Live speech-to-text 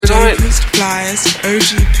dopest, flyest,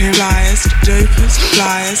 OG pimp, flyest, dopest,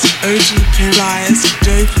 flyest, OG pimp, flyest,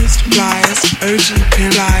 dopest, flyest, OG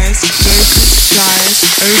pimp, flyest, dopest, flyest,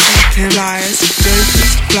 OG pimp, flyest,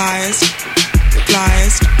 dopest, flyest,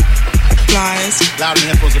 flyest, flyest,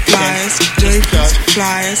 flyest, dopest,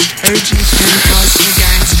 flyest, OG pimp, hustler,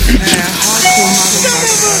 gangster, player, hardcore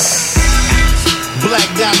motherfucker.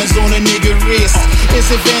 Black diamonds on a nigga wrist.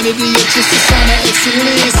 Is it vanity or just a sign of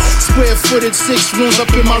excellence? Square footed 6 rooms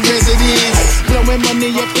up in my residence. Blowing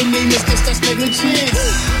money up in names, guess that's negligence.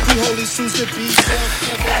 The holy shoes to be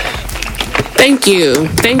Thank you.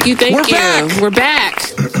 We're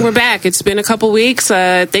back. It's been a couple weeks.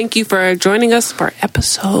 Thank you for joining us for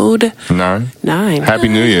episode 9. Happy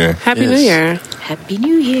New Year. Happy New Year. Happy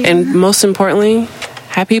New Year. And most importantly,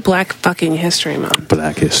 happy Black fucking History Month.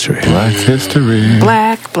 Black History.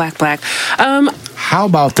 Black. How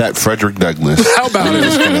about that, Frederick Douglass? How about it?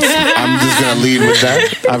 I'm just going to lead with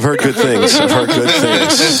that. I've heard good things.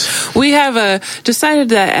 We have decided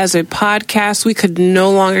that as a podcast, we could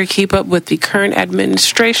no longer keep up with the current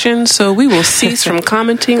administration, so we will cease from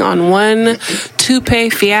commenting on one toupee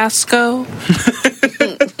fiasco.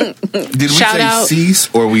 Did we say cease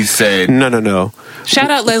or we said... No.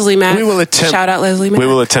 Shout out Leslie Mack. We will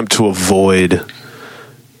attempt to avoid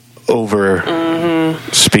over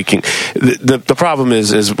speaking. The problem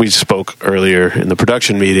is, as we spoke earlier in the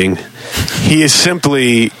production meeting, he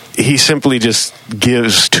simply just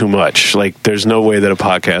gives too much. Like, there's no way that a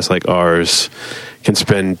podcast like ours can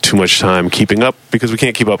spend too much time keeping up, because we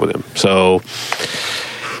can't keep up with him. So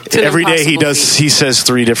every day he says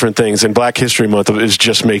 3 different things, and Black History Month is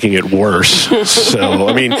just making it worse. So,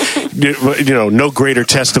 I mean, no greater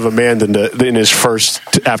test of a man than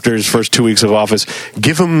after his first 2 weeks of office.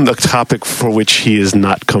 Give him the topic for which he is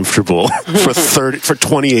not comfortable for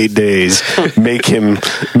 28 days. Make him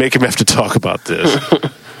have to talk about this.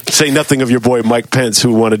 Say nothing of your boy Mike Pence,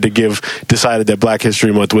 who decided that Black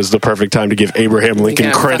History Month was the perfect time to give Abraham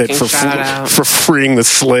Lincoln credit for freeing the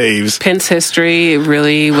slaves. Pence history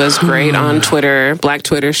really was great on Twitter. Black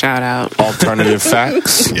Twitter, shout out. Alternative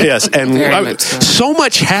facts. Yes, and so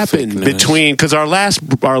much happened between, because our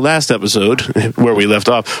last episode where we left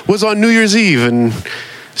off was on New Year's Eve, and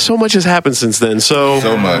so much has happened since then. So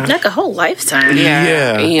much, like a whole lifetime.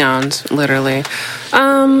 Yeah. Eons, literally.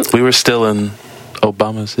 We were still in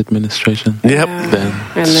Obama's administration. Yep. And then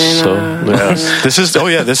this is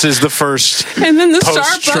the first. And then the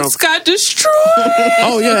Starbucks got destroyed.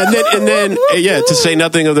 Oh yeah, and then to say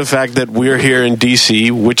nothing of the fact that we're here in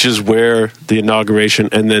DC, which is where the inauguration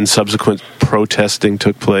and then subsequent protesting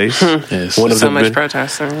took place. Yes. Much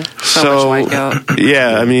protesting. So much white guilt.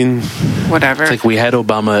 Yeah, I mean, whatever. It's like we had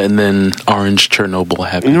Obama and then Orange Chernobyl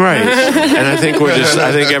happened. Right. And I think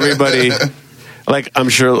everybody. Like, I'm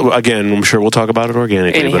sure we'll talk about it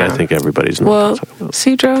organically, but I think everybody's not. Well,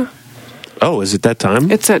 Cedra. Oh, is it that time?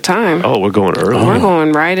 It's that time. Oh, we're going early. We're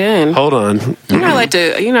going right in. Hold on. I like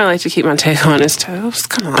to keep Montego on his toes.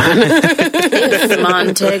 Come on. If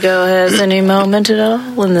Montego has any moment at all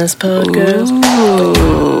when this pod goes.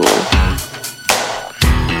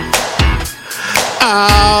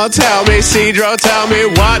 Oh, tell me, Cedro, tell me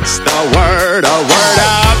what's the word up?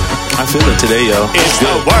 I feel it today, yo. It's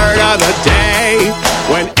the word of the day.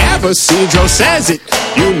 Whenever Cedro says it,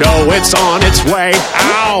 you know it's on its way.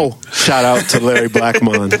 Ow! Shout out to Larry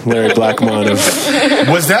Blackmon.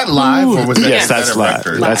 Was that live or was that? Yes, that's live.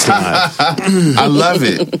 That's live. I love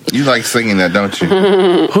it. You like singing that, don't you?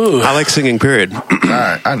 I like singing, period. All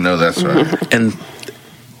right, I know that's right.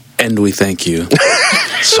 And we thank you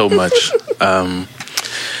so much. So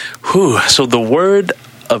the word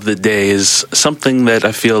of the day is something that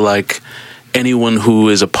I feel like anyone who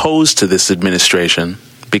is opposed to this administration,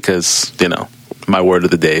 because, my word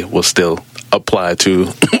of the day will still apply to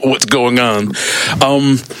what's going on,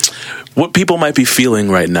 what people might be feeling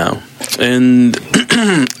right now. And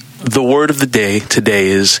the word of the day today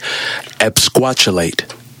is absquatulate.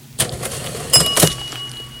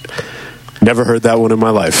 Never heard that one in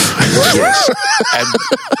my life. Yes.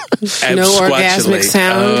 No orgasmic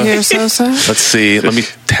sound here, Sosa? Let's see. Let me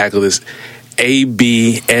tackle this.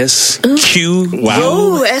 ABSQ. Wow.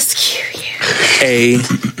 Oh, SQ.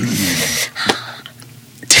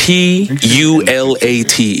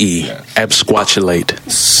 ATULATE. Absquatulate.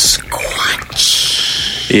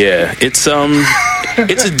 Squatch. Yeah, it's a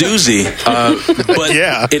doozy, but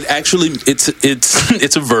it actually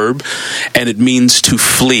it's a verb, and it means to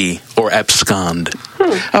flee or abscond.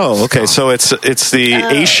 Oh, okay. So it's the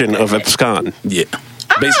Asian of abscond. Yeah.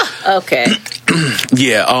 Okay.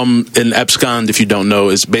 Yeah. And abscond, if you don't know,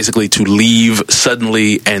 is basically to leave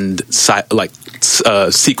suddenly and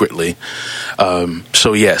secretly.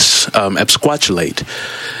 So yes, absquatulate.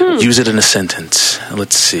 Use it in a sentence.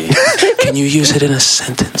 Let's see. Can you use it in a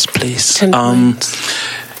sentence, please?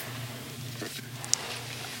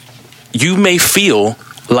 You may feel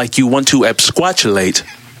like you want to absquatulate.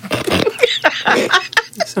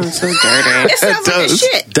 Sounds so dirty. It sounds like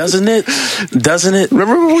shit. Doesn't it?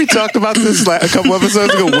 Remember when we talked about this a couple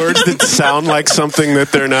episodes ago? Words that sound like something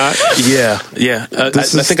that they're not. Yeah. I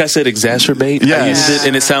think I said exacerbate. Yeah. I used it,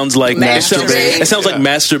 and it sounds like Masturbate. It sounds like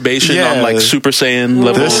masturbation on like Super Saiyan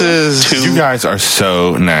level. This is 2. You guys are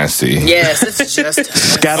so nasty. Yes, it's just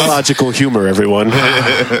scatological humor, everyone.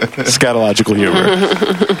 Scatological humor.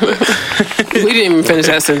 We didn't even finish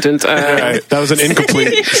that sentence. Right. That was an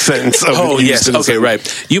incomplete sentence. Oh yes. Okay. Right.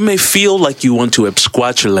 You may feel like you want to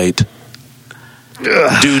absquatulate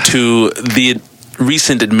due to the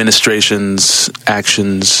recent administration's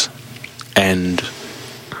actions and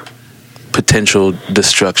potential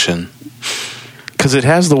destruction. Because it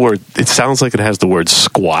has the word, it sounds like it has the word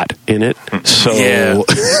squat in it. So yeah,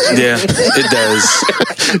 it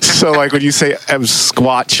does. So like when you say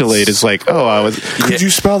absquatulate, it's like, Could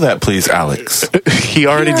you spell that, please, Alex? He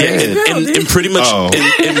already did. And pretty much,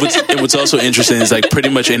 and what's also interesting is like pretty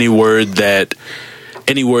much any word that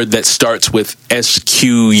starts with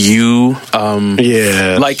SQU,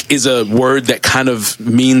 like is a word that kind of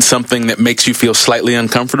means something that makes you feel slightly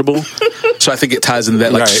uncomfortable. So I think it ties into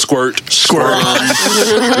that, like squirt, squirm,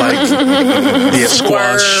 like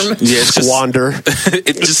squash, squander.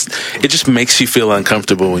 It just makes you feel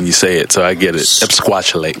uncomfortable when you say it. So I get it.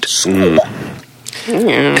 Absquatulate.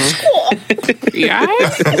 Yeah.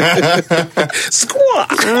 squat.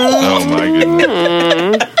 Oh my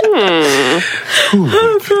goodness.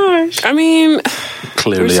 Oh gosh. I mean,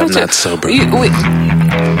 Clearly, I'm not sober. Shit,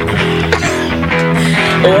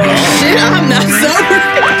 I'm not sober.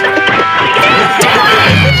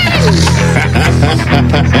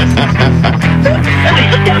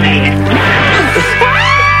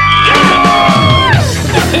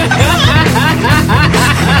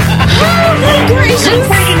 Oh my gracious.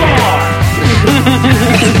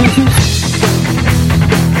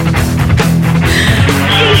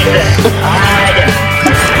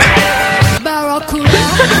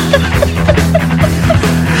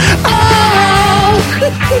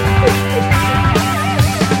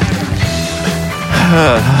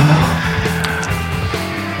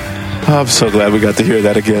 I'm so glad we got to hear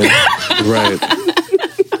that again. Right.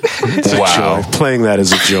 It's a joy. Playing that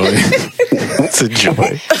is a joy. It's a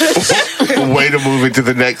joy. Way to move into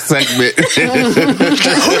the next segment.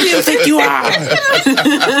 Who do you think you are?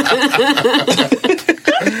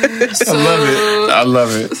 I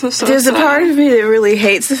love it. There's a part of me that really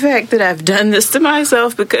hates the fact that I've done this to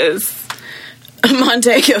myself because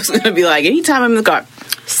Montego's going to be like, anytime I'm in the car,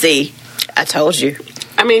 see, I told you.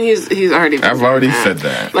 I mean, he's already. I've already said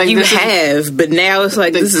that. Like You have, but now it's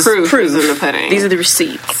like this is proof. is in the pudding. These are the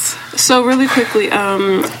receipts. So really quickly,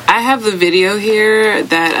 I have the video here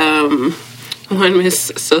that one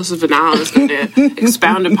Miss Sosa Vanal is going to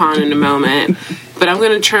expound upon in a moment. But I'm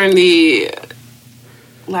going to turn the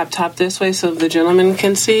laptop this way so the gentleman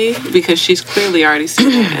can see, because she's clearly already seen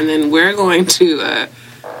it, and then we're going to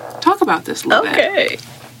talk about this a little bit. Okay.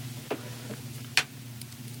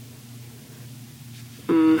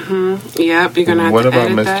 Yep, you're gonna have What to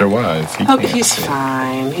about edit Mr. that. Wise? He Oh, can't he's see it.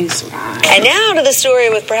 fine. He's fine. And now to the story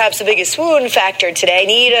with perhaps the biggest swoon factor today.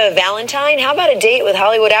 Need a Valentine? How about a date with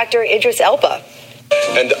Hollywood actor Idris Elba?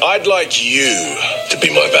 And I'd like you to be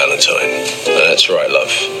my Valentine. That's right, love.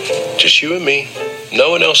 Just you and me. No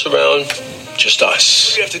one else around. Just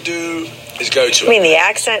us. All you have to do is go to I mean, the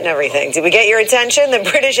accent and everything. Did we get your attention? The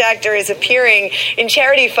British actor is appearing in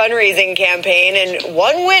charity fundraising campaign, and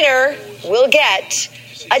one winner will get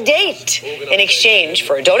a date in exchange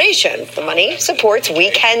for a donation. The money supports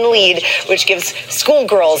We Can Lead, which gives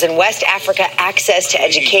schoolgirls in West Africa access to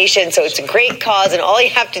education. So it's a great cause, and all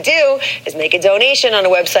you have to do is make a donation on a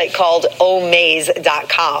website called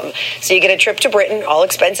omaze.com. So you get a trip to Britain, all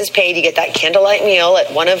expenses paid. You get that candlelight meal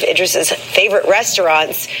at one of Idris's favorite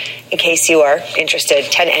restaurants. In case you are interested,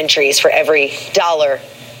 10 entries for every $1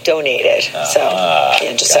 donated. So,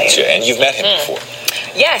 yeah, just saying. And you've met him before.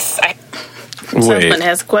 Yes. Wait. Someone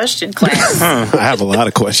has a question, class. I have a lot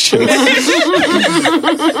of questions. Montego.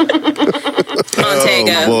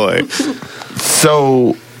 Oh, boy.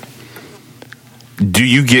 So, do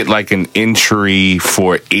you get like an entry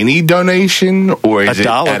for any donation, or is it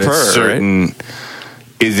 $1 at per, a certain? Right?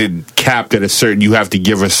 Is it capped at a certain? You have to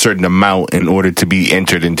give a certain amount in order to be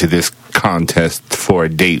entered into this contest for a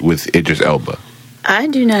date with Idris Elba. I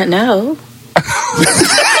do not know.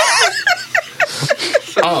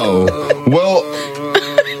 Oh, well,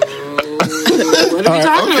 we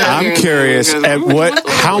talking about I'm here? curious at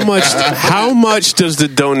how much does the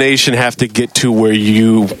donation have to get to where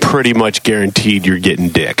you pretty much guaranteed you're getting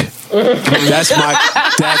dick? That's fuck.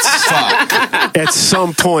 At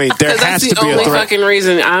some point there has to That's the be a only threshold. fucking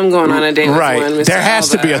reason I'm going on a date with one, Right. Mr. There has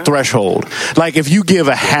to be a Alba. threshold. Like if you give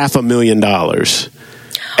 $500,000,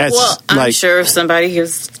 that's Well, I'm like sure if somebody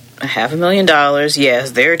gives $500,000,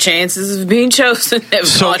 yes, their chances of being chosen have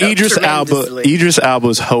so. gone up Idris tremendously. Elba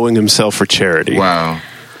is hoeing himself for charity. Wow.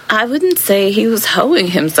 I wouldn't say he was hoeing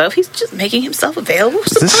himself. He's just making himself available.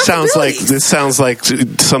 To This sounds like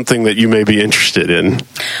possibilities. something that you may be interested in.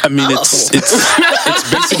 I mean, it's basically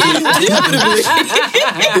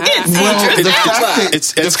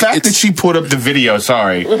The fact that she put up the video,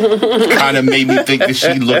 kind of made me think that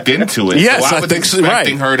she looked into it. Yes, so I I was think so,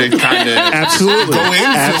 expecting her to kind of Absolutely. go into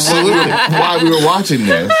Absolutely. why we were watching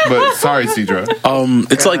this. But sorry, Cedra.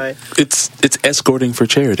 it's like it's escorting for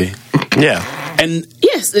charity, Yeah. and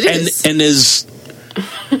Yes, it is. and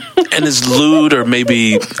as lewd or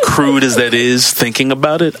maybe crude as that is, thinking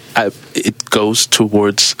about it, it goes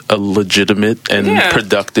towards a legitimate and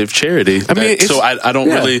productive charity. I mean, so I don't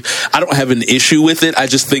have an issue with it. I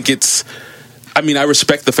just think it's. I mean, I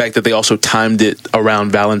respect the fact that they also timed it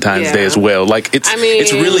around Valentine's Day as well. Like, it's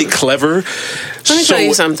really clever. Let me tell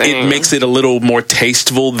you something. It makes it a little more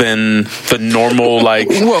tasteful than the normal, like,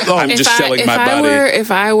 I'm just selling my body.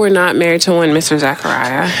 If I were not married to one Mr.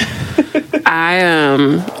 Zachariah,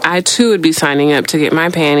 I too would be signing up to get my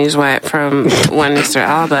panties wet from one Mr.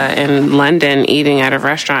 Alba in London eating at a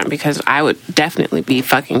restaurant because I would definitely be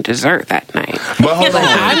fucking dessert that night. But hold on.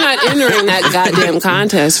 I'm not entering that goddamn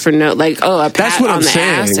contest for a That's pat what on I'm the saying,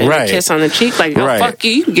 ass and right. a kiss on the cheek. Like, Right. fuck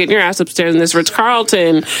you. You can get your ass upstairs in this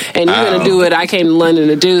Ritz-Carlton and you're going to do what I came to London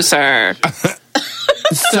to do, sir.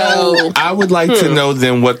 So I would like to know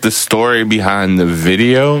then what the story behind the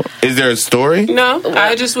video. Is there a story? no,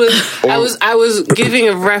 I just I was giving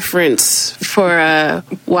a reference for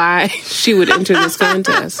why she would enter this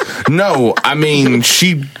contest. No, I mean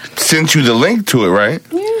she sent you the link to it, right?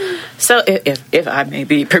 So if I may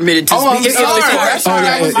be permitted to Oh, I'm speak,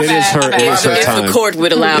 sorry. It is her if time. the court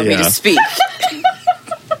would allow me Yeah. to speak.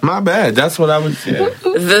 My bad. That's what I was saying.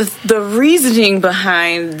 The reasoning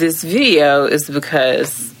behind this video is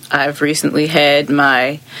because I've recently had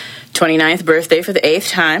my 29th birthday for the 8th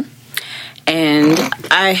time, and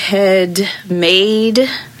I had made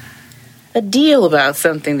a deal about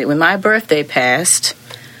something that when my birthday passed,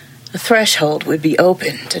 a threshold would be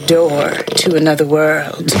opened, a door to another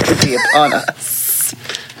world would be upon us.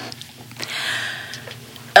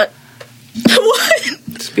 What?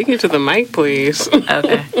 Speaking to the mic, please.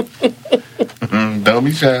 Okay. Don't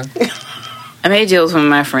be shy. I made deals with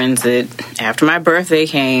my friends that after my birthday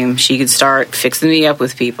came, she could start fixing me up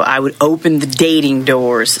with people. I would open the dating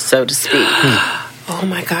doors, so to speak. Oh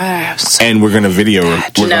my god, I have so And we're going to video.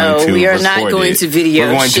 We are not going to video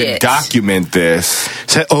We're going shit. to document this.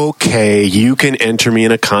 Say, okay, you can enter me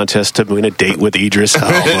in a contest to win a date with Idris Elba.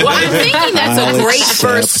 Well, I'm thinking that's I'll a great accept.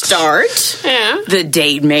 first start. Yeah. The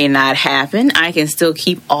date may not happen. I can still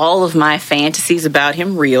keep all of my fantasies about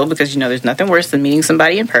him real because, there's nothing worse than meeting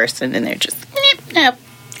somebody in person and they're just, nip.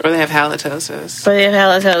 Or they have halitosis. But they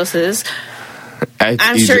have halitosis.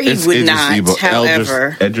 I'm sure he would not,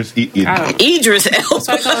 however. Idris Elba.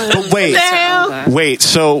 But wait.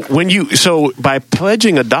 So by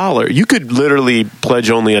pledging $1, you could literally pledge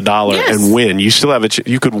only $1 Yes. and win. You still have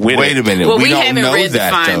you could win. Wait a minute. Well, we we don't haven't know read the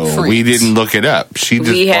that fine though. print. We didn't look it up. She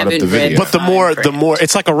just We brought up haven't the read video. But the more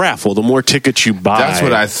it's like a raffle. The more tickets you buy, That's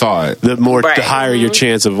what I thought. the Right. higher your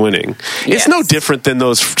chance of winning. Yes. It's no different than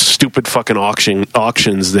those stupid fucking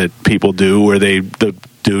auctions that people do, where the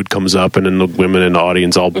dude comes up and then the women in the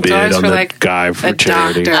audience all bid always on for, the like, guy for a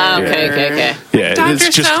charity. doctor. Oh, Yeah. okay. Yeah, Dr. it's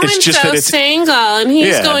just So-and-so that it's single, and he's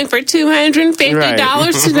Yeah. going for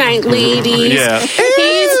 $250 tonight, ladies. Yeah.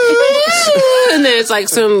 And then it's like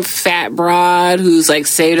some fat broad who's like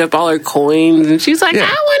saved up all her coins, and she's like, Yeah. I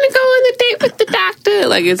want to go on the date with the doctor.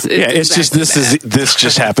 Like it's just exactly that. this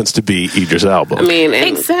just happens to be Idris Elba. I mean,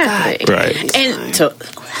 and Exactly. God, Right. And so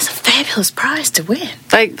that's a fabulous prize to win.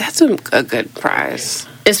 like that's a good prize.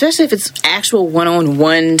 Especially if it's actual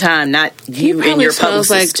one-on-one time, not you and Probably your smells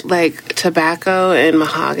publicist. like tobacco and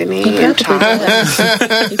mahogany He and probably chocolate. does.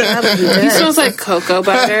 He probably He does. smells like cocoa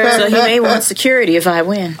butter. So he may want security if I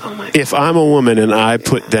win. Oh my If I'm a woman and I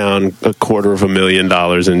put down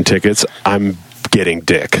 $250,000 in tickets, I'm getting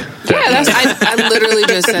dick. Yeah, I literally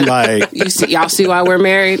just said, Like- y'all see why we're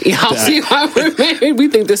married? Y'all see why we're married? We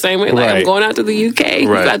think the same way. Like, I'm Right. going out to the UK.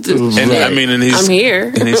 Right. About to, And I mean, and he's I'm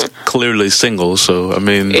here. and he's clearly single. So I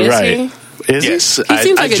mean, Is Right. he? Is Yes, He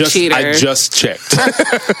seems like a cheater. I just checked.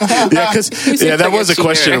 Yeah, because that was a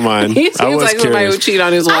question of mine. He seems I was like somebody curious. who cheat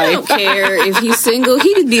on his I wife. don't care if he's single.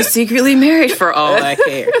 He could be secretly married for all I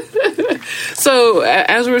care. So,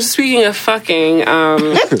 as we're speaking of fucking,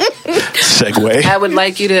 Segue. I would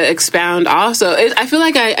like you to expound also. I feel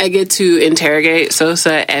like I get to interrogate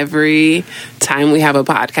Sosa every time we have a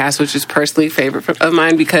podcast, which is personally a favorite of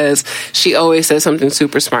mine because she always says something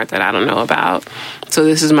super smart that I don't know about. So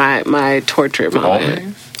this is my torture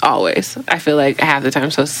moment. Always. I feel like half the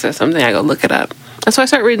time Sosa says something, I go look it up. That's why I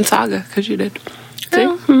start reading Saga, because you did. See?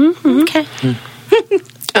 Okay.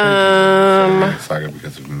 Saga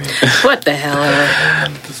because of me. What the hell?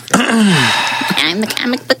 I'm the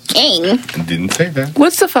comic book king. Didn't say that.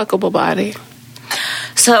 What's the fuckable body?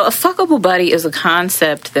 So, a fuckable body is a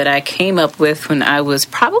concept that I came up with when I was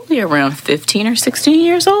probably around 15 or 16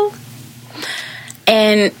 years old.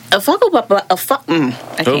 And a fuckable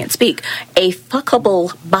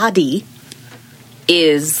body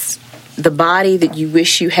is the body that you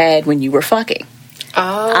wish you had when you were fucking.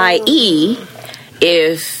 Oh. I.e.,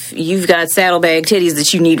 if you've got saddlebag titties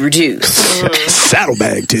that you need reduced.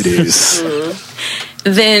 Saddlebag titties.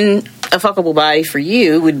 Then a fuckable body for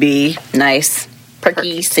you would be nice,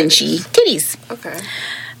 perky, cinchy titties. Okay.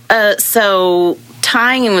 So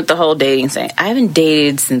tying in with the whole dating thing, I haven't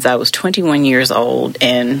dated since I was 21 years old,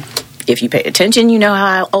 and if you pay attention, you know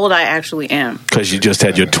how old I actually am. Because you just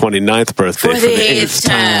had your 29th birthday for the 8th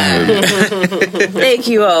time. Thank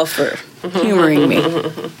you all for humoring me.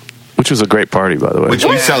 Which was a great party, by the way. Which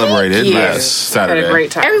we celebrated you. last Had Saturday. a great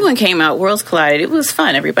time. Everyone came out, worlds collided. It was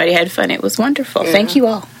fun. Everybody had fun. It was wonderful. Yeah. Thank you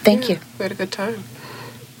all. Thank you. We had a good time.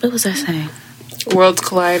 What was I saying? Worlds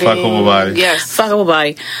colliding. Fuckable body. Yes. Fuckable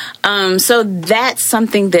body. So that's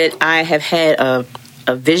something that I have had a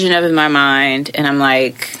vision of in my mind, and I'm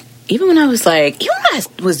like, even when I was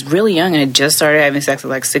really young and had just started having sex at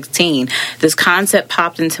like 16, this concept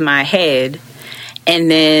popped into my head, and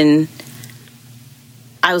then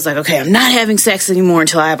I was like, okay, I'm not having sex anymore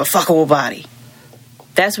until I have a fuckable body.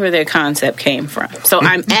 That's where their concept came from. So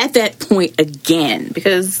I'm at that point again,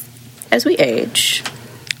 because as we age,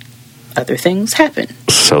 other things happen.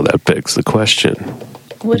 So that begs the question.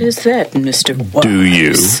 What is that, Mr. Wise? Do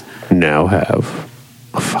you now have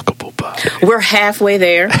a fuckable body? We're halfway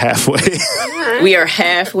there. Halfway. We are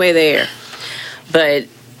halfway there. But,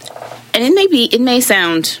 and it may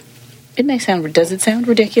sound, does it sound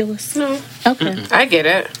ridiculous? No. Okay. I get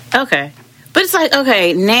it. Okay. But it's like,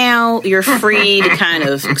 okay, now you're free to kind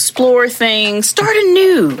of explore things, start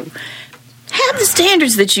anew. Have the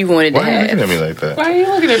standards that you wanted to Why are you looking have. at me like that? Why are you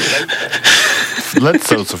looking at me like that? Let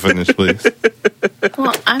Sosa finish, please.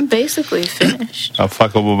 Well, I'm basically finished. A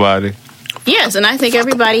fuckable body. Yes, and I think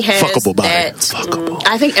everybody has Fuckable body. that. Fuckable.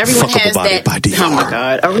 I think everyone Fuckable has body that. by Dior. Oh my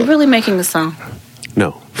God, are we really making the song?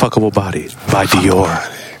 No. Fuckable body by Dior.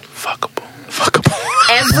 Fuckable.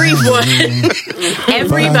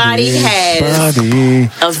 Everybody has a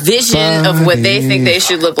vision of what they think they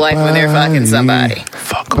should look like when they're fucking somebody.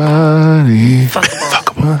 Fuckable.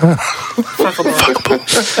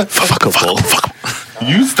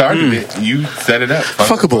 You started it. You set it up.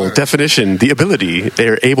 Fuckable definition: the ability,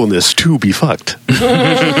 their ableness to be fucked.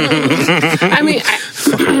 I mean,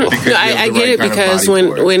 I get it because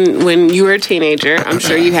when you were a teenager, I'm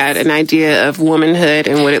sure you had an idea of womanhood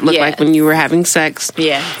and what it looked like when you were having sex.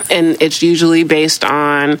 Yeah. And it's usually based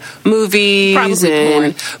on movies Probably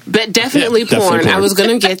porn. But definitely porn. definitely porn. I was going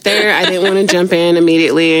to get there. I didn't want to jump in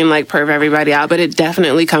immediately and like perv everybody out, but it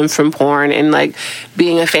definitely comes from porn and like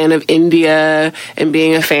being a fan of India and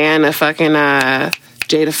being a fan of fucking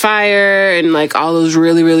Jada Fire and like all those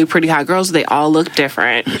really, really pretty hot girls, they all look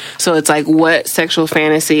different. So it's like, what sexual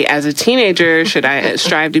fantasy as a teenager should I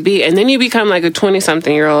strive to be? And then you become like a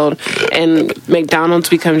 20-something-year-old and McDonald's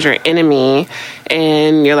becomes your enemy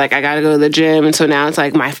and you're like, I gotta go to the gym. And so now it's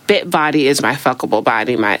like my fit body is my fuckable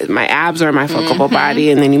body. My abs are my fuckable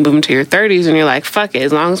body. And then you move into your 30s and you're like, fuck it.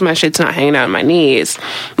 As long as my shit's not hanging out on my knees,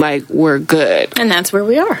 like we're good. And that's where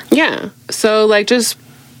we are. Yeah. So like just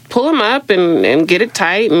pull them up and get it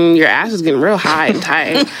tight, and your ass is getting real high and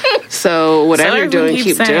tight. So whatever you're doing,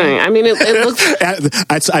 keep doing. I mean, it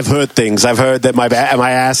looks. I've heard things. I've heard that my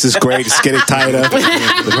ass is great. It's getting tighter.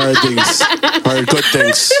 I've heard things. Heard good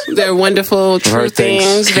things. They're wonderful, true Heard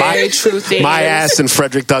things. Very true things. My ass and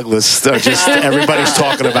Frederick Douglass. They're just everybody's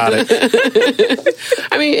talking about it.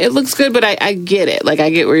 I mean, it looks good, but I get it. Like I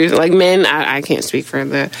get where you're like men. I can't speak for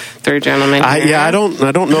the third gentleman. I don't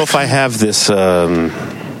know if I have this.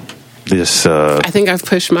 I think I've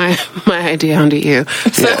pushed my idea onto you.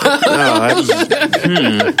 So.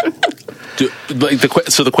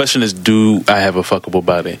 So the question is, do I have a fuckable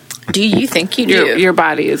body? Do you think you do? Your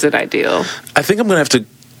body, is it ideal? I think I'm gonna have to,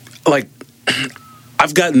 like,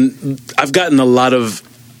 I've gotten a lot of,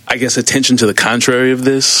 I guess, attention to the contrary of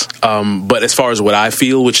this. But as far as what I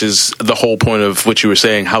feel, which is the whole point of what you were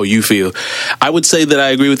saying, how you feel, I would say that I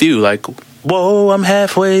agree with you. Like, whoa, I'm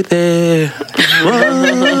halfway there. Whoa,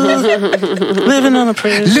 living on a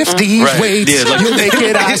prayer. Lift these weights, Yeah, like, you'll make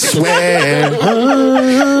it, I swear.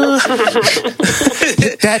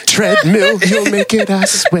 Hit that treadmill, you'll make it, I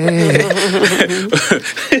swear.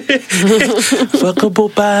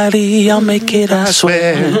 fuckable body, I'll make it, I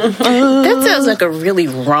swear. That sounds like a really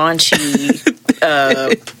raunchy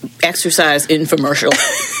exercise infomercial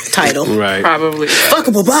title. Right. Probably.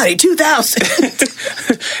 Fuckable body 2000.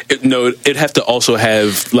 It'd have to also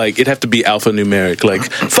have, like, it'd have to be alphanumeric, like,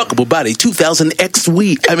 fuckable body 2000 X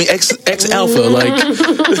alpha. Like,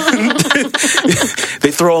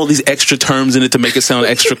 they throw all these extra terms in it to make it sound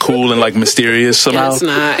extra cool and, like, mysterious somehow. Yeah, it's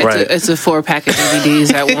not. Right. It's a 4-pack of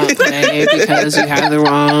DVDs that won't play because you have the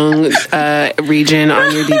wrong region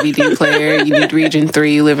on your DVD player. You need region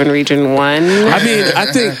 3, you live in region 1. I mean, I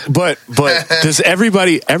think, but does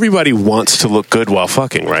everybody wants to look good while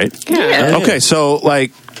fucking, right? Yeah. Okay, so,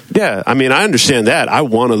 like, yeah, I mean, I understand that. I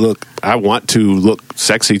want to look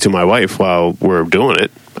sexy to my wife while we're doing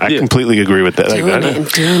it. I completely agree with that. Doing it.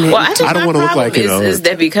 Well, I think I don't my want to look problem like, you know, is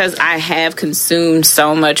that because I have consumed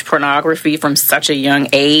so much pornography from such a young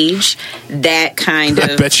age, that kind of...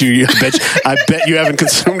 I bet you haven't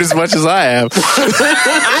consumed as much as I have.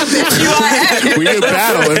 I bet you I have. We can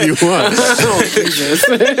battle if you want. Oh, Jesus.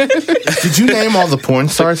 Did you name all the porn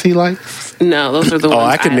stars he likes? No, those are the ones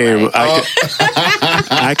I can name. like.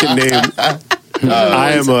 I can name.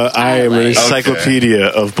 I am an encyclopedia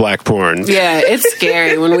of black porn. Yeah, it's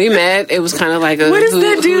scary. When we met, it was kind of like What is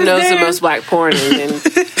that who dude's knows name? the most black porn, and then like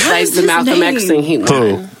is the his Malcolm X name? thing he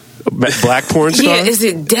Who? won. Black porn star? Yeah, is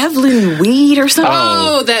it Devlin Weed or something?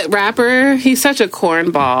 Oh, that rapper. He's such a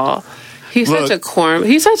cornball. He's Look,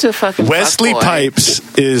 such a fucking Wesley fuckboy. Pipes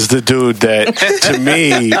is the dude that, to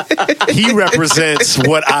me, he represents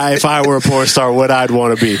what if I were a porn star, what I'd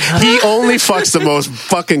want to be. He only fucks the most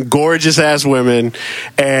fucking gorgeous ass women.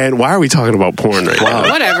 And why are we talking about porn right now?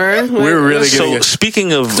 Whatever. We're really getting So it.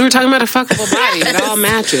 speaking of So we're talking about a fuckable body. It all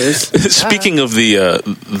matches. speaking of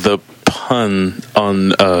the pun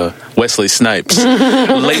on Wesley Snipes,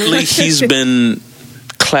 lately he's been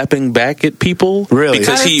clapping back at people, really,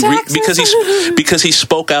 because he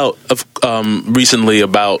spoke out of recently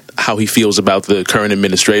about how he feels about the current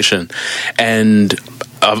administration, and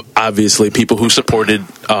obviously people who supported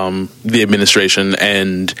the administration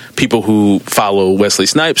and people who follow Wesley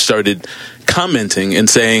Snipes started commenting and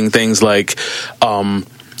saying things like, pay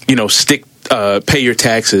your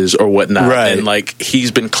taxes or whatnot, right. And like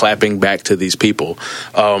he's been clapping back to these people.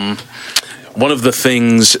 One of the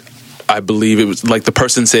things, I believe it was like the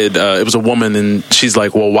person said, it was a woman, and she's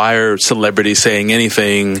like, well, why are celebrities saying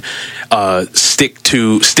anything? Stick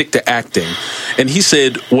to acting. And he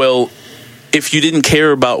said, well, if you didn't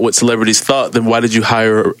care about what celebrities thought, then why did you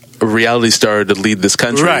hire a reality star to lead this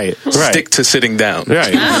country? Right. Stick to sitting down.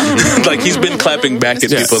 Right. Like he's been clapping back at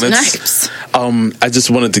people. And Snipes. I just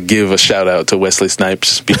wanted to give a shout out to Wesley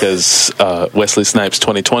Snipes because Wesley Snipes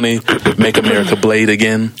 2020, Make America Blade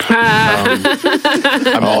Again.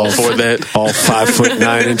 I'm all for that. All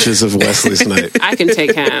 5'9" of Wesley Snipes. I can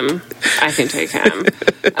take him.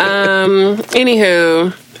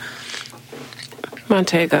 Anywho,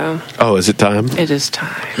 Montego. Oh, is it time? It is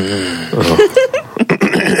time.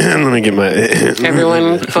 Let me get my.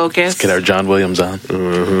 Everyone, focus. Get our John Williams on. All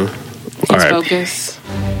right. Focus.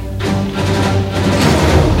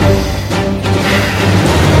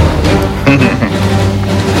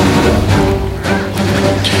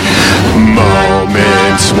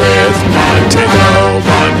 Moments with Montego.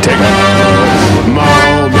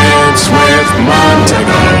 Moments with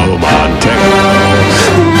Montego.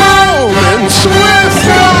 Moments with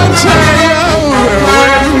Montego.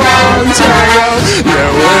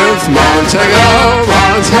 You're with Montego.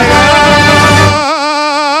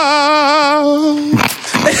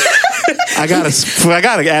 I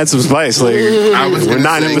gotta add some spice. Like we're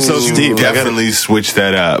 9 episodes deep. Definitely switch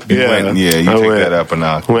that up. You Yeah. went, you I take went- that up a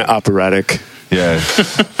notch. Went operatic. Yes.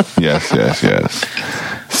 yes.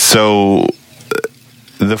 So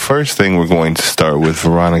the first thing we're going to start with,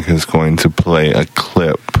 Veronica's going to play a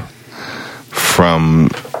clip from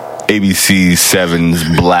ABC 7's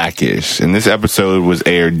Blackish. And this episode was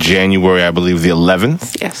aired January, I believe, the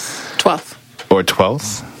 11th? Yes. 12th. Or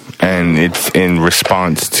 12th. And it's in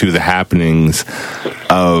response to the happenings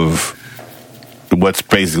of what's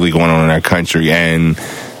basically going on in our country. And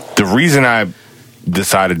the reason I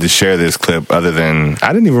decided to share this clip, other than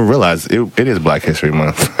I didn't even realize it is Black History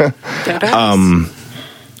Month.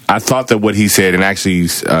 I thought that what he said, and actually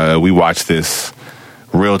we watched this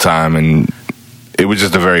real time, and it was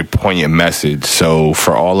just a very poignant message. So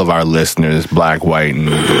for all of our listeners, black, white,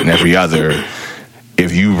 and every other,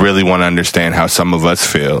 if you really want to understand how some of us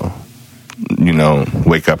feel, you know,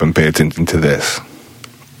 wake up and pay attention to this.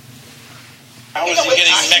 How is he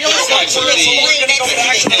getting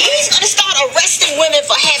He's going to start arresting women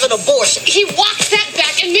for having abortion. He walks that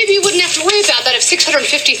back, and maybe you wouldn't have to worry about that if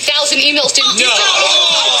 650,000 emails didn't do I'm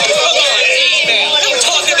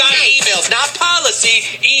talking about emails, not policy,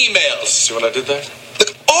 emails. See what I did there?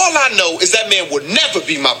 Look, all I know is that man would never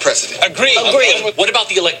be my president. Agreed. What about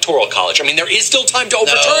the Electoral College? I mean, there is still time to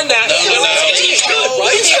overturn that. No, It's good,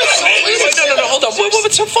 right? No, hold on.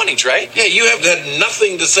 What's so funny, Trey? Yeah, you have had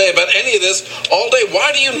nothing to say about any of this all day.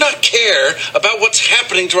 Why do you not care about what's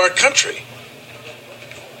happening to our country?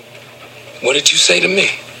 What did you say to me?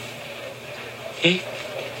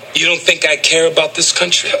 You don't think I care about this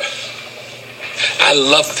country? I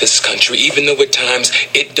love this country, even though at times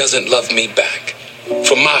it doesn't love me back.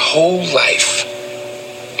 For my whole life,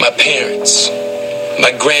 my parents,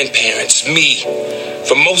 my grandparents, me,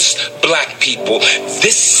 for most black people,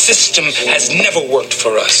 this system has never worked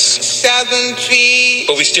for us. Southern trees.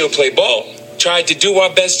 But we still play ball. Tried to do our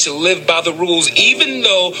best to live by the rules, even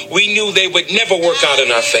though we knew they would never work out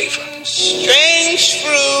in our favor. Strange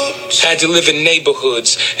fruit. Had to live in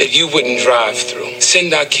neighborhoods that you wouldn't drive through.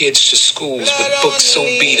 Send our kids to schools with books so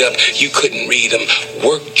beat up you couldn't read them.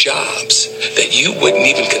 Work jobs that you wouldn't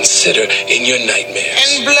even consider in your nightmares.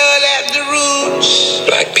 And blood at the roots.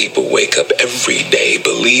 Black people wake up every day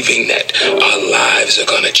believing that our lives are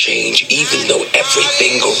gonna change, even though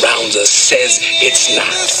everything around us says it's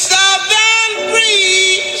not.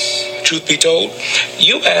 Truth be told,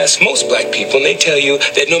 you ask most black people and they tell you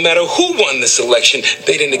that no matter who won this election,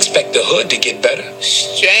 they didn't expect the hood to get better.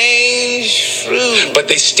 Strange fruit. But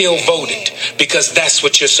they still voted because that's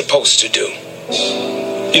what you're supposed to do.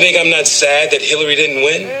 You think I'm not sad that Hillary didn't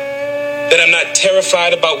win? That I'm not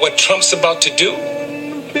terrified about what Trump's about to do?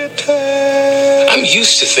 I'm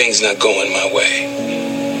used to things not going my way.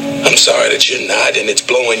 I'm sorry that you're not, and it's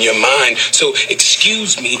blowing your mind. So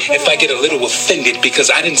excuse me if I get a little offended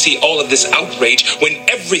because I didn't see all of this outrage when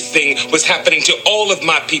everything was happening to all of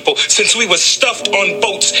my people since we were stuffed on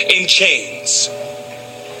boats in chains.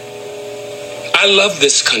 I love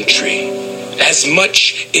this country as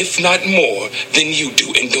much, if not more, than you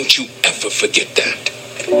do, and don't you ever forget that.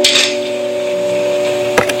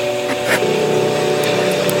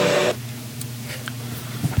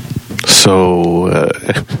 So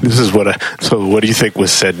this is what so what do you think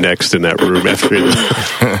was said next in that room after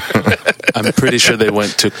I'm pretty sure they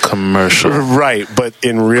went to commercial. Right, but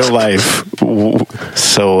in real life, in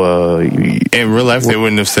real life they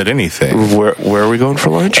wouldn't have said anything. Where are we going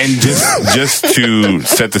for lunch? And just to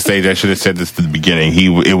set the stage, I should have said this at the beginning.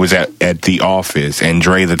 It was at the office, and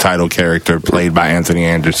Dre, the title character played by Anthony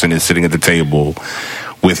Anderson, is sitting at the table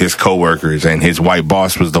with his coworkers, and his white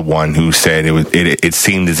boss was the one who said it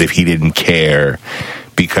seemed as if he didn't care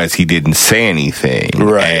because he didn't say anything.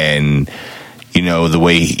 Right. And you know, the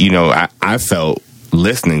way, you know, I felt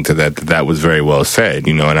listening to that was very well said,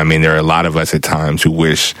 you know, and I mean, there are a lot of us at times who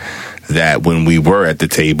wish that when we were at the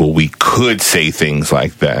table, we could say things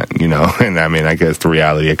like that, you know, and I mean, I guess the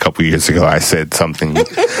reality, a couple years ago, I said something akin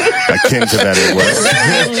to that at work.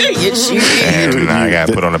 And I got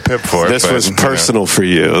put on a pip for it. This was personal for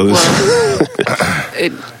you.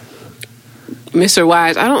 Mr.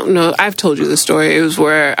 Wise, I don't know, I've told you the story. It was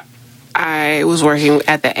where I was working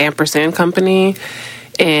at the Ampersand Company,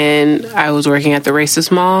 and I was working at the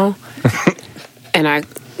Racist Mall, and I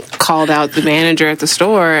called out the manager at the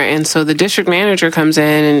store, and so the district manager comes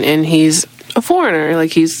in, and he's a foreigner,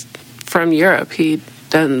 like he's from Europe. He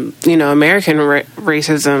doesn't, you know, American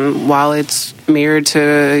racism, while it's mirrored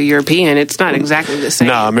to European, it's not exactly the same.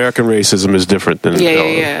 No, American racism is different than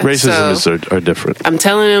racism are different. I'm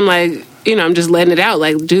telling him, like, you know, I'm just letting it out.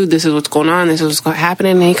 Like, dude, this is what's going on. This is what's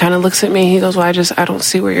happening. And he kind of looks at me. He goes, well, I don't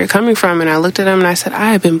see where you're coming from. And I looked at him and I said,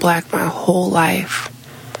 I have been black my whole life.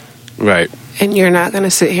 Right. And you're not going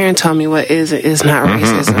to sit here and tell me what is and is not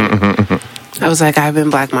racism. I was like, I've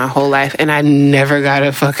been black my whole life, and I never got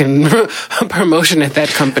a fucking promotion at that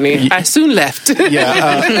company. I soon left.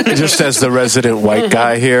 Just as the resident white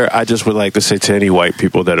guy here, I just would like to say to any white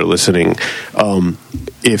people that are listening,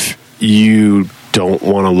 if you don't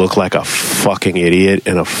want to look like a fucking idiot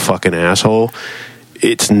and a fucking asshole,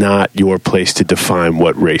 it's not your place to define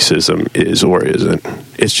what racism is or isn't.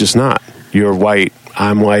 It's just not. You're white.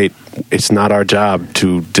 I'm white. it's not our job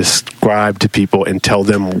to describe to people and tell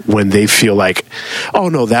them when they feel like, oh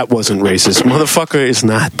no, that wasn't racist. Motherfucker,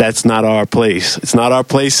 that's not our place. It's not our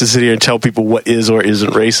place to sit here and tell people what is or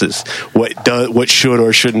isn't racist, what should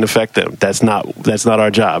or shouldn't affect them. That's not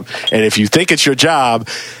our job. And if you think it's your job,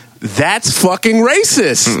 that's fucking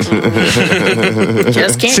racist.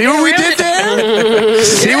 Just can't see what we did there?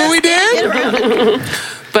 See what we did?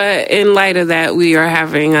 But in light of that, we are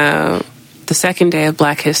having the second day of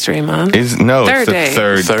Black History Month. Third day.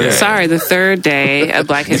 Sorry, the third day of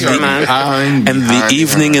Black History Month. And the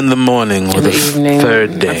evening in the morning with the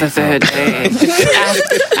third day. The third day.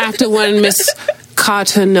 After one Miss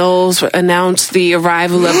Carter Knowles announced the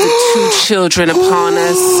arrival of the two children upon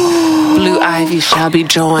us, Blue Ivy shall be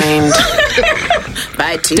joined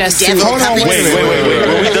by two Destiny. devils. Hold on,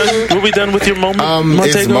 wait. Were we done with your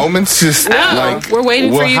moment? Is moments just we're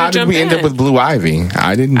waiting for you to how did jump we end in. up with Blue Ivy?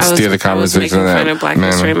 I didn't steer the conversation in that making fun of Black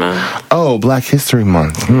History Month. Oh, Black History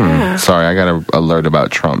Month. Sorry, I got an alert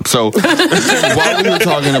about Trump. So while we were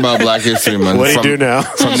talking about Black History Month, what do you do now?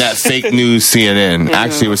 From that fake news CNN,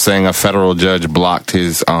 actually was saying a federal judge blocked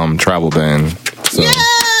his travel ban. So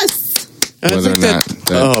whether or not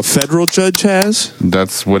a federal judge has?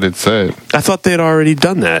 That's what it said. I thought they had already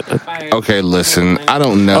done that. Okay, listen, I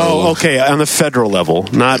don't know. Oh, okay, on the federal level,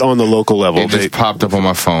 not on the local level. It just popped up on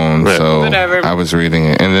my phone, so Whatever. I was reading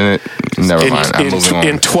it, and then never mind. I'm moving on.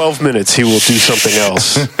 In 12 minutes, he will do something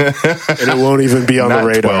else, and it won't even be on Not the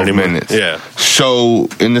radar 12 anymore. minutes. Yeah. So,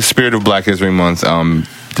 in the spirit of Black History Month,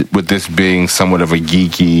 with this being somewhat of a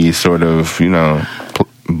geeky sort of,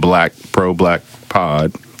 pro-black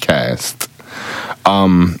podcast,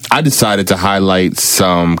 I decided to highlight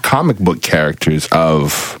some comic book characters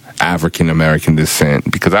of African American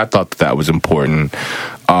descent because I thought that was important.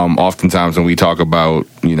 Oftentimes when we talk about,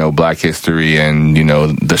 Black history and,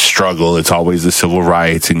 the struggle, it's always the civil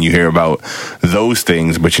rights and you hear about those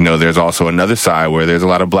things. But, there's also another side where there's a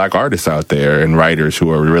lot of Black artists out there and writers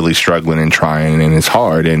who are really struggling and trying, and it's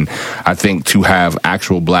hard. And I think to have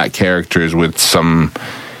actual Black characters with some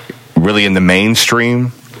really in the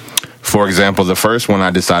mainstream. For example, the first one I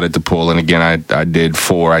decided to pull, and again, I did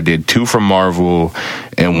 4. I did 2 from Marvel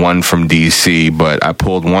and 1 from DC, but I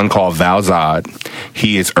pulled one called Val-Zod.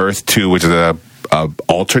 He is Earth 2, which is a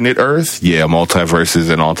alternate Earth. Yeah, multiverses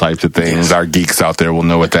and all types of things. Our geeks out there will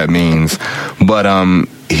know what that means. But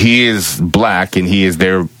he is Black, and he is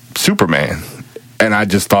their Superman. And I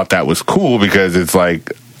just thought that was cool because it's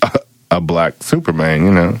like a Black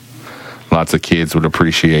Superman, Lots of kids would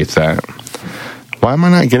appreciate that. Why am I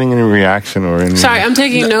not getting any reaction or any... Sorry, I'm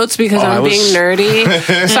taking notes because I'm being nerdy.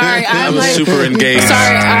 Sorry, I'm was super engaged.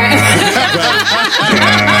 Sorry,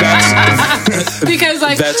 because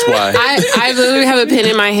that's why I literally have a pen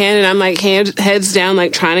in my hand and I'm like heads down,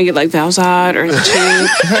 like trying to get like Val-Zod or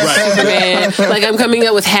Superman. Like I'm coming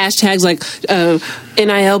up with hashtags like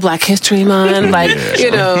NIL Black History Month, like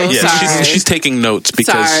Yeah, she's taking notes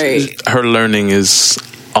because her learning is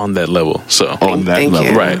on that level. So on that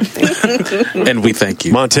level, right? And we thank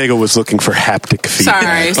you. Montego was looking for haptic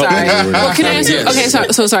feedback. Sorry. Well, can I answer? Okay,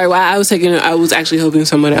 so sorry. While I was actually hoping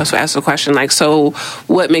someone else would ask the question. Like, so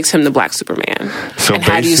what makes him the Black Superman? So and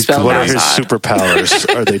how do you spell what are his Val-Zod?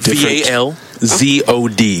 superpowers? Are they different?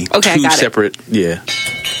 VALZOD. Okay, Two got it. separate. Yeah.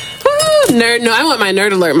 Woo, nerd. No, I want my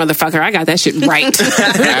nerd alert, motherfucker. I got that shit right.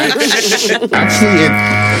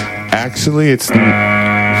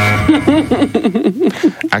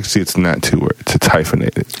 Actually, it's not 2 words. It's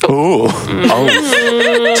hyphenated. Ooh.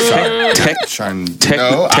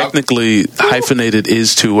 Technically, hyphenated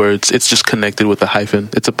is 2 words. It's just connected with a hyphen.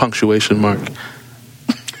 It's a punctuation mark.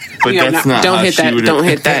 But that's not. Don't hit that. Don't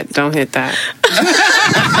hit that. Don't hit that.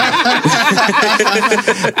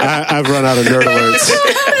 I've run out of nerd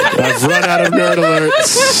alerts.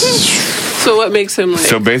 So what makes him like...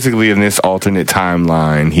 So basically, in this alternate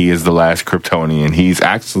timeline, he is the last Kryptonian. He's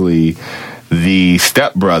actually the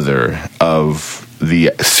stepbrother of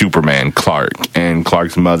the Superman, Clark. And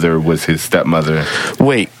Clark's mother was his stepmother.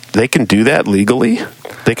 Wait, they can do that legally?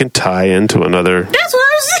 They can tie into another... That's what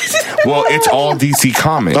I was saying. Well, it's all DC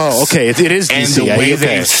Comics. Oh, okay. It is DC. And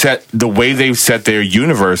the way they've set their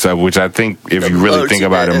universe up, which I think, if you really think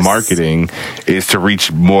about it, marketing is to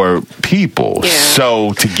reach more people. Yeah.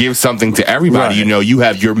 So to give something to everybody, Right. you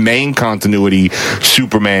have your main continuity,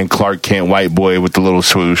 Superman, Clark Kent, white boy with the little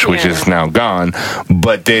swoosh, which is now gone.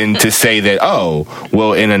 But then to say that,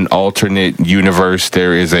 in an alternate universe,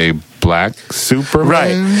 there is a Black Superman.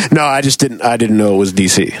 Right. No, I didn't know it was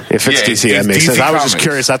DC. If it's DC, that makes DC sense. I was just Comics.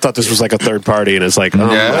 curious. I thought this was like a third party, and it's like, I don't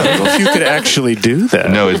know if you could actually do that.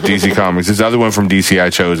 No, it's DC Comics. This other one from DC I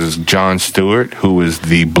chose is John Stewart, who is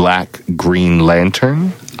the Black Green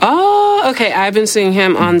Lantern. Oh, Oh, okay. I've been seeing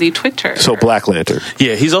him on the Twitter. So Black Lantern.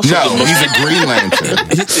 Yeah, he's also he's a Green Lantern.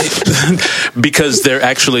 Because they're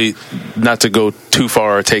actually, not to go too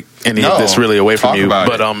far or take any of this really away from you,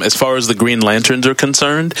 but as far as the Green Lanterns are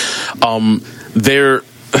concerned, they're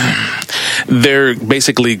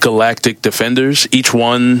basically galactic defenders. Each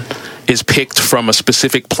one is picked from a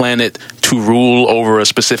specific planet to rule over a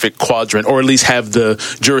specific quadrant, or at least have the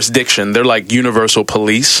jurisdiction. They're like universal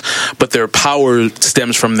police, but their power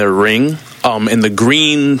stems from their ring. And the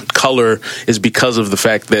green color is because of the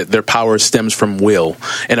fact that their power stems from will.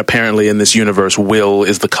 And apparently in this universe, will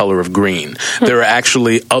is the color of green. There are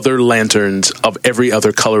actually other lanterns of every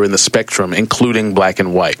other color in the spectrum, including black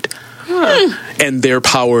and white. And their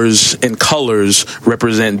powers and colors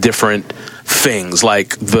represent different things.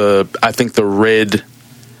 Like I think the red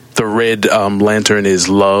lantern is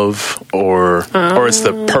love, or it's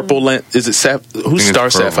the purple. Is it who's Star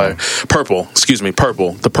Sapphire? Purple. Excuse me,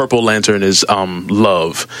 purple. The purple lantern is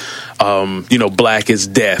love. Black is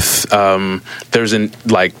death. There's an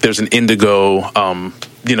indigo.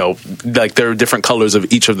 There are different colors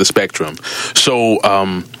of each of the spectrum.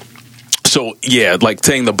 So yeah, like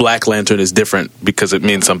saying the Black Lantern is different because it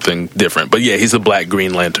means something different. But yeah, he's the Black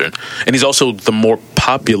Green Lantern, and he's also the more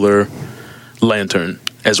popular lantern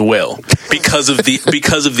as well because the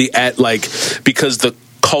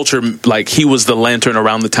culture, like he was the lantern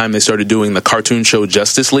around the time they started doing the cartoon show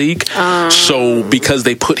Justice League. So because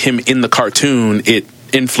they put him in the cartoon, it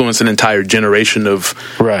influenced an entire generation of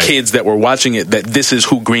kids that were watching it that this is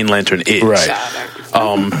who Green Lantern is. Right.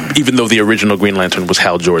 Even though the original Green Lantern was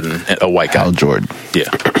Hal Jordan, a white guy. Hal Jordan. Yeah.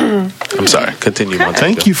 I'm sorry. Continue, Montego.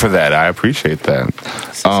 Thank you for that. I appreciate that.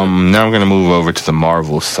 Now I'm going to move over to the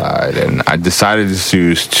Marvel side, and I decided to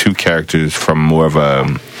use two characters from more of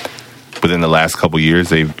a... Within the last couple years,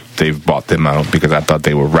 they've brought them out because I thought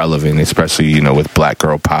they were relevant, especially with Black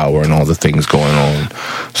Girl Power and all the things going on.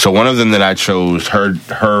 So one of them that I chose,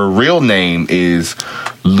 her real name is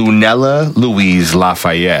Lunella Louise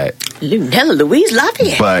Lafayette. Lunella Louise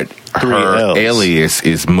Lafayette. But her alias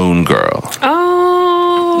is Moon Girl.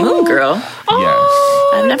 Oh, Moon Girl. Yes.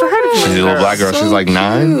 I've never heard of her. She's a little black girl. So she's like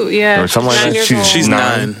 9, yeah, or something like that. She's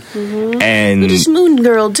 9. Mm-hmm. And what does Moon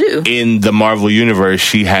Girl do? In the Marvel universe,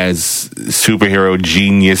 she has superhero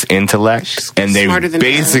genius intellect, and they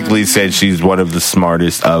basically said she's one of the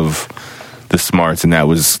smartest of the smarts, and that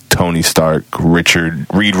was Tony Stark,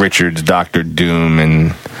 Reed Richards, Dr. Doom,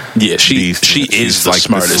 and she is the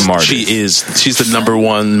smartest. She's the number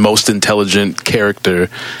one most intelligent character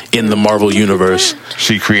in the Marvel universe.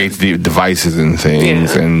 She creates the devices and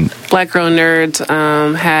things. Yeah. And Black Girl Nerds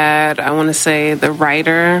had, I want to say, the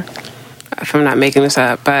writer, if I'm not making this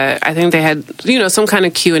up, but I think they had some kind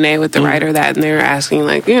of Q&A with the writer that, and they were asking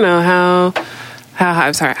how high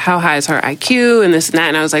is her IQ and this and that,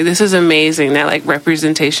 and I was like, this is amazing that like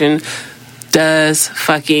representation does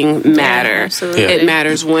fucking matter. Absolutely. It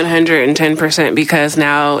matters 110% because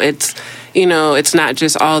now it's it's not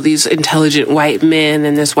just all these intelligent white men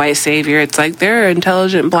and this white savior. It's like there are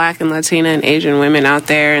intelligent Black and Latina and Asian women out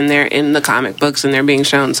there, and they're in the comic books and they're being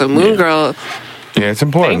shown. So Moon Girl. Yeah, it's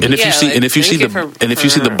important. And if you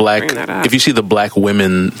see the black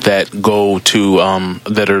women that go to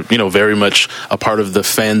that are very much a part of the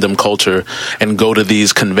fandom culture and go to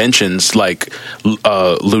these conventions, like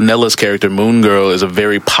Lunella's character Moon Girl is a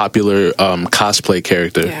very popular cosplay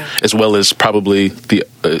character, as well as probably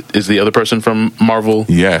is the other person from Marvel.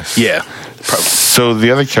 Yes. Yeah. So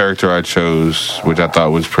the other character I chose, which I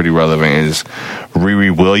thought was pretty relevant, is Riri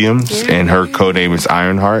Williams, and her codename is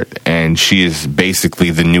Ironheart, and she is basically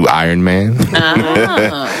the new Iron Man.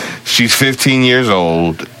 She's 15 years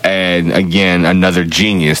old, and again, another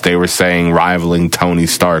genius. They were saying rivaling Tony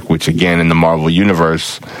Stark, which again, in the Marvel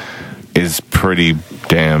Universe, is pretty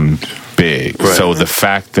damn big. Right. So the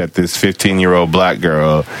fact that this 15-year-old black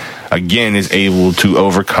girl, again, is able to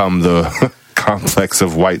overcome the complex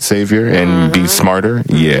of white savior and be smarter,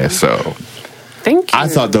 so thank you. I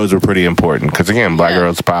thought those were pretty important because again, Black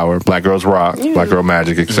girls power, Black girls rock, Black girl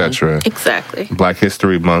magic, etc. Exactly. Black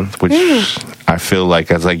History Month, which I feel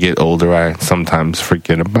like as I get older I sometimes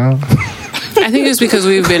forget about. I think it's because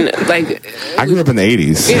we've been like, I grew up in the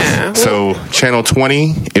 80s. Yeah. So Channel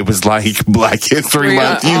 20, it was like Black History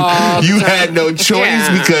Month. You had no choice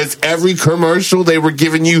because every commercial they were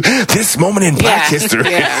giving you this moment in Black history.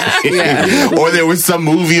 Or there was some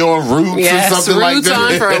movie on Roots or something like that. Roots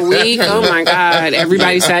on for a week. Oh my God.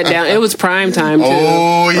 Everybody sat down. It was prime time too.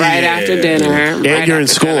 Right after dinner. And you're in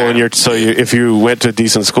school, and if you went to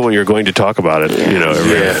decent school, you're going to talk about it.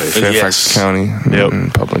 Fairfax County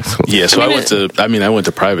public school. Yeah, so I went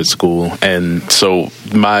to private school, and so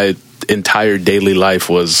my entire daily life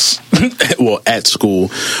was at school,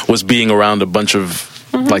 was being around a bunch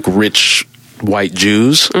of like rich white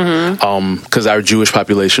Jews, because our Jewish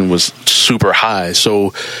population was super high.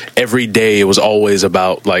 So every day it was always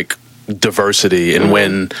about like diversity. And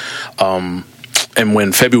when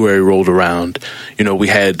February rolled around, you know, we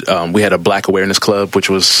had a Black Awareness Club, which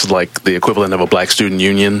was like the equivalent of a Black Student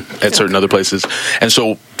Union at certain other places. And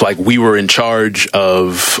so like we were in charge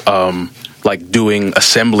of like doing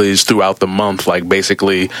assemblies throughout the month, like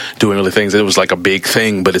basically doing other things. It was like a big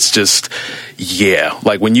thing, but it's just,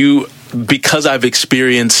 like because I've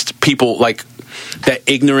experienced people like that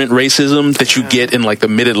ignorant racism that you get in like the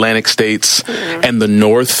mid-Atlantic states and the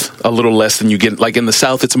North a little less than you get like in the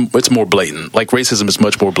South. It's more blatant. Like racism is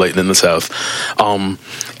much more blatant in the South.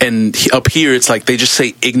 And up here it's like they just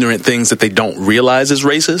say ignorant things that they don't realize is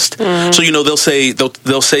racist. So you know they'll say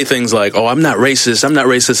things like, "Oh, I'm not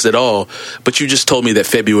racist at all," but you just told me that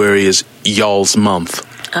February is y'all's month.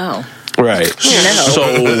 Oh. Right. No.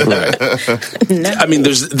 So, No. I mean,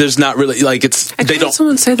 there's not really like it's. They don't.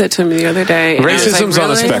 Someone said that to me the other day. and I was Racism's like,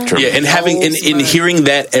 on a really? spectrum. Yeah, and having in hearing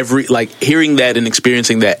that hearing that and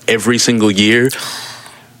experiencing that every single year,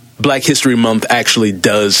 Black History Month actually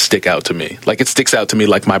does stick out to me. Like it sticks out to me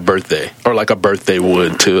like my birthday, or like a birthday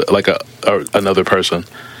would to like another person.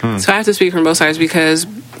 So I have to speak from both sides because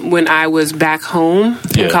when I was back home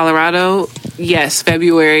in Colorado, yes,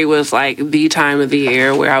 February was like the time of the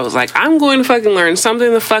year where I was like, I'm going to fucking learn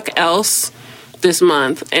something the fuck else this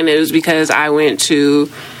month. And it was because I went to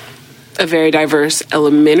a very diverse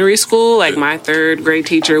elementary school. Like my third grade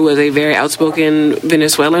teacher was a very outspoken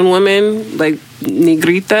Venezuelan woman, like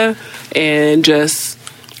Negrita, and just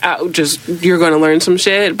you're going to learn some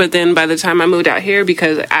shit. But then by the time I moved out here,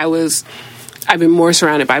 because I've been more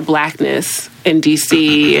surrounded by Blackness in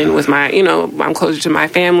DC and with my, you know, I'm closer to my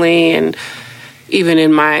family, and even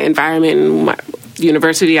in my environment and my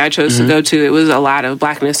university I chose to go to, it was a lot of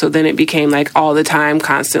Blackness. So then it became like all the time,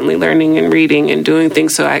 constantly learning and reading and doing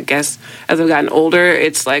things. So I guess as I've gotten older,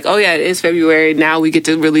 it's like, oh yeah, it is February. Now we get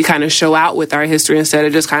to really kind of show out with our history instead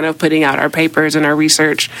of just kind of putting out our papers and our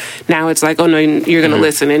research. Now it's like, oh no, you're going to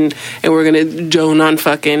listen and we're going to Joan on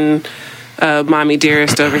fucking Mommy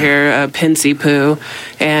Dearest over here, Pensy Poo,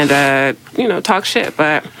 and, you know, talk shit.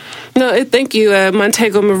 But, no, thank you,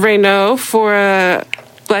 Montego Moreno, for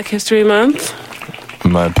Black History Month.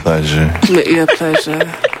 My pleasure. Your pleasure.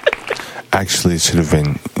 Actually, it should have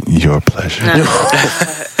been your pleasure.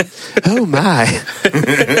 Oh, my.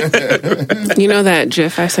 You know that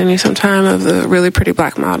GIF I sent you sometime of the really pretty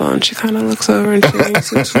black model, and she kind of looks over and she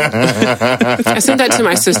thinks I sent that to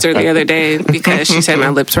my sister the other day because she said my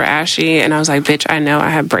lips were ashy, and I was like, bitch, I know I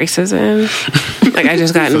have braces in. Like, I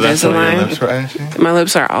just got Invisalign. Your lips were ashy? My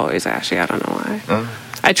lips are always ashy. I don't know why.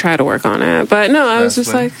 I try to work on it. But no, I was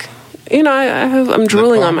just like... You know, I'm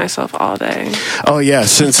drooling on myself all day. Oh yeah,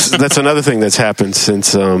 since that's another thing that's happened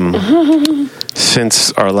since our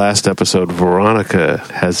last episode. Veronica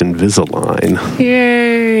has Invisalign.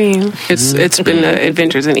 Yay! It's been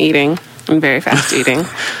adventures in eating and very fast eating.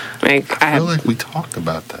 Like I feel like we talked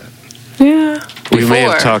about that. Yeah, we may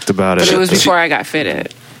have talked about it. But it was before I got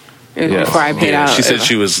fitted. It was before I paid out. She said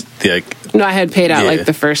she was like... No, I had paid out like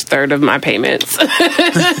the first third of my payments.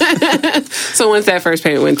 So once that first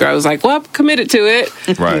payment went through, I was like, well, I'm committed to it.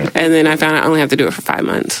 Right. And then I found I only have to do it for 5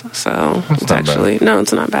 months. So That's it's not actually... bad. No,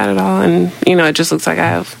 it's not bad at all. And, you know, it just looks like I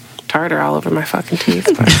have tartar all over my fucking teeth.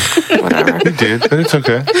 But whatever. You did, but it's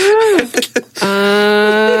okay.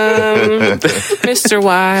 Mr.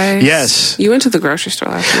 Wise. Yes. You went to the grocery store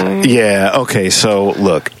last night. Yeah. Okay. So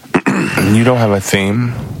look, You don't have a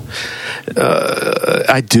theme?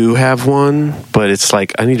 I do have one, but it's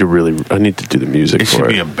like I need to do the music It for should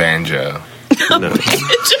it. be a banjo. No. Oh,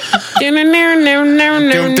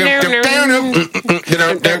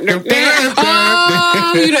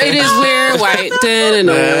 you know, it is We're White.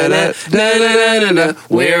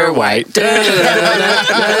 We're White.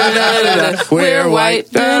 We're White.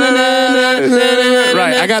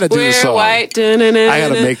 Right, I gotta do the song. I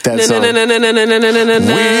gotta make that song.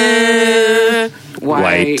 We're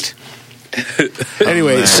White.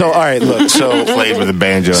 Anyway, so all right, look, so Played with a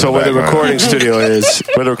banjo. So where the recording studio is,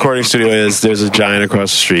 there's a giant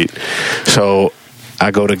across the street. So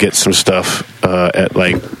I go to get some stuff at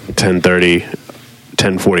like 10:30,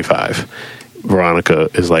 10:45. Veronica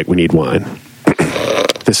is like, we need wine.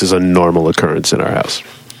 This is a normal occurrence in our house.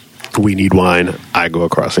 We need wine. I go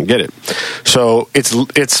across and get it. So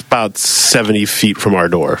it's about 70 feet from our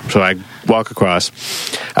door. So I walk across.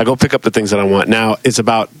 I go pick up the things that I want. Now, it's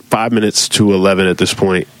about 5 minutes to 11 at this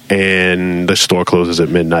point, and the store closes at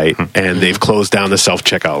midnight, and they've closed down the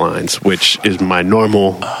self-checkout lines, which is my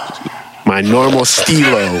normal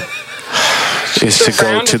stilo is to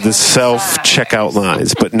go to the self-checkout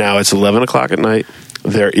lines. But now it's 11 o'clock at night.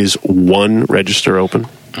 There is one register open.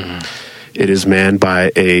 It is manned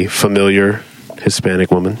by a familiar Hispanic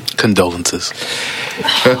woman. Condolences.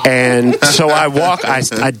 And so I walk, I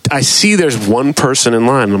see there's one person in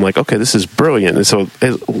line. And I'm like, okay, this is brilliant. And so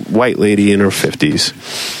a white lady in her 50s.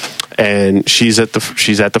 And she's at the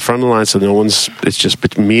front of the line, so it's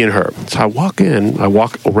just me and her. So I walk in, I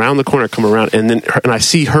walk around the corner, come around, and I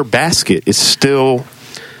see her basket is still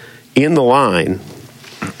in the line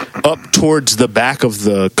up towards the back of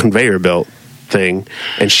the conveyor belt thing,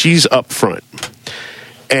 and she's up front.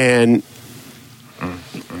 And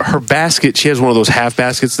her basket, she has one of those half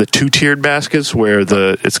baskets, the 2-tiered baskets where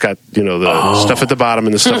it's got, the stuff at the bottom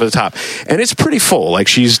and the stuff at the top. And it's pretty full. Like,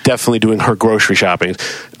 she's definitely doing her grocery shopping.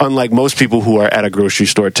 Unlike most people who are at a grocery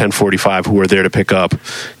store at 10:45 who are there to pick up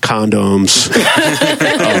condoms,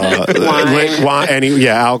 wine,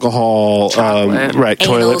 alcohol,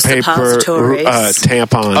 toilet paper,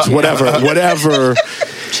 tampons, whatever.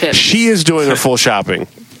 She is doing her full shopping,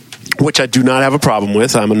 which I do not have a problem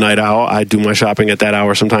with. I'm a night owl. I do my shopping at that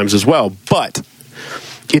hour sometimes as well. But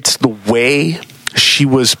it's the way she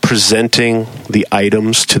was presenting the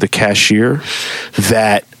items to the cashier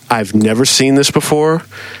that I've never seen this before.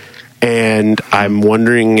 And I'm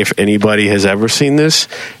wondering if anybody has ever seen this.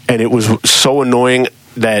 And it was so annoying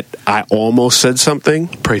that I almost said something.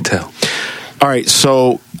 Pray tell. All right,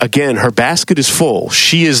 so again, her basket is full.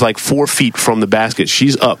 She is like 4 feet from the basket.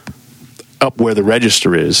 She's up where the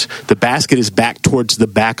register is. The basket is back towards the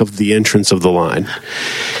back of the entrance of the line.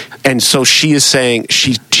 And so she is saying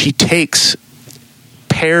she takes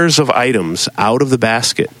pairs of items out of the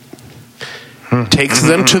basket, takes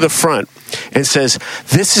them to the front, and says,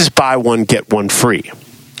 this is buy one, get one free,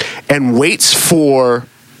 and waits for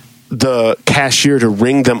the cashier to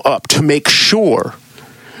ring them up to make sure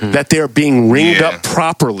that they're being ringed up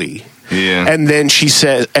properly. Yeah. And then she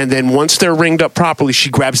says, and then once they're ringed up properly, she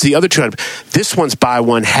grabs the other two items. This one's buy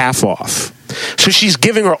one, half off. So she's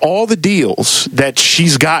giving her all the deals that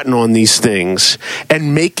she's gotten on these things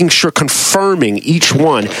and making sure, confirming each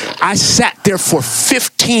one. I sat there for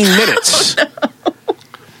 15 minutes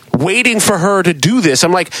waiting for her to do this.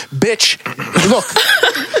 I'm like, bitch, look,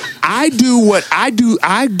 I do what I do.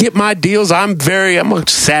 I get my deals. I'm a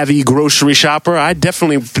savvy grocery shopper.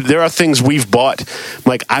 There are things we've bought.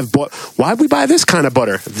 Like, I've bought, why'd we buy this kind of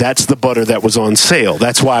butter? That's the butter that was on sale.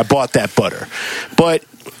 That's why I bought that butter. But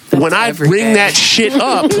when I ring that shit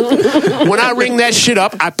up,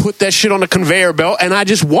 I put that shit on the conveyor belt and I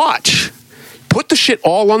just watch. Put the shit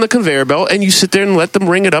all on the conveyor belt and you sit there and let them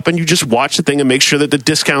ring it up and you just watch the thing and make sure that the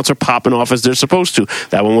discounts are popping off as they're supposed to.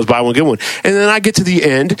 That one was buy one, get one. And then I get to the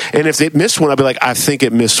end, and if it missed one, I'll be like, I think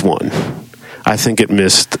it missed one. I think it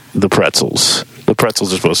missed the pretzels. The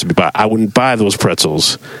pretzels are supposed to be I wouldn't buy those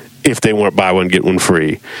pretzels if they weren't buy one, get one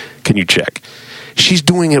free. Can you check? She's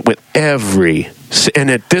doing it with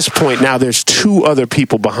and at this point now there's 2 other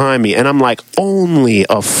people behind me, and I'm like, only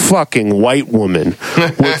a fucking white woman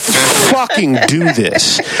would fucking do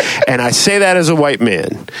this. And I say that as a white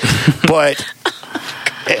man, but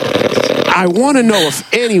I want to know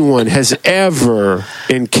if anyone has ever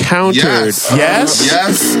encountered.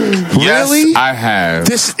 Yes. Really? I have.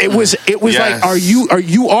 It was like, are you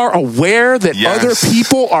aware that other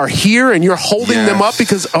people are here and you're holding them up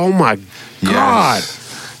because, oh my God.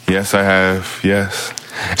 Yes, I have. Yes.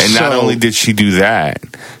 And not only did she do that,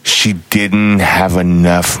 she didn't have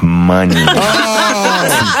enough money.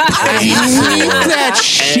 I hate that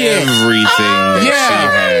shit. Everything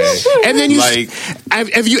that she had. And then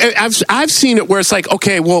I've seen it where it's like,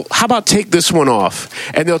 okay, well, how about take this one off?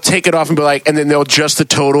 And they'll take it off and be like, and then they'll adjust the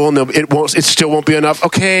total and it still won't be enough.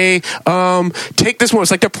 Okay, take this one.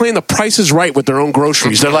 It's like they're playing The Price is Right with their own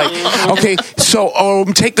groceries. They're like, okay, so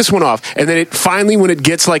take this one off. And then finally, when it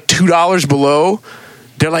gets like $2 below,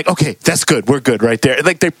 they're like, okay, that's good. We're good right there.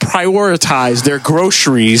 Like, they prioritize their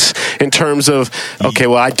groceries in terms of, okay,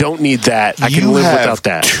 well, I don't need that. I can live without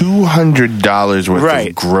that. $200 worth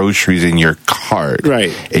of groceries in your cart.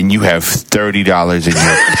 Right. And you have $30 in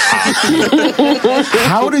your pocket.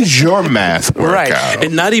 How does your math work out?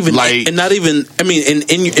 And not even, I mean,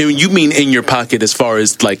 you mean in your pocket as far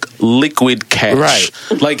as like liquid cash. Right.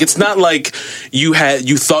 Like, it's not like you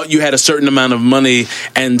thought you had a certain amount of money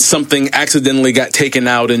and something accidentally got taken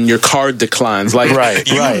out and your card declines. Like, you know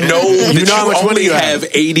that how much money you have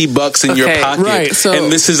 $80 in your pocket,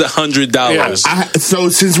 and this is $100. So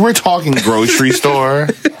since we're talking grocery store,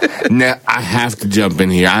 now I have to jump in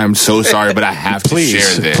here. I am so sorry, but I have to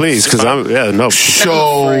share this. Please, because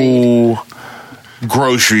So,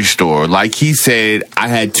 grocery store, like he said, I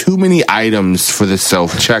had too many items for the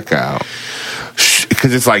self-checkout.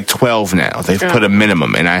 because it's like 12 now. They've put a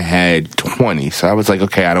minimum, and I had 20. So I was like,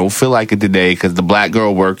 okay, I don't feel like it today because the black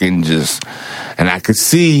girl working and I could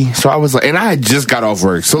see. So I was like, and I had just got off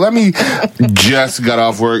work. So let me just got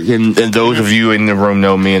off work, and those of you in the room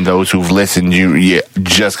know me, and those who've listened, you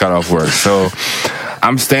just got off work. So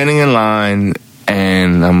I'm standing in line,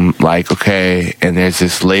 and I'm like, okay, and there's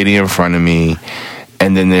this lady in front of me,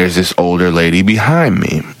 and then there's this older lady behind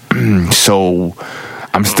me. So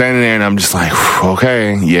I'm standing there, and I'm just like,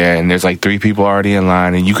 okay, yeah, and there's like 3 people already in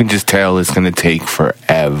line, and you can just tell it's going to take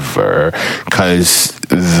forever because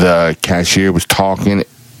the cashier was talking.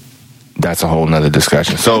 That's a whole nother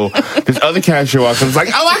discussion. So this other cashier walks in, was like,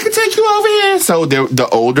 oh, I can take you over here. So the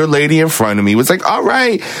older lady in front of me was like, all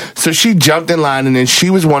right. So she jumped in line, and then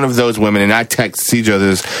she was one of those women, and I text each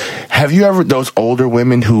other's, have you ever, those older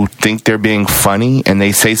women who think they're being funny, and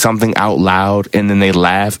they say something out loud, and then they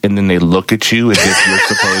laugh, and then they look at you as if you're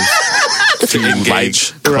supposed to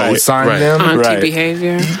engage, like, co-sign them? Auntie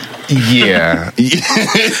behavior. Yeah.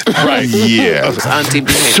 Right. Yeah. Auntie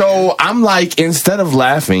behavior. So I'm like, instead of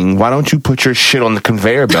laughing, why don't you put your shit on the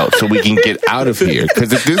conveyor belt so we can get out of here?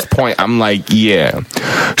 Because at this point, I'm like, yeah.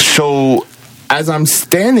 So as I'm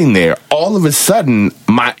standing there, all of a sudden,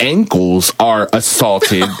 my ankles are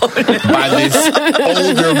assaulted by this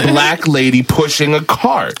older black lady pushing a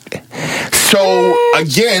cart. So,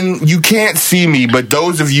 again, you can't see me, but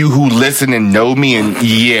those of you who listen and know me, and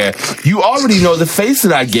yeah, you already know the face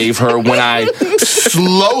that I gave her when I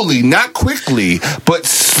slowly, not quickly, but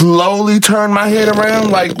slowly turned my head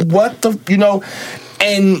around, like, what the,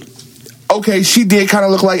 and okay, she did kind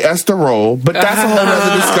of look like Esther Roll, but that's a whole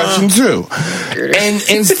other discussion too. And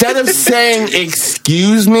instead of saying,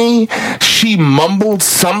 excuse me, she mumbled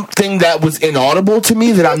something that was inaudible to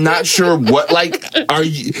me that I'm not sure what, like, are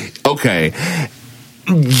you, okay.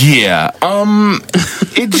 Yeah.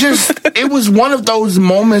 It was one of those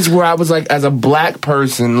moments where I was like, as a black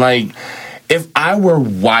person, like, if I were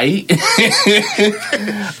white,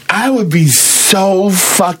 I would be so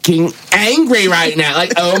fucking angry right now.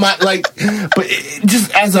 Like, oh my, like, but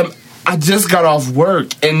I just got off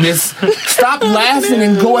work, and stop laughing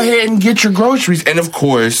and go ahead and get your groceries. And of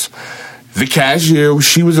course, the cashier,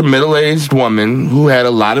 she was a middle-aged woman who had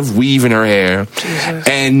a lot of weave in her hair. Jesus.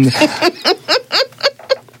 And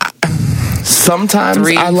sometimes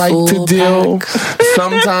I like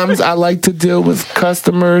to deal with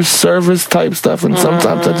customer service type stuff, and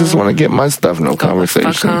sometimes I just want to get my stuff, no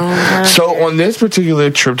conversation. So on this particular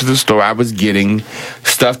trip to the store, I was getting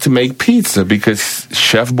stuff to make pizza because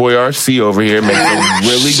Chef Boyardee over here makes a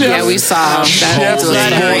really good. Yeah, we saw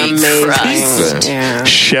that. Pizza. Yeah.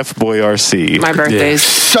 Chef Boyardee. My birthday's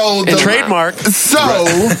trademark.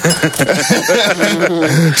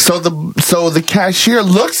 So the cashier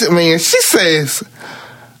looks at me and she says,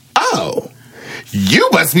 "Oh, you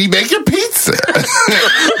must be making pizza."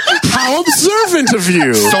 How observant of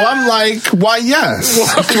you. So I'm like, why yes.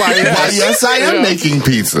 Why yes, I am making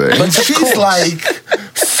pizza. And she's like,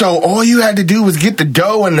 so all you had to do was get the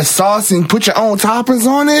dough and the sauce and put your own toppings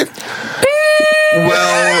on it?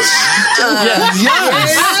 Well,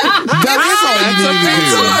 yes. That is all you need to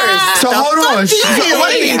do. So hold on.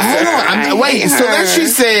 Wait. So then she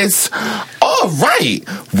says, all right.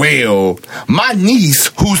 Well, my niece,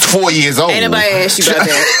 who's 4 years old. Ain't nobody asked you about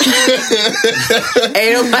that.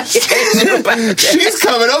 Ain't nobody asked you about that. She's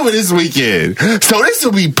coming over this weekend. So this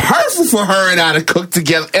will be perfect for her and I to cook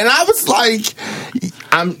together. And I was like,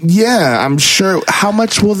 I'm sure. How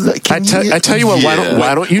much will that? I tell you what.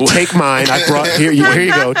 Why don't you take mine? I brought here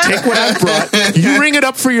you go. Take what I brought. You ring it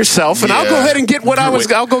up for yourself, and I'll go ahead and get what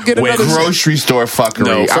I'll go get another grocery store fuckery.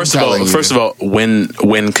 No, first of all,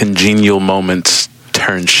 when congenial moments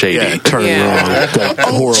turn shady,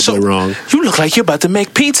 horribly wrong. You look like you're about to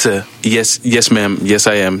make pizza. Yes, ma'am. Yes,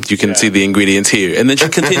 I am. You can see the ingredients here. And then she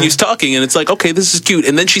continues talking, and it's like, okay, this is cute.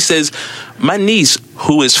 And then she says, my niece,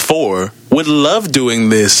 who is 4, would love doing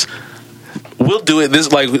this. We'll do it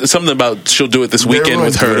this, like, something about she'll do it this weekend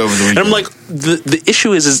with her. And I'm like, the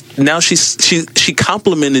issue is now she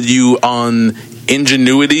complimented you on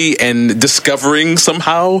ingenuity and discovering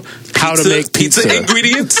somehow how to make pizza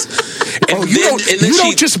ingredients. And you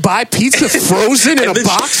don't just buy pizza frozen in a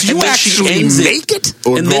box. You actually make it.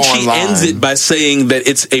 And then she ends it by saying that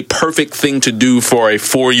it's a perfect thing to do for a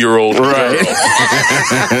 4-year-old girl.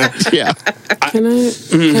 Yeah. Can I?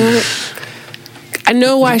 I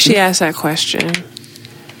know why she asked that question.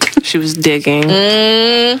 She was digging.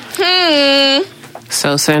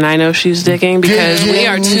 So and I know she's digging because we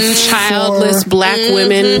are two childless black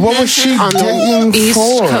women. What was she on digging the East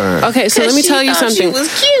for? Coast. Okay, so let me tell you something. She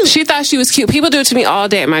was cute. She thought she was cute. People do it to me all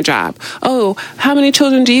day at my job. Oh, how many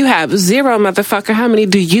children do you have? 0, motherfucker. How many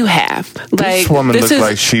do you have? This woman looked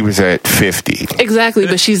like she was at 50. Exactly,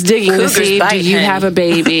 but she's digging to see, do you have a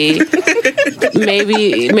baby?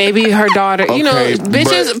 maybe her daughter. You know,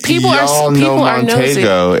 bitches. People are nosy.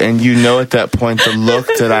 Montego, and you know at that point the look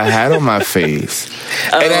that I had on my face.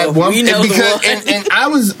 And at one, and I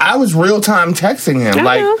was real time texting him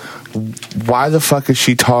why the fuck is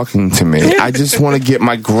she talking to me? I just want to get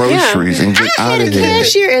my groceries and get out of here. I had a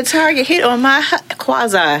cashier at Target hit on my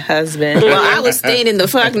quasi husband while I was standing the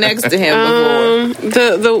fuck next to him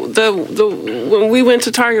before. When we went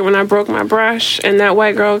to Target when I broke my brush and that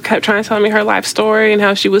white girl kept trying to tell me her life story and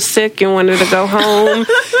how she was sick and wanted to go home.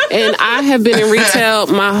 And I have been in retail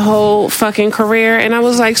my whole fucking career, and I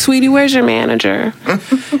was like, sweetie, where's your manager?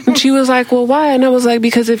 And she was like, well, why? And I was like,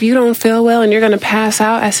 because if you don't feel well and you're going to pass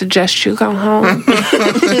out, I suggest you go home.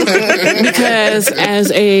 Because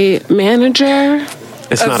as a manager,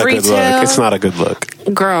 it's not a good look. It's not a good look.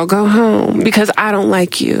 Girl, go home because I don't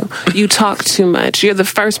like you. You talk too much. You're the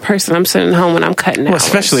first person I'm sending home when I'm cutting out.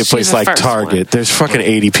 Especially a place like Target. There's fucking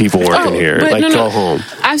 80 people working here. Go home.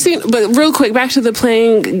 I've seen, but real quick, back to the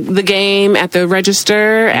playing the game at the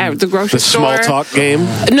register at the grocery store. The small talk game?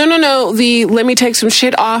 No. The let me take some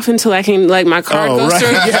shit off until I can, like, my card goes through.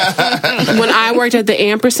 When I worked at the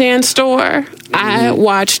Ampersand store, I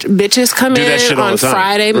watched bitches come in on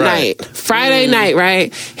Friday night. Friday night,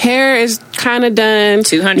 right? Hair is kind of done.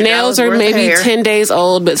 Nails are maybe 10 days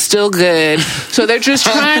old, but still good. So they're just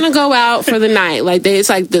trying to go out for the night. Like it's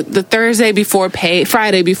like the Thursday before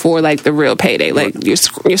Friday before like the real payday. Like you're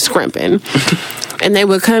scrimping. And they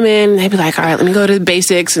would come in and they'd be like, all right, let me go to the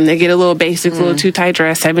basics. And they get a little basic, little too tight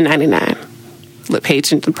dress, $7.99. Look, pay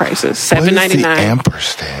attention to the prices. $7.99. What is the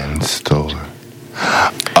Ampersand store?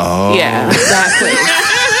 Oh. Yeah, that place.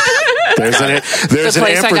 There's an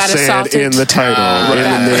ampersand in the title,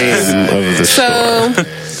 in the name of the store.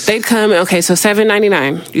 So they'd come, okay, so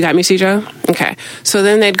 $7.99. You got me, Cedro? Okay. So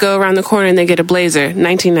then they'd go around the corner and they get a blazer,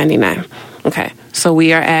 $19.99. Okay. So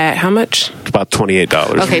we are at how much? About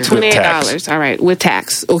 $28. Okay, $28. All right, with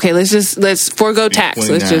tax. Okay, let's forego tax.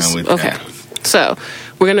 Let's just So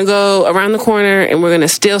we're gonna go around the corner and we're gonna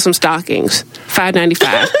steal some stockings.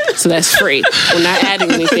 $5.95. So that's free. We're not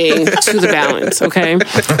adding anything to the balance, okay?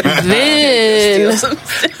 Then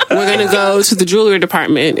we're gonna go to the jewelry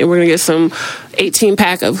department and we're gonna get some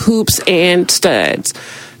 18-pack of hoops and studs.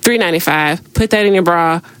 $3.95. Put that in your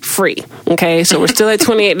bra, free. Okay, so we're still at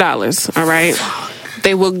 $28. All right.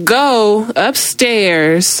 They will go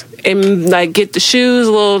upstairs and like get the shoes,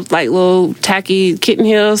 little tacky kitten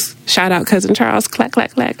heels. Shout out Cousin Charles, clack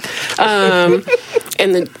clack clack. And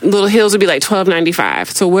the little heels would be like $12.95.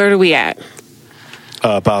 So where are we at?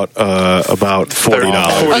 About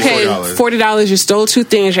 $40. Okay, $40. You stole 2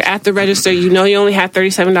 things. You're at the register. You know you only have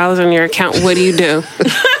 $37 on your account. What do you do?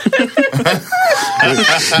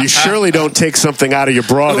 You surely don't take something out of your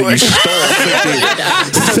bra that you stole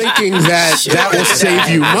thinking that will save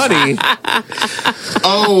you money.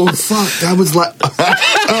 Oh, fuck. That was like...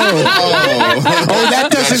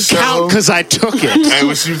 that doesn't count because I took it. And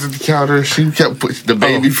when she was at the counter, she kept pushing the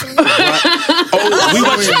baby. We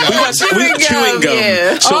watched chewing gum.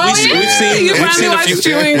 Yeah. So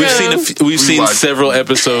we've seen several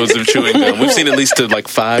episodes of chewing gum. We've seen at least like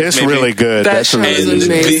 5. It's maybe. really good. That show is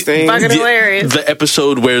amazing. Fucking hilarious. The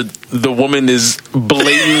episode where the woman is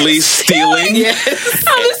blatantly stealing.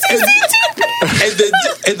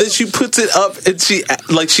 And then she puts it up and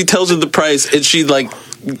she tells her the price and she like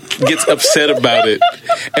gets upset about it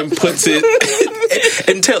and puts it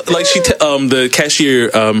and the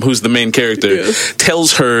cashier who's the main character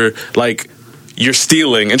tells her like, you're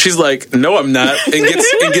stealing, and she's like, no, I'm not, and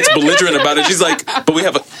gets belligerent about it. She's like, but we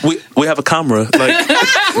have a camera, like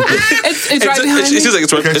it's right behind me. She's like,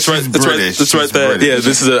 it's right there. Yeah,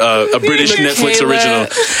 this is a British Netflix original,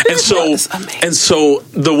 and so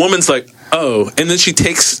the woman's like, oh, and then she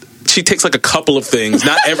takes like a couple of things,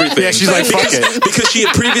 not everything. Yeah, she's like, fuck it. Because she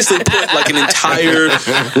had previously put like an entire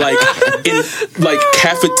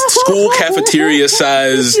school cafeteria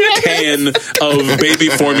size can of baby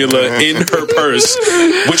formula in her purse,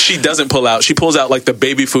 which she doesn't pull out. She pulls out like the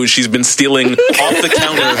baby food she's been stealing off the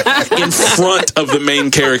counter in front of the main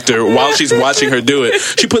character while she's watching her do it.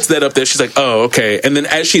 She puts that up there. She's like, oh, okay. And then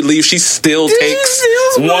as she leaves, she still takes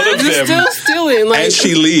one of them still stealing, as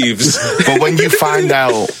she leaves. But when you find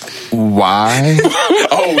out why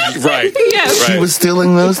Oh, right. Yes. she was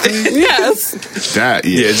stealing those things? Yes. That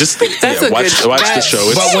Yeah, just That's a watch good- the show.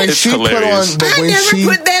 It's, but when it's she hilarious. put on, but when she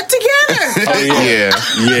put that together. yeah,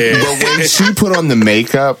 Yeah. but when she put on the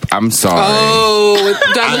makeup, I'm sorry. Oh,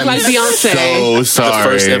 do I look like Beyonce? So The sorry.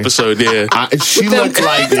 first episode, yeah. She looked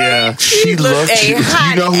like she looked. You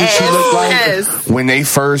know who she looked like when they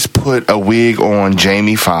first put a wig on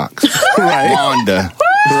Jamie Foxx, Wanda.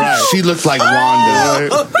 Right. She looked like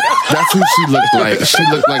Wanda. That's who she looked like. She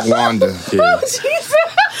looked like Wanda. Yeah.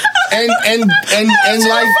 And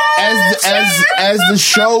like as the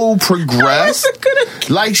show progressed,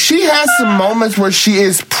 like she has some moments where she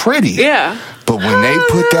is pretty. Yeah. But when they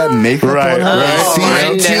put that makeup on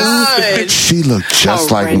her, she looked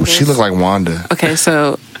just like Wanda. Okay,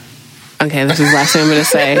 so this is the last thing I'm going to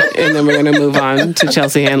say, and then we're going to move on to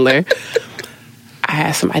Chelsea Handler. I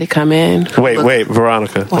had somebody come in. Wait,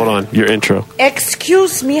 Veronica, hold on. Your intro.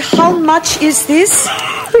 Excuse me, how much is this?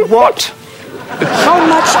 What? How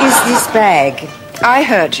much is this bag? I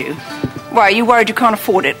heard you. Why, are you worried you can't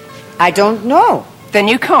afford it? I don't know. Then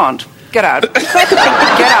you can't. Get out. Get out, put the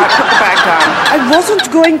bag down. I wasn't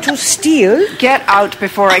going to steal. Get out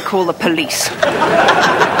before I call the police.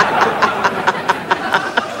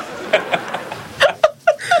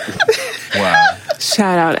 Wow.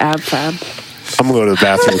 Shout out AbFab. I'm going to go to the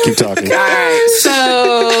bathroom. Keep talking. All right,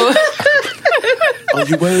 so... Are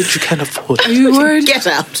you worried you can't afford it? Are you worried? Get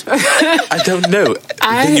out. I don't know.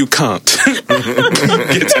 Then you can't.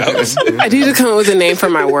 Get out. I need to come up with a name for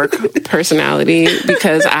my work personality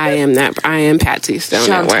because I am Patsy Stone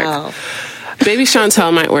at work. Baby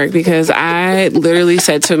Chantel might work because I literally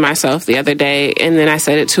said to myself the other day, and then I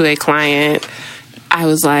said it to a client, I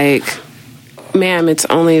was like, ma'am, it's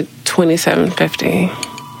only $27.50.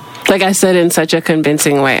 Like I said in such a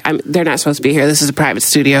convincing way. They're not supposed to be here. This is a private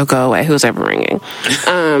studio. Go away. Who's ever ringing?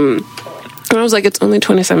 And I was like, it's only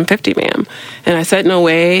 $27.50, ma'am. And I said in a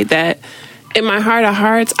way that in my heart of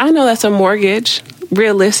hearts, I know that's a mortgage,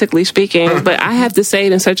 realistically speaking, but I have to say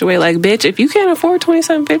it in such a way like, bitch, if you can't afford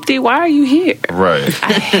 $27.50, why are you here? Right.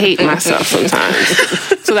 I hate myself sometimes.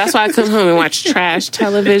 So that's why I come home and watch trash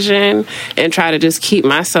television and try to just keep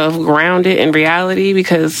myself grounded in reality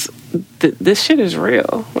because this shit is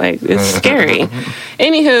real. Like, it's scary.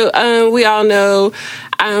 Anywho, we all know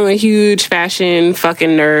I'm a huge fashion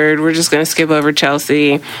fucking nerd. We're just going to skip over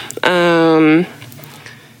Chelsea.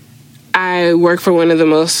 I work for one of the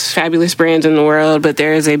most fabulous brands in the world, but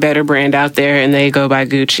there is a better brand out there, and they go by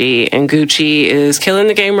Gucci. And Gucci is killing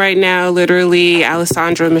the game right now. Literally,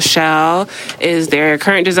 Alessandra Michelle is their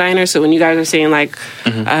current designer. So when you guys are seeing, like,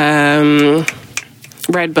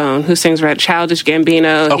 Redbone, who sings Childish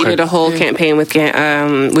Gambino, he did a whole campaign with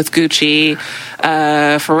Gucci.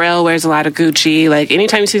 Pharrell wears a lot of Gucci. Like,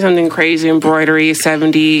 anytime you see something crazy, embroidery,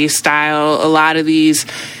 70s style, a lot of these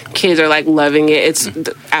kids are like loving it. It's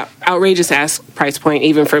outrageous ass price point,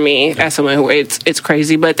 even for me as someone who it's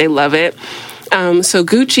crazy, but they love it. So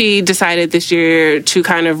Gucci decided this year to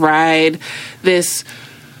kind of ride this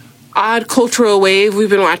odd cultural wave. We've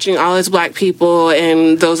been watching all as Black people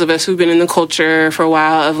and those of us who've been in the culture for a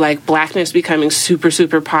while of like Blackness becoming super,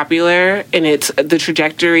 super popular. And the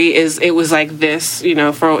trajectory it was like this, it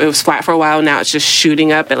was flat for a while. Now it's just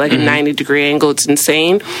shooting up at like a 90-degree angle. It's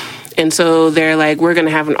insane. And so they're like, we're going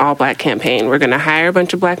to have an all-Black campaign. We're going to hire a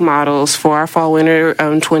bunch of Black models for our fall-winter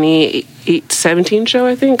 2017 show,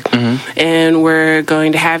 I think. And we're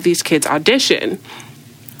going to have these kids audition.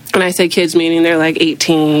 And I say kids, meaning they're like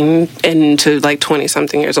 18 and to like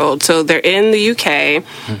 20-something years old. So they're in the UK,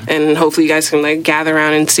 and hopefully you guys can like gather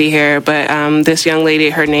around and see her. But this young lady,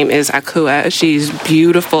 her name is Akua. She's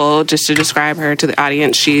beautiful. Just to describe her to the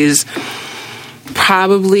audience, she's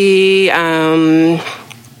probably...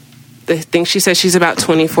 I think she says she's about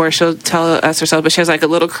 24. She'll tell us herself, but she has like a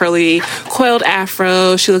little curly coiled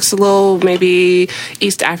afro. She looks a little maybe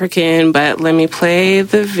East African, but let me play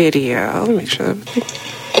the video. Let me make sure.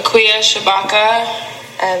 Akua Shabaka.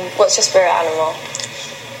 What's your spirit animal?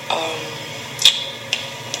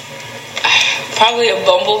 Probably a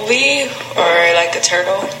bumblebee or like a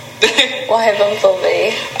turtle. Why a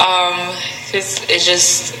bumblebee? It's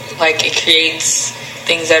just like it creates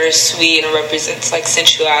things that are sweet and represents like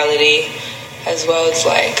sensuality as well as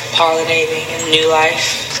like pollinating and new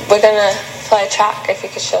life. We're gonna play a track if you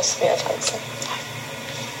could show us your dancing.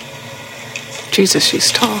 Jesus,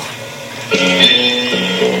 she's tall.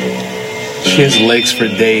 She has legs for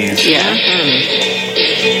days. Yeah.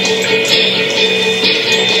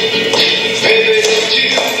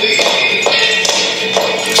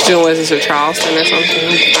 She's doing, what is this, with Charleston or something?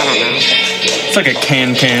 I don't know. It's like a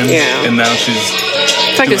can. Yeah. And now she's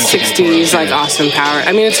It's like a 60s, like Austin Power.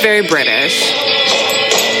 I mean, it's very British.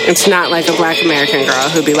 It's not like a black American girl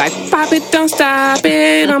who'd be like, pop it, don't stop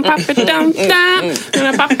it, I'm pop it, don't stop, and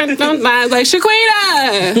I pop it, don't stop. Like,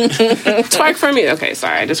 Shaquita! Twerk for me. Okay,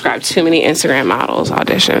 sorry, I described too many Instagram models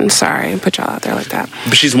auditions. Sorry, put y'all out there like that.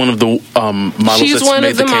 But she's one of the models. She's one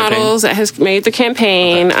of the models that has made the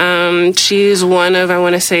campaign. Okay. She's one of, I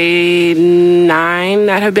want to say, 9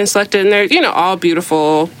 that have been selected, and they're, you know, all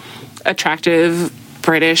beautiful, attractive,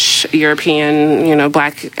 British, European, you know,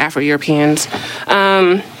 black Afro-Europeans.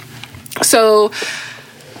 So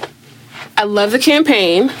I love the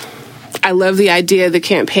campaign. I love the idea of the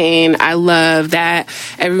campaign. I love that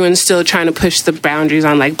everyone's still trying to push the boundaries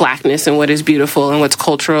on like blackness and what is beautiful and what's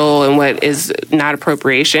cultural and what is not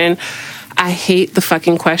appropriation. I hate the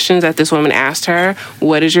fucking questions that this woman asked her.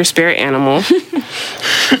 What is your spirit animal?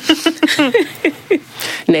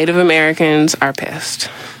 Native Americans are pissed.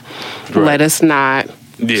 Right. Let us not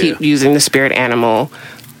keep using the spirit animal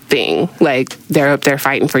thing. Like, they're up there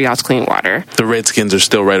fighting for y'all's clean water. The Redskins are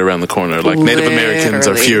still right around the corner. Like, Native Americans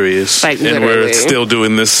are furious. Like, and we're still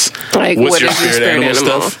doing this, like, what's your spirit animal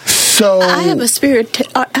stuff? So I have a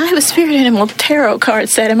spirit animal tarot card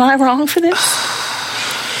set. Am I wrong for this?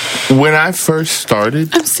 When I first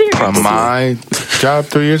started my job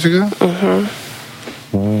 3 years ago,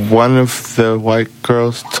 one of the white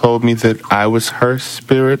girls told me that I was her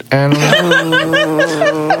spirit animal.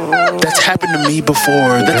 That's happened to me before.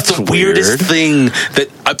 That's the weirdest thing.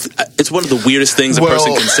 It's one of the weirdest things a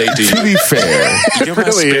person can say to you. To be fair, you're my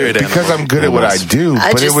spirit animal. Because I'm good at what I do.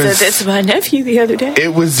 I just said that to my nephew the other day.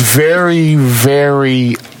 It was very,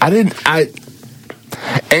 very.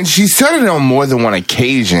 And she said it on more than one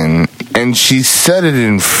occasion, and she said it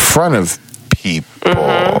in front of people.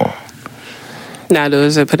 Now,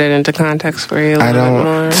 does it put it into context for you a little bit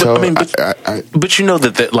more? So, but you know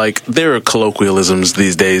that like there are colloquialisms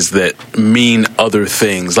these days that mean other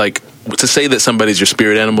things. Like, to say that somebody's your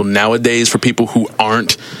spirit animal nowadays for people who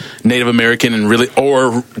aren't Native American and really,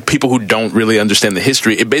 or people who don't really understand the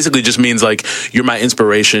history, it basically just means like you're my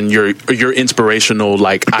inspiration. You're inspirational.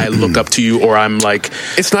 Like, I look up to you, or I'm like,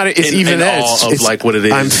 it's not. It's even awe of like what it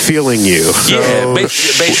is. I'm feeling you. Yeah,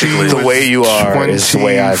 basically the way you are is the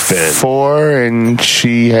way I've been. 4, and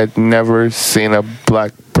she had never seen a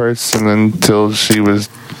black person until she was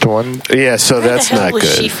 20. Yeah, so that's not good. Where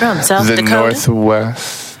was she from? South the Dakota?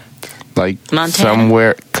 Northwest. Like Montana?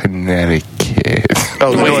 Somewhere, Connecticut.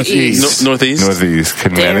 Oh, Northeast. Northeast,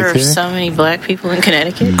 Connecticut. There are so many black people in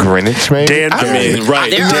Connecticut. Greenwich, maybe?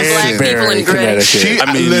 Right. There are black people in Greenwich.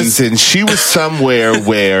 Listen, she was somewhere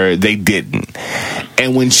where they didn't.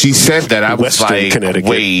 And when she said that, I was like,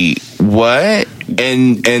 wait, what?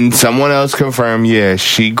 And someone else confirmed, yeah,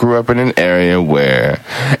 she grew up in an area where,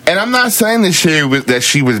 and I'm not saying that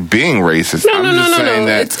she was being racist. No.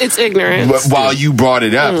 It's ignorance. But while you brought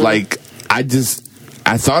it up, like, I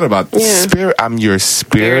thought about spirit. I'm your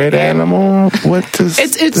spirit animal. What does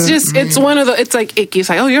it's one of the. It's like icky. It's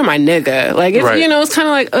like, oh, you're my nigga. Like, it's, you know, it's kind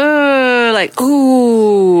of like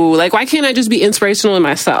ooh, like, why can't I just be inspirational in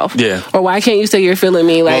myself? Yeah. Or why can't you say you're feeling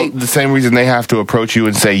me? Like, the same reason they have to approach you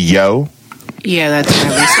and say yo. Yeah, that's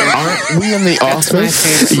my least favorite. Aren't we in the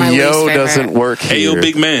office? Yo doesn't work here. Ayo,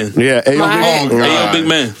 big man. Yeah, Ayo, big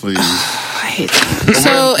man. Please. I hate that.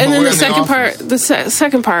 So, and then the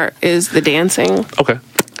second part is the dancing. Okay.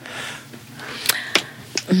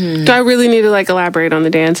 Do I really need to like elaborate on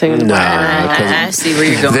the dancing? No, I see where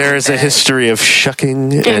you're going. There's a history of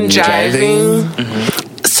shucking and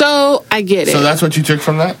jiving. So I get it. So that's what you took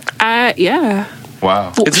from that? Yeah.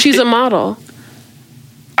 Wow. She's a model.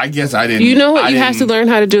 I guess I didn't. You know what? You have to learn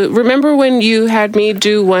how to do it. Remember when you had me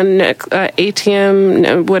do one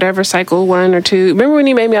ATM, whatever, cycle 1 or 2? Remember when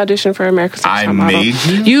you made me audition for America's Next Top Model? Made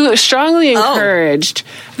you? You strongly encouraged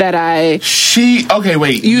that I... Okay,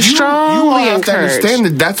 wait. You strongly have encouraged. to understand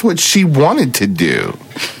that that's what she wanted to do.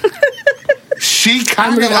 She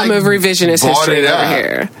kind of I'm a revisionist history over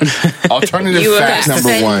here. Alternative fact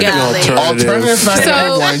number 1. Alternative fact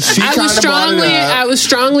number 1. She I was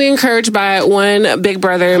strongly encouraged by one big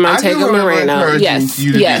brother, Montego Moreno. Yes.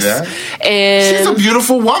 And she's a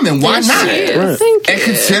beautiful woman. Why not? Thank you. And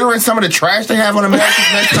considering some of the trash they have on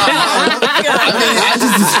America's Next Top Model,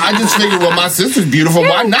 I just figured, well, my sister's beautiful.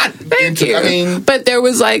 Why not? Thank you. But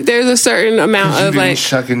there's a certain amount of like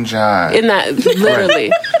shuck and jive in that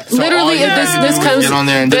literally.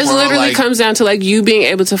 This literally comes down to like you being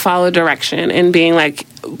able to follow direction and being like,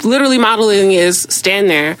 literally modeling is stand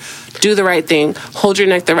there, do the right thing, hold your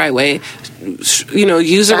neck the right way,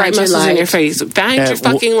 use the right Find your muscles in light. your face. Find your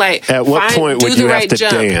fucking light. At what point do would the you right have to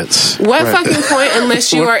jump. dance? What Right. fucking point,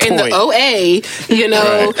 unless you are What in the point? OA,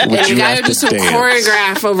 Right. and Would you you gotta have do to some dance?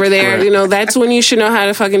 choreograph over there, Right. that's when you should know how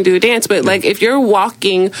to fucking do a dance. But like, if you're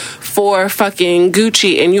walking for fucking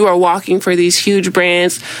Gucci and you are walking for these huge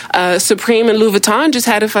brands, Supreme and Louis Vuitton just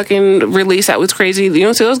had a fucking release that was crazy. You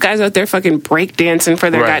don't see those guys out there fucking break dancing for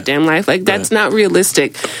their Right. goddamn life. Like, that's not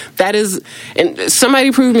realistic. That is, and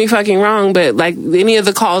somebody proved me fucking wrong, but like any of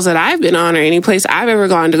the calls that I've been on or any place I've ever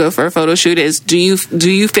gone to go for a photo shoot is, do you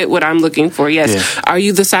fit what I'm looking for? Yes. Yeah. Are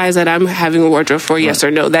you the size that I'm having a wardrobe for? Yes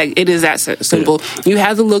or no. That it is that simple. You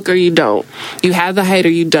have the look or you don't. You have the height or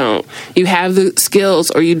you don't. You have the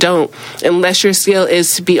skills or you don't. Unless your skill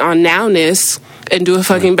is to be on Nowness and do a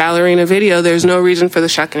fucking ballerina video, there's no reason for the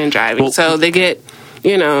shucking and driving. So they get,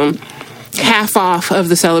 half off of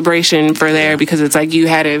the celebration for there because it's like you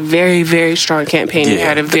had a very, very strong campaign. You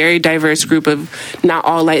had a very diverse group of not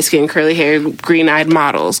all light skinned, curly haired, green eyed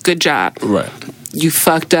models. Good job. Right. You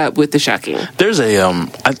fucked up with the shucking. There's a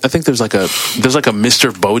I think there's like a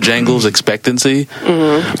Mr. Bojangles expectancy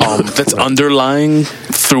that's underlying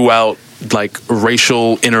throughout like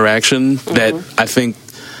racial interaction that I think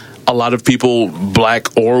a lot of people,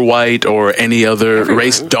 black or white or any other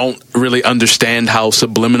race, don't really understand how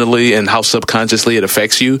subliminally and how subconsciously it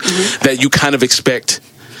affects you. That you kind of expect.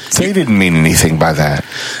 They didn't mean anything by that.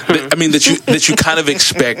 I mean that you kind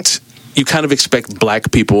of expect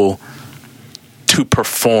black people to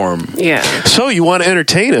perform. Yeah. So you want to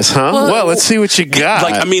entertain us, huh? Well, let's see what you got.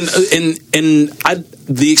 Like, I mean,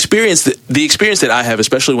 the experience that I have,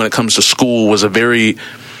 especially when it comes to school, was a very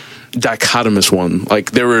dichotomous one.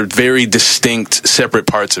 Like, there were very distinct separate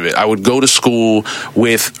parts of it. I would go to school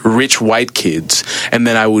with rich white kids, and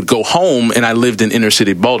then I would go home, and I lived in inner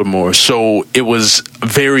city Baltimore, so it was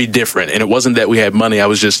very different. And it wasn't that we had money. I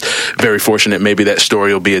was just very fortunate. Maybe that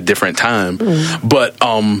story will be a different time. But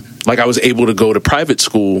like, I was able to go to private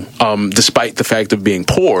school despite the fact of being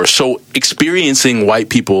poor. So experiencing white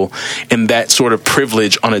people in that sort of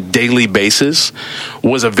privilege on a daily basis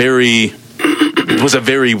was a very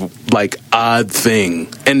like odd thing.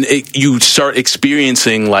 And you start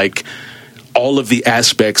experiencing like all of the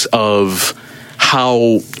aspects of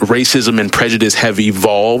how racism and prejudice have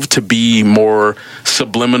evolved to be more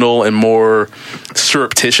subliminal and more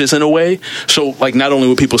surreptitious in a way. So like, not only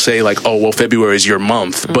would people say like, oh, well, February is your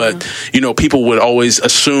month, but people would always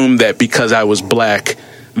assume that because I was black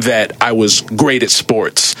that I was great at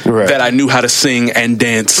sports, that I knew how to sing and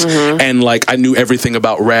dance, and like I knew everything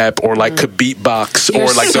about rap or like could beatbox or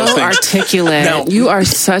like so those things. Articulate. Now, you are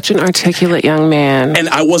such an articulate young man. And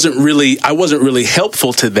I wasn't really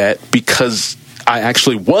helpful to that because I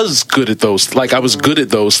actually was good at those. Like, I was good at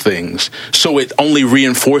those things. So it only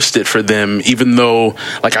reinforced it for them, even though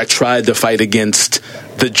like I tried to fight against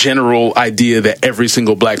the general idea that every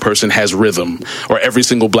single black person has rhythm or every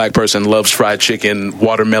single black person loves fried chicken,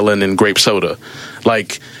 watermelon, and grape soda.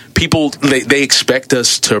 Like, people, they expect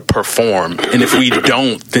us to perform, and if we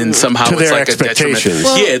don't, then somehow To it's their like a detriment.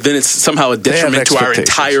 expectations. Then it's somehow a detriment to our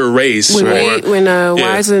entire race. When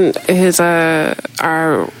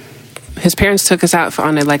his parents took us out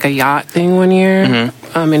on a yacht thing one year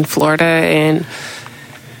in Florida, and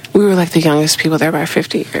we were like the youngest people there by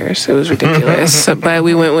 50 years. It was ridiculous. But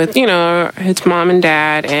we went with, his mom and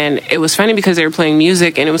dad, and it was funny because they were playing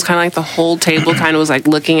music, and it was kind of like the whole table kind of was like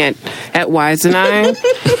looking at Wise and I.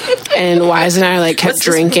 And Wise and I kept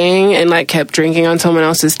drinking on someone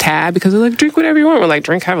else's tab because they're like, drink whatever you want. We're like,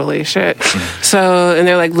 drink heavily, shit. So, and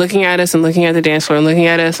they're like looking at us and looking at the dance floor and looking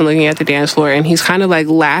at us and looking at the dance floor. And he's kind of like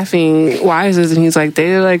laughing, Wise is, and he's like,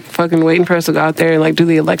 they're like fucking waiting for us to go out there and do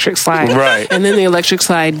the electric slide. Right. And then the electric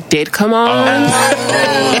slide did come on.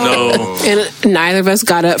 No. And neither of us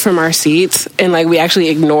got up from our seats, and we actually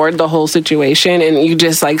ignored the whole situation, and you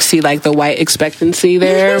just see the white expectancy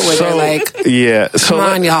there where they're like, yeah, come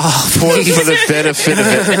on, y'all. For the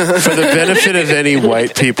benefit of any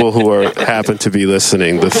white people who happen to be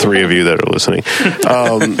listening, the three of you that are listening,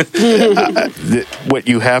 what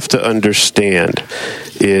you have to understand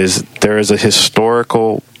is there is a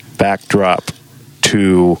historical backdrop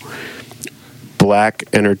to black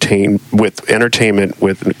entertainment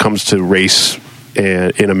when it comes to race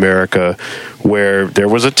in America, where there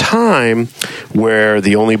was a time where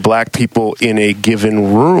the only black people in a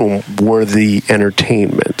given room were the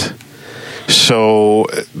entertainment. So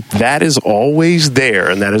that is always there,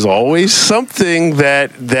 and that is always something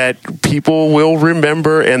that people will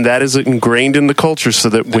remember, and that is ingrained in the culture, so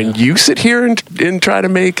that when you sit here and try to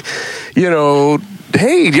make,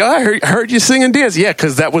 hey, y'all, I heard you sing and dance. Yeah,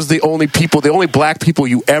 because that was the only black people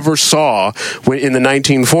you ever saw in the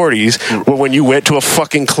 1940s were when you went to a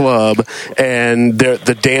fucking club and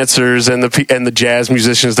the dancers and the jazz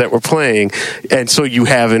musicians that were playing. And so you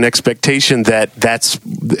have an expectation that's,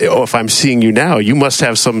 if I'm seeing you now, you must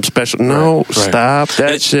have some special. No, stop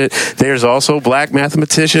that shit. There's also black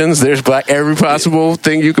mathematicians. There's every possible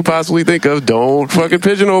thing you could possibly think of. Don't fucking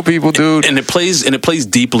pigeonhole people, dude. And it plays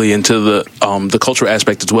deeply into the cultural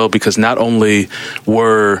aspect as well, because not only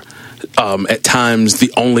were at times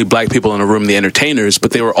the only black people in the room the entertainers,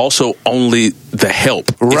 but they were also only the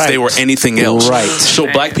help if they were anything else. Right.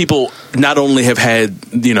 So black people not only have had,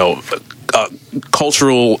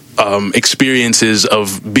 cultural experiences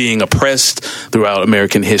of being oppressed throughout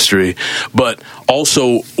American history, but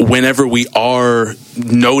also whenever we are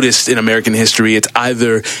noticed in American history, it's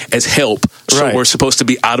either as help, so we're supposed to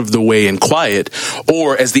be out of the way and quiet,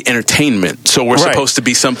 or as the entertainment, so we're supposed to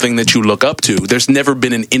be something that you look up to. There's never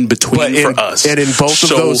been an in-between for us. And in both of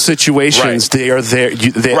those situations, they are there.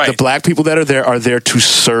 The black people that are there to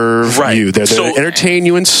serve you. They're there to entertain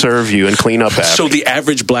you and serve you and clean up after. So the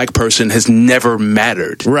average black person has never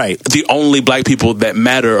mattered. Right. The only black people that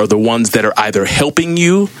matter are the ones that are either helping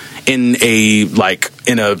you in a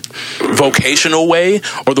vocational way,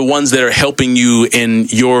 or the ones that are helping you in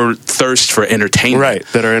your thirst for entertainment. Right,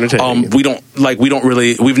 that are entertaining.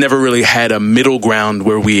 We've never really had a middle ground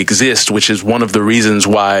where we exist, which is one of the reasons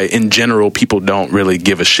why, in general, people don't really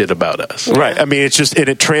give a shit about us. Right. I mean, it's just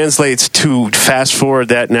it translates to fast forward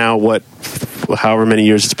that now however many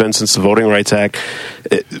years it's been since the Voting Rights Act.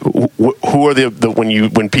 Who are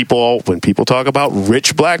when people talk about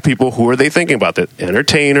rich black people, who are they thinking about? The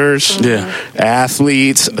entertainers,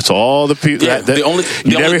 athletes. It's all the people.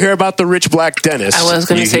 You never hear about the rich black dentist. I was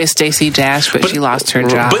going to say Stacey Dash, but she lost her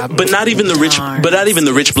job. But not even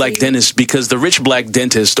the rich black dentist, because the rich black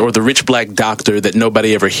dentist or the rich black doctor that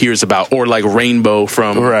nobody ever hears about, or like Rainbow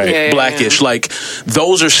from Blackish, like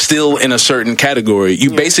those are still in a certain category.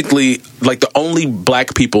 You basically, like, the only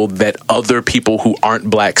black people that other people who aren't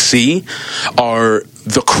black see are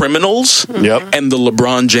the criminals and the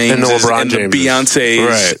LeBron Jameses and the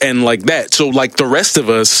Beyoncés and like that. So like the rest of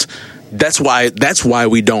us, that's why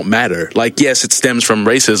we don't matter. Like, yes, it stems from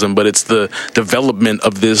racism, but it's the development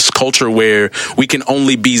of this culture where we can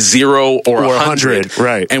only be 0 or 100,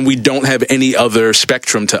 and we don't have any other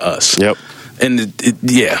spectrum to us. Yep. And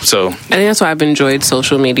so I think that's why I've enjoyed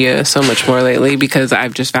social media so much more lately, because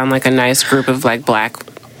I've just found like a nice group of like black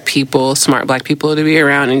people, smart black people to be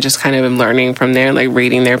around, and just kind of been learning from there, like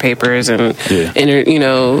reading their papers and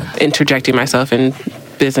interjecting myself in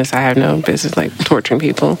business. I have no business like torturing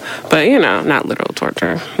people, but not literal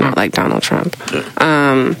torture, not like Donald Trump.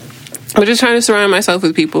 But just trying to surround myself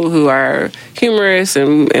with people who are humorous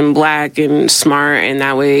and black and smart, and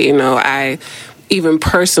that way, I even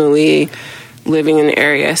personally living in the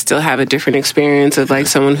area, I still have a different experience of like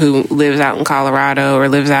someone who lives out in Colorado or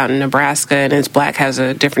lives out in Nebraska and is black has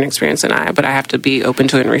a different experience than I, but I have to be open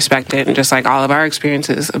to it and respect it. And just like all of our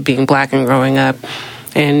experiences of being black and growing up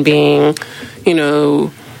and being,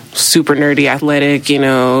 super nerdy, athletic,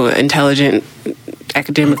 intelligent,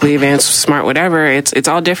 academically advanced, smart, whatever, it's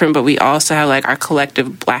all different, but we also have like our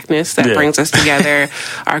collective blackness that brings us together,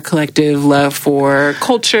 our collective love for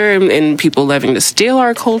culture and people loving to steal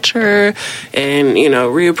our culture and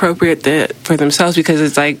reappropriate that for themselves, because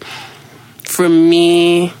it's like, for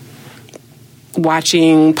me,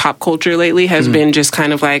 watching pop culture lately has been just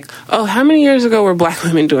kind of like, oh, how many years ago were black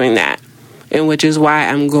women doing that? And which is why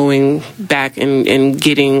I'm going back and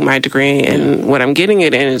getting my degree, and what I'm getting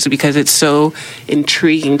it in is because it's so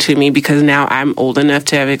intriguing to me, because now I'm old enough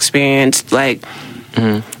to have experienced like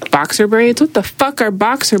boxer braids. What the fuck are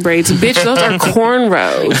boxer braids, bitch? Those are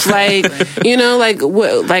cornrows.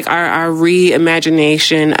 Like our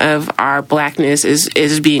reimagination of our blackness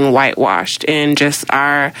is being whitewashed, and just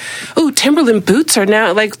our Timberland boots are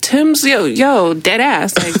now like Tim's dead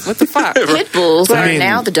ass. Like, what the fuck? Pit bulls are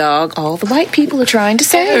now the dog all the white people are trying to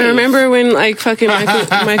say. I remember when like fucking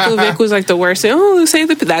Michael Vick was like the worst.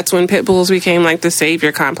 That's when pit bulls became like the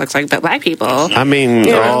savior complex, like, but black people. I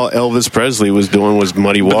mean, all Elvis Presley was doing was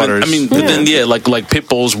muddy waters. Like pit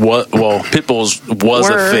bulls was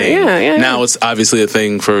a thing. Now it's obviously a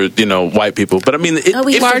thing for white people. But I mean,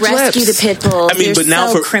 we have to rescue the pit bulls. I mean,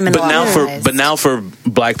 but now for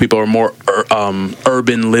black people are more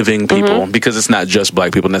urban living people, because it's not just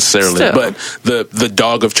black people necessarily. Still. But the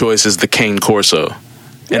dog of choice is the cane corso.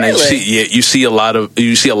 And you see a lot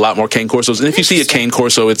more cane corsos. And if you see a cane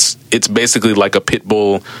corso, it's basically like a pit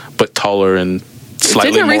bull but taller and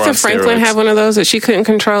slightly Didn't more on Aretha Franklin steroids. have one of those that she couldn't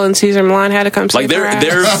control, and Caesar Milan had to come Like save her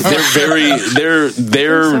ass?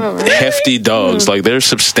 they're hefty dogs. Like they're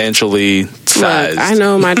substantially sized. Look, I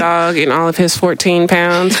know my dog and all of his 14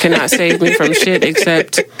 pounds cannot save me from shit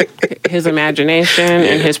except his imagination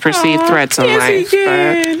and his perceived threats in life.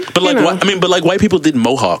 But like, but like white people did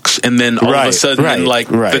mohawks, and then all of a sudden, in like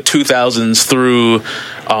the 2000s through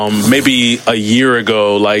maybe a year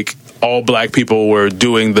ago, like all black people were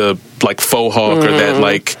doing the like faux hawk or that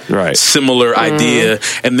like similar idea,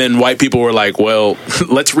 and then white people were like, well,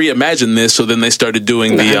 let's reimagine this. So then they started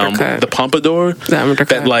doing the pompadour.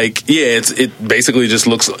 That like it basically just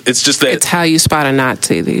looks. It's just that it's how you spot a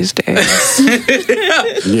Nazi these days.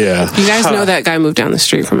 Yeah, you guys know that guy moved down the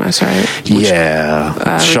street from us, right?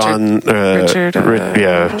 Sean Richard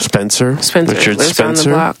Spencer. Richard lives Spencer on the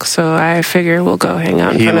block, so I figure we'll go hang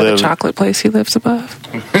out in front of the chocolate place he lives above.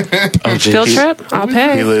 Field trip, I'll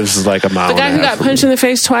pay. He lives like a mile. The guy who got punched in the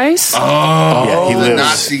face twice. Yeah, he lives.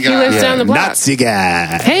 Nazi guy. He lives down the block. Nazi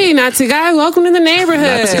guy. Hey, Nazi guy, welcome to the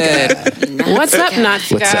neighborhood. What's up,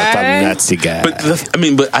 Nazi guy? What's up, I'm Nazi guy. But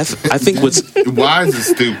I think what's why is it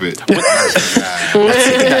stupid?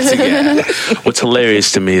 Nazi guy. What's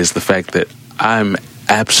hilarious to me is the fact that I'm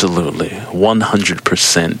absolutely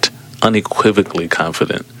 100% unequivocally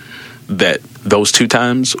confident that those 2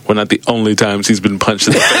 times were not the only times he's been punched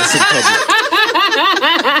in the face in public.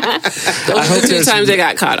 Those are the 2 times they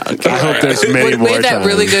got caught on camera. I hope there's many What more made that times.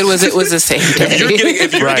 really good was it was the same day.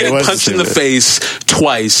 If you're getting punched in the face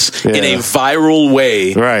twice in a viral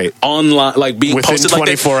way, online, like being within posted like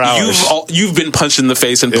 24 that, hours. you've been punched in the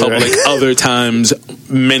face in public other times,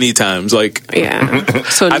 many times. Like,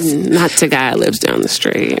 so Nazi guy lives down the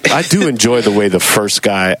street. I do enjoy the way the first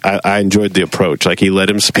guy. I enjoyed the approach. Like he let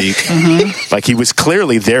him speak. Like he was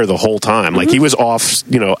clearly there the whole time. Like he was off,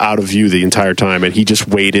 out of view the entire time, and he just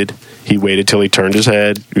waited. He waited till he turned his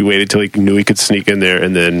head. He waited till he knew he could sneak in there,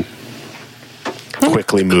 and then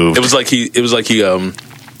quickly moved. It was like he was like,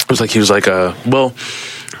 well,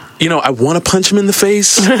 I want to punch him in the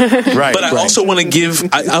face, but I also want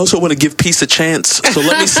to give peace a chance. So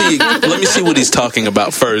let me see what he's talking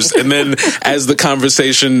about first, and then as the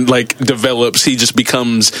conversation like develops, he just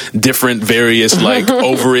becomes different, various like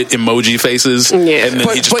over it emoji faces, and then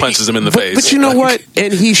he just punches him in the face. But you know what?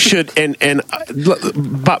 And he should.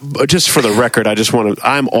 But just for the record,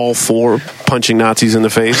 I'm all for punching Nazis in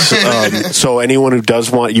the face. So anyone who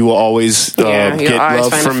does want, you will always get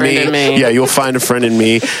love from me. Yeah, you'll find a friend in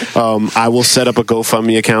me. I will set up a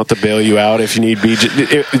GoFundMe account to bail you out if you need be.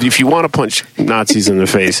 If you want to punch Nazis in the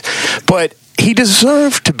face, but he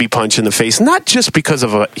deserved to be punched in the face, not just because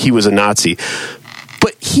of he was a Nazi,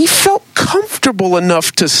 but he felt comfortable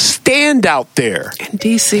enough to stand out there in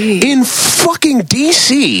D.C. In fucking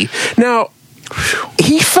D.C. Now,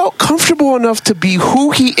 he felt comfortable enough to be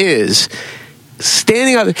who he is.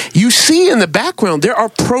 Standing out, you see in the background there are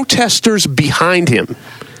protesters behind him.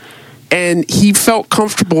 And he felt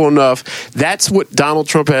comfortable enough. That's what Donald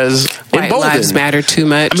Trump has White emboldened. Lives Matter Too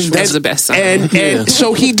Much. That's the best song. And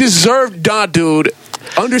so he deserved, dude.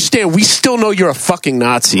 Understand, we still know you're a fucking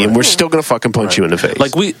Nazi, and we're still gonna fucking punch you in the face.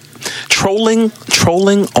 Like trolling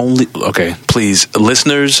only. Okay, please,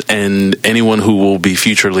 listeners and anyone who will be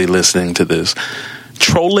futurely listening to this.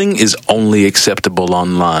 Trolling is only acceptable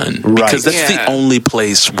online because that's the only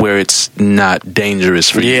place where it's not dangerous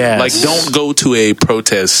for you. Yes. Like, don't go to a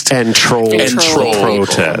protest and troll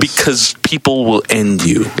protest because people will end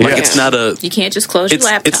you. Like, it's not a. You can't just close your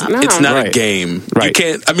laptop. It's not a game. Right. You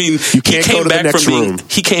can't. I mean, you can't go to the next room.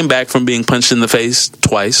 He came back from being punched in the face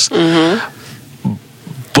twice,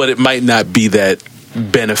 but it might not be that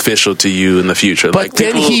beneficial to you in the future. But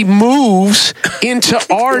then he moves into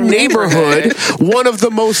our neighborhood, one of the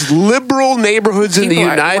most liberal neighborhoods in the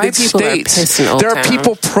United States. There are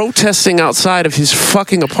people protesting outside of his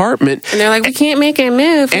fucking apartment. And they're like, we can't make him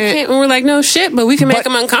move. And we're like, no shit, but we can make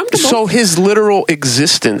him uncomfortable. So his literal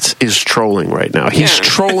existence is trolling right now. He's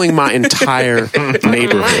trolling my entire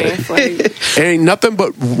neighborhood. It ain't nothing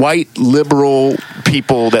but white liberal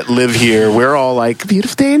people that live here. We're all like,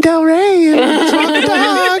 beautiful day in Del Rey.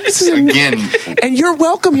 Dogs. Again, and you're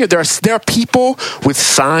welcome here. There are people with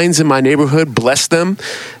signs in my neighborhood, bless them,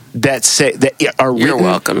 that say that are you're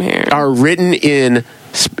welcome here. Are written in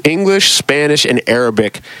English, Spanish, and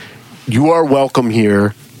Arabic. You are welcome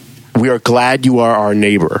here. We are glad you are our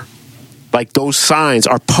neighbor. Like, those signs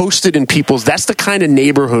are posted in people's. That's the kind of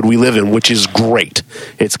neighborhood we live in, which is great.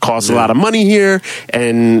 It's costs a lot of money here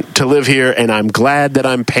and to live here, and I'm glad that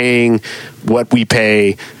I'm paying what we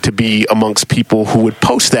pay to be amongst people who would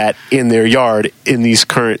post that in their yard in these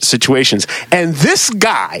current situations. And this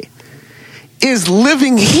guy is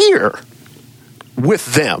living here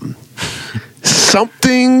with them,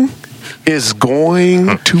 something is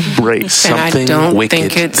going to break. And I don't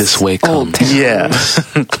think it's this way Old Town.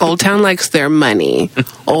 Yes. Old Town likes their money.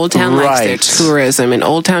 Old Town likes their tourism, and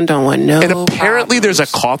Old Town don't want no. And apparently, there's a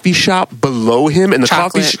coffee shop below him, and the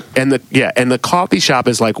Chocolate. the coffee shop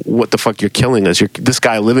is like, what the fuck? You're killing us. This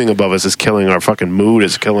guy living above us is killing our fucking mood.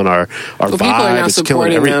 Is killing our Well, vibe. people are now It's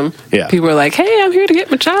killing supporting everything. them. Yeah. People are like, "Hey, I'm here to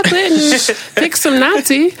get my chocolate and fix some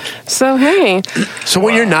Nazi." So hey, So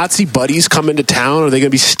when your Nazi buddies come into town, are they going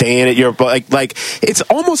to be staying at your like? It's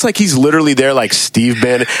almost like he's literally there, like Steve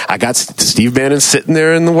Bannon. I got Steve Bannon sitting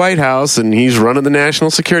there in the White House, and he's running the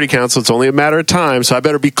National Security Council. It's only a matter of time, so I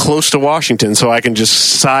better be close to Washington so I can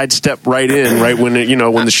just sidestep right in, right when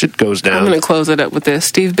when the shit goes down. I'm going to close it up with this.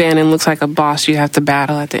 Steve Bannon looks like a boss you have to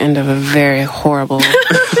battle at the end of a very horrible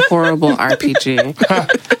RPG.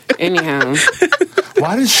 Anyhow.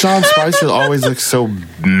 Why does Sean Spicer always look so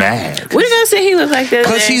mad? What did I say he looked like that?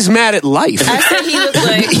 Because he's mad at life. I said he looked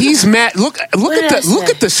like he's mad. Look at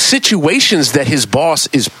the situations that his boss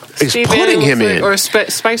is Steve putting Bannon him looks in. like, or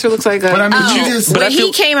Spicer looks like a. But I mean, when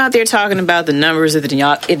he came out there talking about the numbers of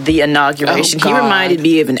the inauguration, he reminded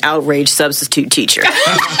me of an outraged substitute teacher. You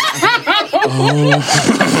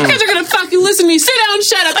guys are gonna fucking listen to me. Sit down,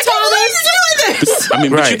 shut up, Thomas. I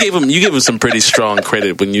mean, but you gave him some pretty strong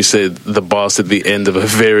credit when you said the boss at the end of a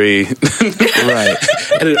very right.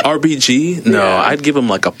 And an RPG. No, I'd give him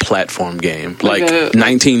like a platform game, like a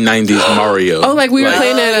 1990s Mario. Oh, like we were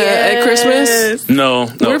playing at Christmas. No,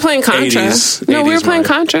 We were playing Contra. 80s, No, we were 80s playing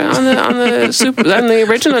Mario. Contra on the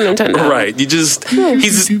original Nintendo. Right. You just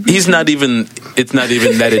he's not even. It's not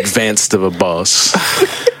even that advanced of a boss.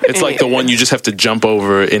 It's like the one you just have to jump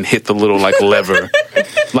over and hit the little like lever,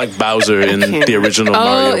 like Bowser in the original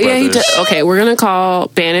Mario Brothers. He does. Okay, we're gonna call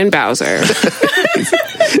Bannon Bowser.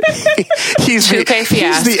 He's the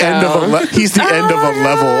end of a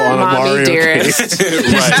level on a Mommy Mario Dearest.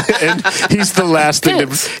 game. He's the last thing.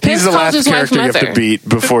 He's the last character you have to beat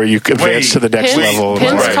before you advance to the next level.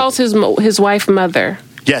 Pence calls his wife Mother.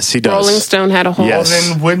 Yes, he does. Rolling Stone had a whole. Well,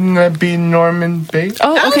 then wouldn't that be Norman Bates?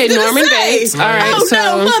 Oh, okay, Norman Bates. All right,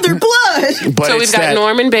 so Mother Blood. But so we've got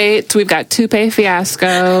Norman Bates. We've got Toupee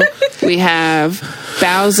Fiasco. We have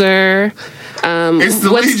Bowser. It's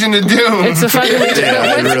the Legion of Doom. It's the fucking Legion.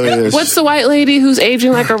 Yeah, it really is. What's the white lady who's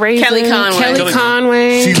aging like a raisin? Kelly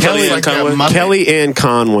Conway. She looks like Kelly Ann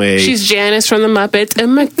Conway. She's Janice from the Muppets. Oh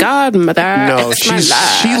my God, Mother! No, It's my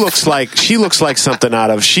life. she looks like something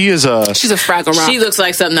out of. She's a Fraggle Rock. She looks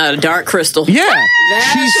like something out of Dark Crystal. Yeah,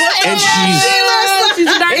 she's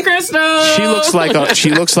a Dark Crystal.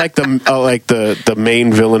 she looks like the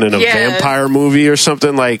main villain in a vampire movie or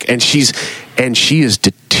something like, and she is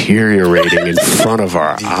deteriorating in front of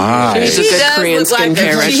our eyes. She's a good Korean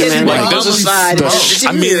skincare regimen.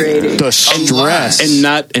 The stress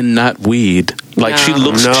and not weed. Like she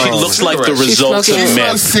looks like the results of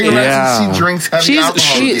meth. Yeah. She drinks heavy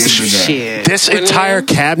alcohol. This entire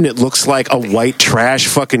cabinet looks like a white trash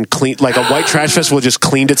fucking clean, like a white trash festival just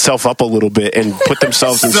cleaned itself up a little bit and put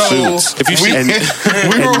themselves in suits. And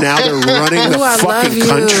now they're running the fucking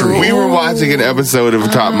country. We were watching an episode of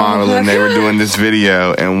Top Model and they were doing this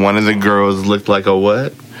video and one of the girls looked like a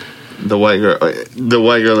what? The white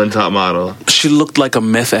girl in Top Model. She looked like a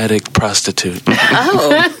meth addict prostitute.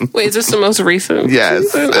 Oh, wait, is this the most recent? Yes.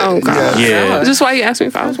 Season? Oh God. Yeah. Is this why you asked me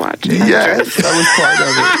if I was watching? Yes,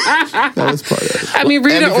 that was part of it. I mean,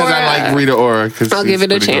 Rita and because Ora. I like Rita Ora. I'll give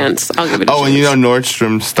it a chance. Oh, and you know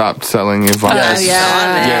Nordstrom stopped selling Ivana.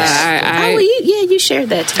 You shared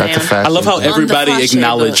that time. That's a fact. I love how everybody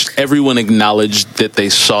everyone acknowledged that they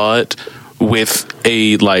saw it with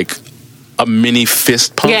a mini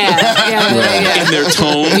fist pump in their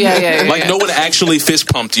tone. Like no one actually fist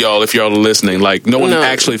pumped, y'all, if y'all are listening. Like no one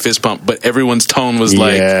actually fist pumped, but everyone's tone was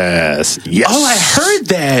like, yes. Oh, I heard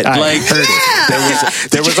that. I heard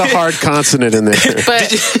it. There was a hard consonant in there. But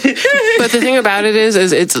the thing about it is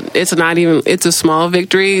it's not even, it's a small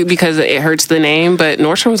victory because it hurts the name, but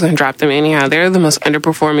Nordstrom was going to drop them anyhow. They're the most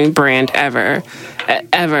underperforming brand ever. They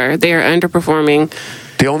are underperforming.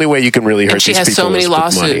 The only way you can really hurt she these has people so many is with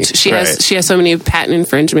lawsuits. money. She has so many patent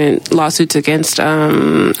infringement lawsuits against I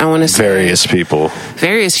want to say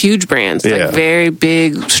various huge brands, like very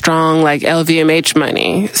big, strong, like LVMH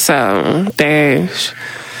money. So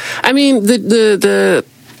I mean the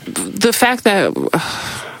fact that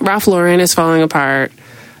Ralph Lauren is falling apart.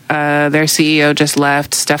 Their CEO just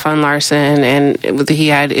left, Stefan Larsson, and he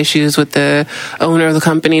had issues with the owner of the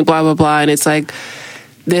company, blah blah blah, and it's like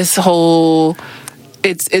this whole.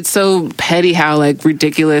 It's so petty how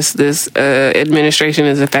ridiculous this administration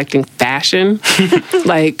is affecting fashion.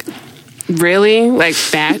 really? Like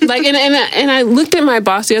that? Like, and I looked at my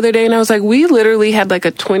boss the other day and I was like, we literally had like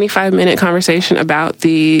a 25-minute conversation about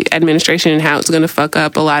the administration and how it's going to fuck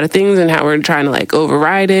up a lot of things and how we're trying to like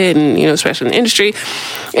override it, and especially in the industry.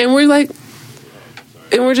 And we're like,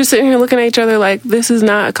 and we're just sitting here looking at each other like, this is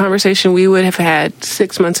not a conversation we would have had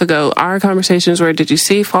 6 months ago. Our conversations were, did you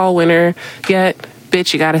see Fall Winter yet?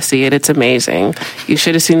 Bitch, you gotta see it. It's amazing. You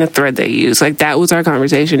should have seen the thread they used. Like, that was our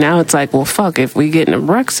conversation. Now it's like, well, fuck, if we get into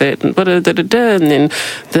Brexit and and then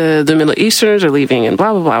the Middle Easterners are leaving and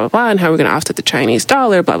blah, blah, blah, blah, blah, and how we're gonna offset the Chinese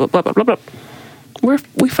dollar, blah, blah, blah, blah, blah, blah.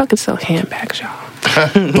 We fucking sell handbags, y'all.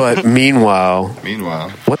 But meanwhile,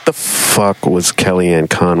 what the fuck was Kellyanne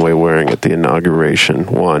Conway wearing at the inauguration?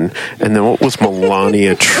 One, and then what was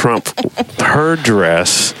Melania Trump, her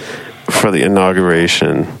dress for the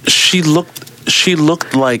inauguration? She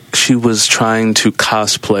looked like she was trying to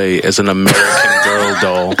cosplay as an American Girl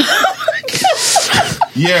doll.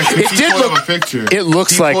 Yeah, it did look. A picture. It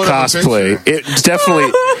looks like cosplay. It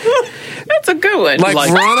definitely. That's a good one. Like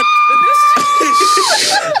Veronica.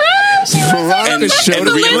 And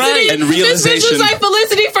realization. This is like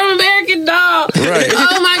Felicity from American Doll. Right.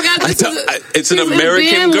 Oh my God. It's an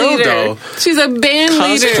American Girl doll. She's a band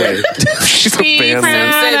leader. She's a band leader.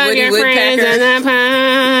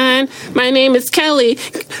 My name is Kelly.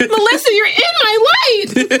 Melissa, you're in my light.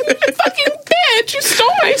 Fucking bitch. You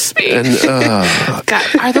stole my speech. And,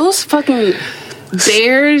 God, are those fucking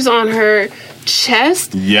bears on her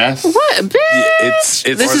chest? Yes. What, bitch? It's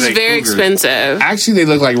this is very expensive. Actually, they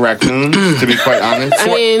look like raccoons, to be quite honest.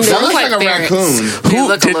 I mean, that looks like a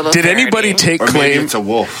raccoon. Did anybody take claim? It's a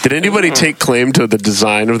wolf. Did anybody take claim to the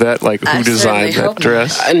design of that? Like, who designed that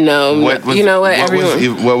dress? No. You know what?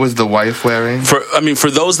 What was the wife wearing?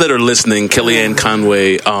 For those that are listening, Kellyanne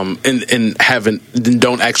Conway, and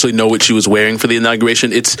don't actually know what she was wearing for the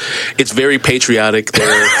inauguration. It's very patriotic.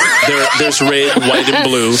 There's red, white, and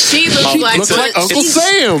blue. She looks like Uncle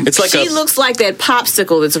Sam. It's like she looks like that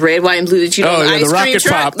popsicle that's red, white, and blue that you know. The rocket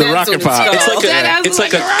pop. The rocket pop.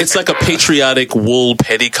 It's like a patriotic wool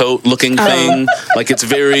petticoat looking thing. Like it's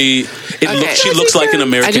very. She looks like an American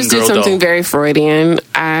Girl doll. I just did something very Freudian.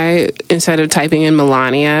 Instead of typing in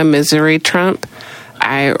Melania Misery Trump,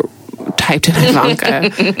 I typed in Ivanka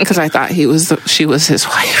because I thought she was his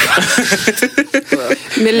wife.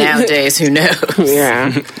 Nowadays, who knows?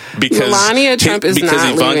 Yeah, because Melania Trump is because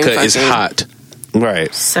not Ivanka is hot.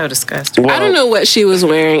 Right. So disgusting. I don't know what she was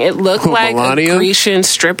wearing. It looked like Melania? a Grecian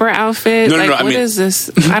stripper outfit. No, what is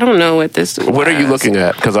this? I don't know what this was. What are you looking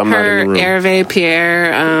at? Because I'm not in the room. Hervé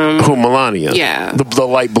Pierre. Who, Melania? Yeah. The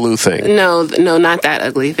light blue thing. No, not that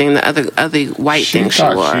ugly thing. The other white thing she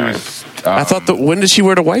wore. I thought when did she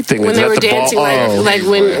wear the white thing? When they were dancing,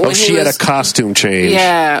 when she had a costume change.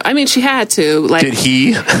 Yeah, I mean she had to. Like, did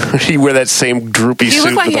he? He wear that same droopy suit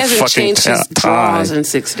looked like with he a hasn't fucking changed his drawers in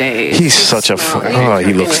 6 days. He's such a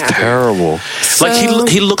he looks terrible. Like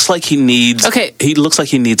he looks like he needs. Okay. He looks like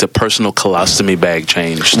he needs a personal colostomy bag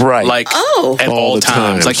changed. Right. Like at all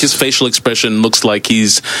times. Like his facial expression looks like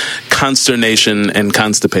he's consternation and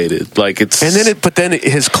constipated. Like it's. And then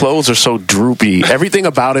his clothes are so droopy. Everything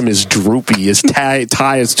about him is droopy. His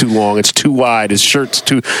tie is too long. It's too wide. His shirt's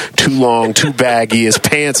too long, too baggy. His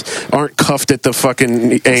pants aren't cuffed at the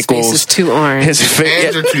fucking ankles. His face is too orange. His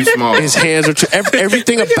hands are too small. His hands are too.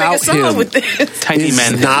 Everything about him tiny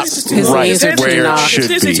man not right where it should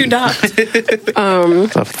be.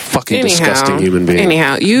 A fucking disgusting human being.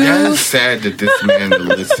 Anyhow, that's sad that this man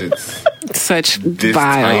elicits such this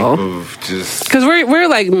vile. type of just because we're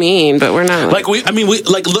like mean, but we're not.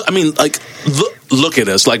 Look at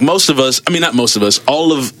us. Like most of us, not most of us,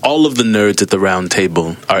 all of the nerds at the round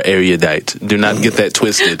table are erudite. Do not get that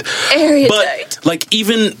twisted. Erudite. But like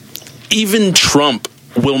even Trump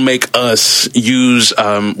will make us use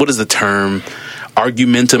what is the term?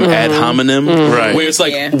 Argumentum ad hominem, right? Where it's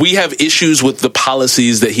like we have issues with the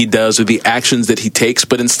policies that he does or the actions that he takes,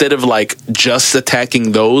 but instead of like just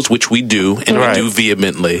attacking those, which we do and we do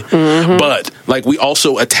vehemently, but like we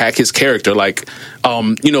also attack his character. Like,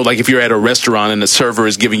 like if you're at a restaurant and the server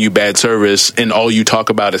is giving you bad service, and all you talk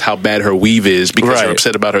about is how bad her weave is because you're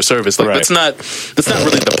upset about her service. Like that's not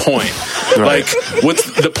really the point. Like what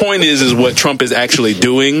the point is what Trump is actually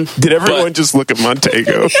doing. Did everyone just look at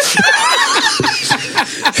Montego?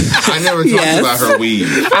 I never talked about her weave.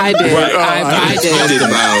 I did. Right. I did.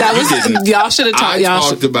 That was y'all should have talked. I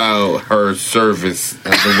talked about her service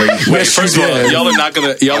as the way she Wait, first of all, y'all are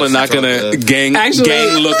not gonna gang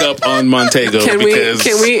look up on Montego because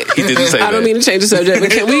he didn't say that. I don't mean to change the subject,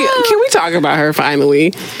 but can we talk about her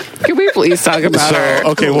finally? Can we please talk about her?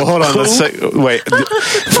 Okay, well, hold on. Let's say, wait.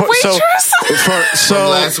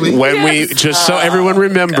 When we just so everyone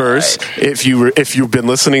remembers, if you've been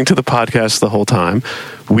listening to the podcast the whole time,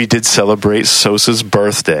 we did celebrate Sosa's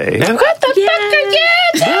birthday. What the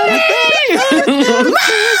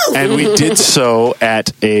And we did so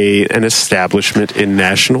at an establishment in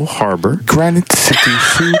National Harbor. Granite City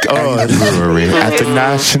Food and Brewery at the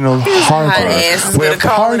National Harbor, where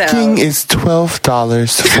parking is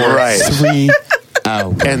 $12 for 3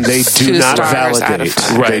 hours. And they do not validate.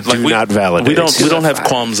 Right. They do not validate. We don't have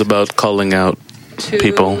qualms about calling out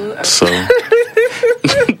people, so...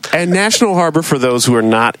 And National Harbor, for those who are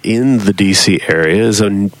not in the D.C. area, is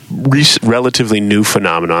a relatively new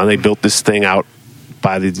phenomenon. They built this thing out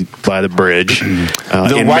by the bridge in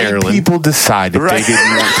the white Maryland. people decided they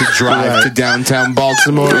didn't want to drive to downtown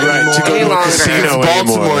Baltimore anymore. To go to a casino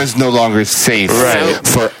Baltimore is no longer safe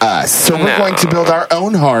for us. So we're going to build our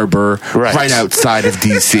own harbor right outside of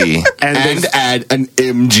D.C. and add an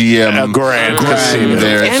MGM, a grand casino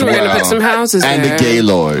there and we're going to put some houses and there. a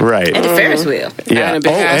Gaylord. And a Ferris wheel. Yeah. And a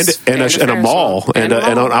big house. And a mall. And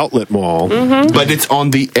an outlet mall. Mm-hmm. But it's on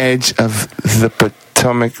the edge of the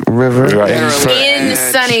Potomac River. In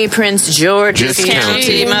sunny Prince George's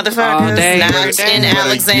County, motherfuckers. Not in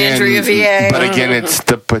Alexandria, VA. But again, it's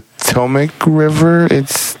the Potomac River.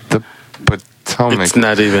 It's the Potomac. It's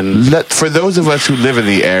not even... For those of us who live in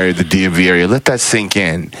the area, the DMV area, let that sink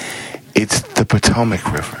in. It's the Potomac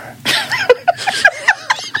River.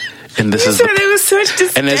 And this is it was such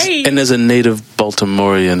disdain. and as a native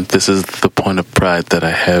Baltimorean, this is the point of pride that I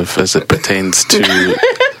have as it pertains to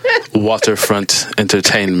waterfront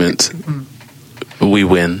entertainment. We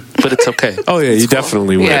win, but it's okay. Oh yeah, you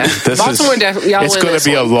definitely win. Yeah. Baltimore it's going to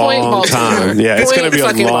be a long time. Yeah, it's going to be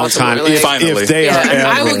a long time. Finally, if they are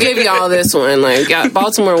I will give y'all this one.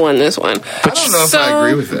 Baltimore won this one. But I don't know if I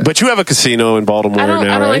agree with that. But you have a casino in Baltimore now, right?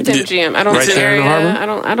 I don't like the MGM. I don't like the area. I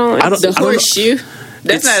don't like the Horseshoe.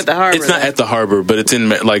 That's not at the harbor. It's not at the harbor, but it's in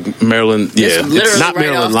Maryland. Yeah, it's not right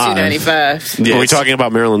Maryland off Live. 295. Are we talking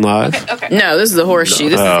about Maryland Live? Okay. No, this is the Horseshoe.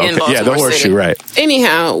 This is in Baltimore Yeah, the Horseshoe, City. right.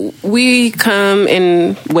 Anyhow, we come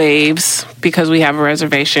in waves because we have a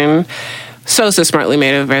reservation. Sosa smartly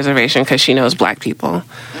made a reservation because she knows black people.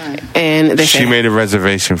 And she made a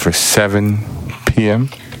reservation for 7 p.m.?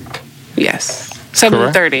 Yes.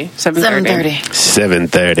 7:30.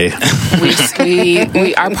 7:30.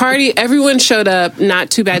 We our party. Everyone showed up.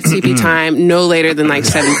 Not too bad CP time. No later than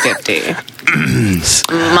 7:50.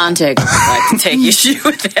 Montego, I'd like to take issue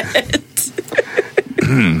with that.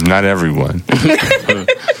 Not everyone.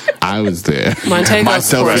 I was there. Montego,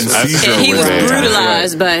 myself and Caesar And he was there.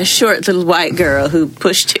 brutalized by a short little white girl who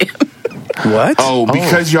pushed him. What? Oh,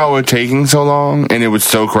 because y'all were taking so long and it was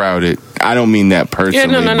so crowded. I don't mean that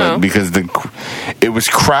personally, but because it was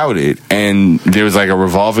crowded and there was a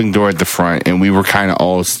revolving door at the front and we were kind of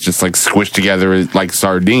all just squished together like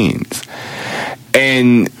sardines.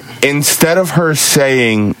 And instead of her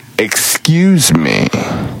saying, "Excuse me,"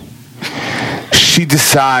 she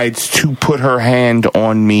decides to put her hand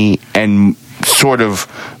on me and sort of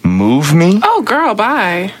move me. Oh, girl,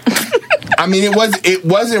 bye. I mean, it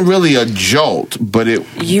wasn't really a jolt, but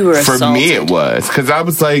you were for assaulted. me it was, because I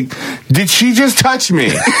was like, "Did she just touch me?"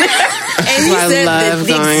 And he said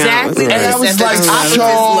exactly and I was like,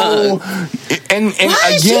 "So," and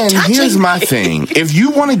again, here's my thing: if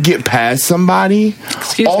you want to get past somebody,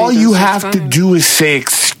 all you have to do is say,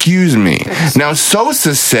 "Excuse me." Now,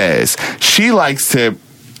 Sosa says she likes to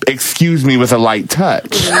excuse me with a light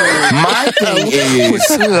touch. My thing is,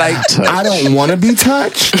 I don't want to be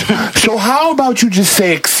touched. So how about you just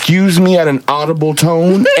say "excuse me" at an audible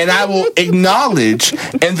tone, and I will acknowledge,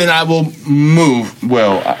 and then I will move.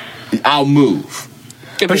 Well, I'll move.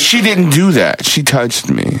 But she didn't do that. She touched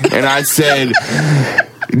me, and I said,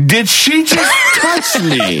 "Did she just touch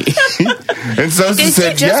me?" And Sosa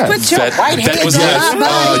said, "Yes."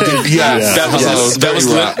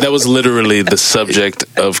 That was literally the subject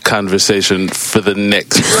of conversation for the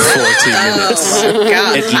next 40 minutes.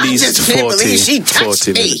 At least 40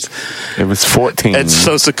 minutes. It was 14. And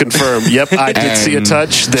Sosa confirmed. Yep, I did see a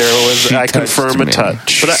touch. I confirm a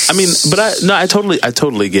touch. But I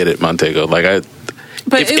totally get it, Montego.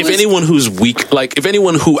 But if anyone who's weak, like if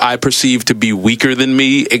anyone who I perceive to be weaker than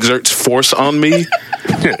me exerts force on me,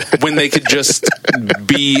 when they could just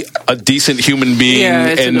be a decent human being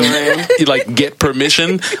and like get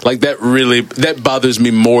permission, like that bothers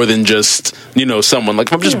me more than just, you know, someone. Like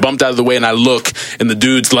if I'm just bumped out of the way and I look and the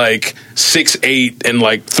dude's like 6'8" and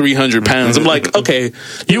like 300 pounds, I'm like, okay,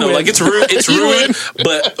 you know, like it's rude,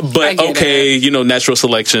 but okay, you know, natural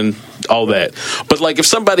selection, all that. But like if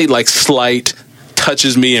somebody like slight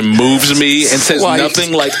touches me and moves me and says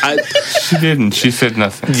nothing, like she didn't. She said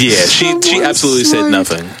nothing. Yeah, she absolutely said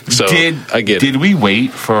nothing. So I get it. Did we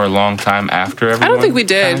wait for a long time after everyone? I don't think we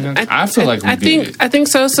did. I feel like we did. I think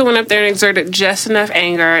Sosa went up there and exerted just enough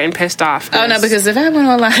anger and pissed off. Oh no, because if I went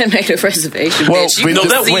online and made a reservation, well,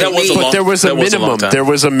 bitch, there was a minimum. There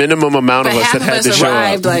was a minimum amount of us that had to show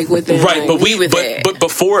up. Like within, right,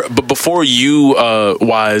 but before you,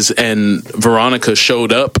 Wise and Veronica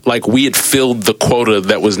showed up, like we had filled the quota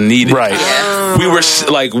that was needed. Right. We were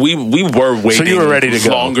like we were waiting. So you were ready to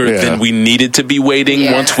go longer than we needed to be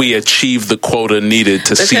waiting once we achieved the quota needed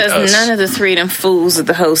to seat us. Because none of the three of them fools at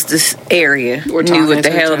the hostess area knew what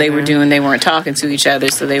the hell they were doing. They weren't talking to each other,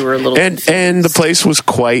 so they were a little and the place was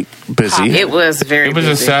quite busy. It was very It was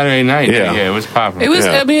busy. a Saturday night. Yeah, it was popping. It was.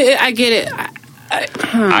 I mean, I get it.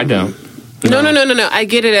 I don't. No. I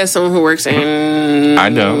get it as someone who works in. I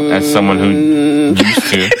don't. As someone who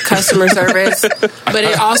used to customer service, but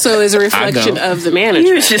it also is a reflection of the management.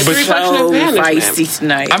 You're just so feisty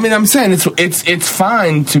tonight. I mean, I'm saying it's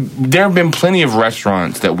fine to. There have been plenty of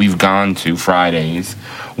restaurants that we've gone to Fridays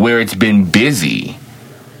where it's been busy,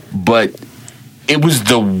 but it was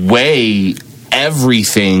the way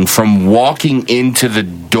everything from walking into the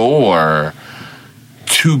door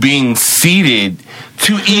to being seated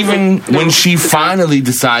to even when she finally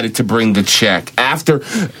decided to bring the check after.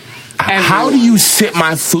 How do you sit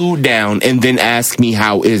my food down and then ask me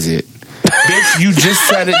how is it? Bitch, you just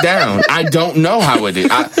set it down. I don't know how it is.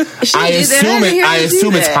 I assume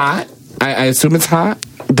it's hot. I assume it's hot.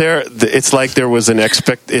 It's like there was an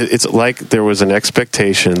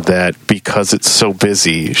expectation that because it's so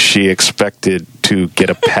busy, she expected to get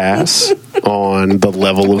a pass on the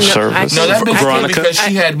level of service. No, that Veronica, because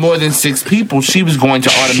she had more than 6 people, she was going to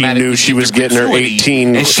automatically. She knew she was getting her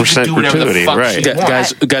 18% gratuity, right?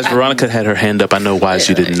 Guys, Veronica had her hand up. I know why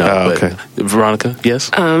you didn't know. But Veronica, yes.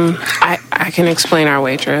 I can explain our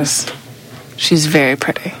waitress. She's very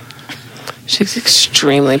pretty. She's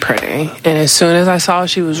extremely pretty. And as soon as I saw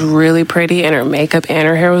she was really pretty and her makeup and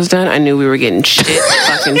her hair was done, I knew we were getting shit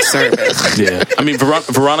fucking service. Yeah. I mean,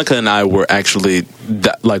 Veronica and I were actually, we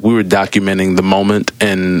were documenting the moment,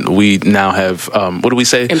 and we now have, what do we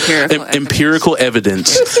say? Empirical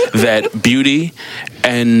evidence that beauty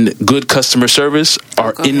and good customer service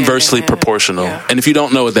are inversely proportional. Yeah. And if you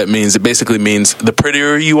don't know what that means, it basically means the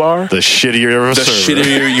prettier you are, the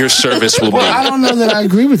shittier your service will be. Well, I don't know that I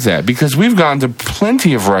agree with that, because we've gone to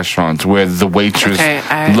plenty of restaurants where the waitress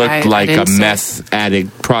looked like a meth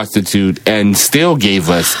addict prostitute and still gave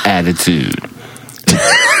us attitude.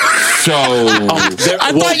 So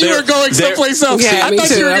I thought you were going someplace else. Yeah, I thought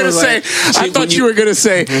you were going to say. I thought you were going to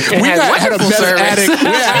say we had a meth addict.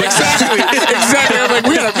 Yeah, exactly. I'm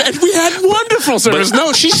like, we had wonderful service.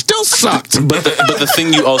 No, she still sucked. But the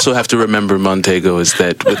thing you also have to remember, Montego, is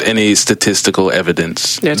that with any statistical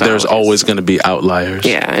evidence, there's always going to be outliers.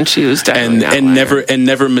 Yeah, and she was definitely and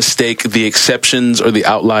never mistake the exceptions or the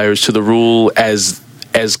outliers to the rule as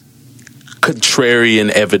contrarian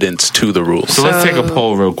evidence to the rule. So let's take a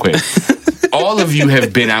poll real quick. All of you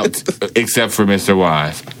have been out, except for Mr.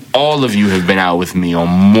 Wise. All of you have been out with me on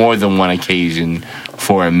more than one occasion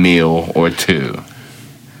for a meal or two.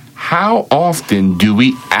 How often do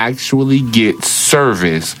we actually get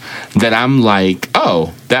service that I'm like,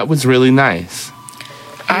 oh, that was really nice?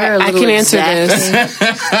 I can answer this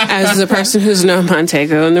as the person who's known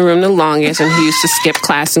Montego in the room the longest and who used to skip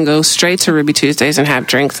class and go straight to Ruby Tuesdays and have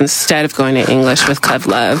drinks instead of going to English with Clev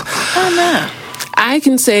Love. Oh, no. I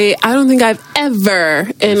can say I don't think I've ever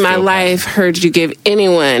in my life heard you give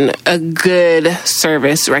anyone a good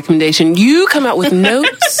service recommendation. You come out with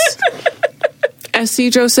notes. As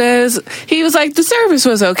Cedro says, he was like, the service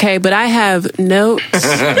was okay, but I have notes.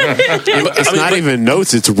 It's not even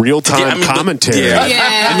notes, it's real-time commentary. I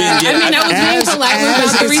mean, that was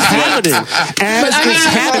As it's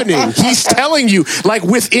happening, he's telling you, like,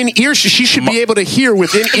 within earshot, she should be able to hear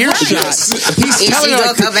within earshot. He's telling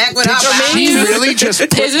her, did she really just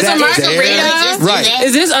put Is this a margarita? Right.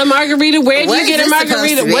 Is this a margarita? Where did you get a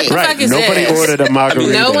margarita? What the fuck is Nobody this? ordered a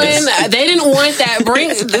margarita. No one, they didn't want that.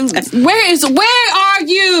 Where Where are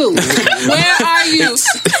you? Where are you?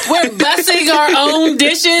 We're bussing our own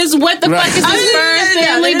dishes. What the fuck is this first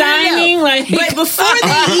family dining? Like, but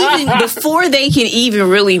before they can even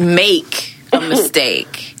really make a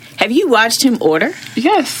mistake, have you watched him order?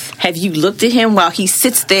 Yes. Have you looked at him while he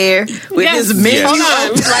sits there with his menu open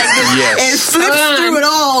like this and flips through it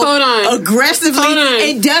all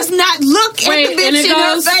aggressively and does not look at the bitch in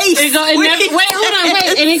her face?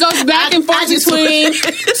 And he goes back and forth between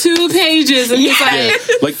 2 pages, and he's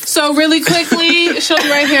like, so really quickly, show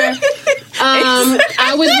me right here.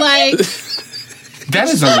 I would like. That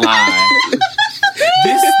is a lie.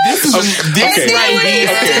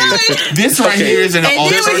 This right here is an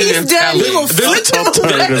alternative telling. This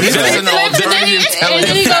is an alternative telling. And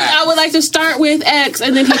then he goes, I would like to start with X,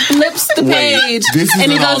 and then he flips the page,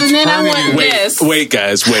 and he goes, and then I want this. Wait,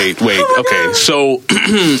 guys, wait. Okay, so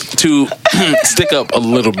to stick up a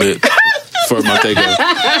little bit for Montego,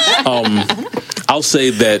 I'll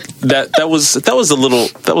say that was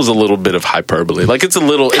a little bit of hyperbole. Like it's a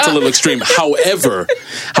little extreme. However,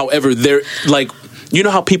 there, like, you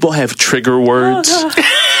know how people have trigger words.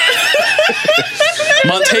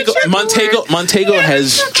 Montego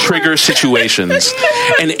has trigger situations,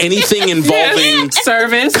 and anything involving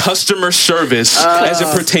customer service as it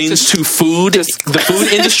pertains to food, the food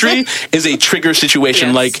industry is a trigger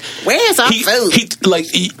situation. Yes. Like, where's our food?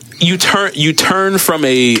 You turn from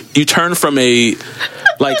a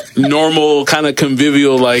like normal kind of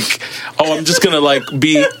convivial, like, oh, I'm just gonna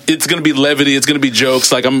it's gonna be levity, it's gonna be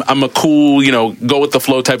jokes, like I'm a cool, go with the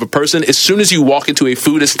flow type of person. As soon as you walk into a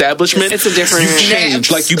food establishment, it's a different. You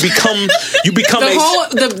change. Like you become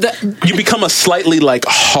a slightly like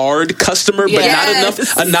hard customer,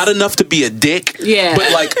 but not enough to be a dick. Yeah.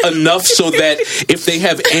 But like enough so that if they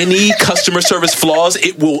have any customer service flaws,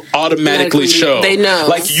 it will automatically show. They know.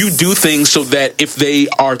 Like you do things so that if they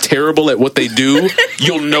are terrible at what they do,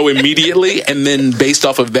 you'll know immediately, and then based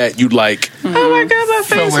off of that, you like. Oh my god, my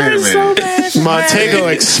face hurts so bad. Montego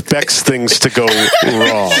expects things to go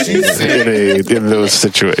wrong in those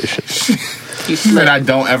situations. But I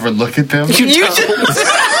don't ever look at them. You don't.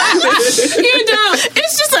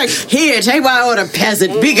 It's just like, here, take my order,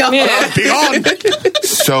 peasant. Be gone. Yeah. Be gone.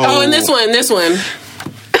 So. Oh, and this one.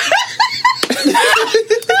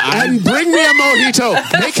 And bring me a mojito.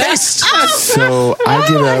 Make haste. So I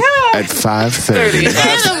get up at 5:30.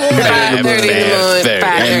 5:30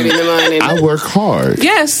 in the morning. I work hard.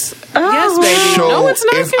 Yes. Yes, baby. So no, it's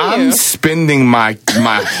not if for I'm you. spending my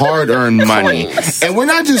hard-earned money, and we're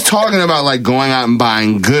not just talking about like going out and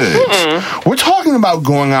buying goods, we're talking about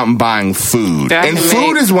going out and buying food. And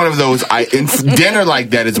food is one of those. Dinner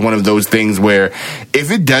like that is one of those things where if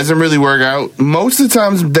it doesn't really work out, most of the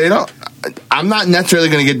times they don't. I'm not necessarily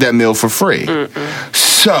going to get that meal for free.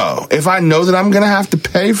 So if I know that I'm going to have to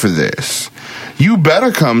pay for this, you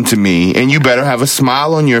better come to me and you better have a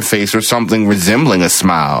smile on your face or something resembling a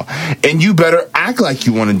smile. And you better act like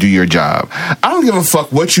you want to do your job. I don't give a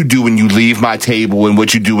fuck what you do when you leave my table and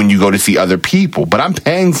what you do when you go to see other people, but I'm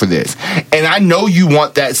paying for this. And I know you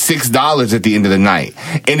want that $6 at the end of the night.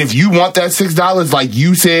 And if you want that $6, like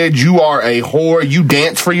you said, you are a whore, you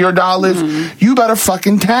dance for your dollars, you better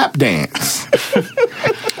fucking tap dance.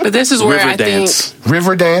 But this is where River I dance. think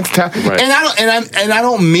River dance, Right. and I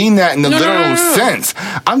don't mean that in the literal sense.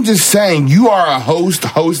 I'm just saying you are a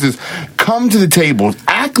hostess. Come to the table,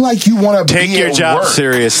 act like you want to take be your at job work.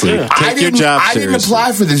 seriously. I didn't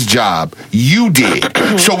apply for this job. You did.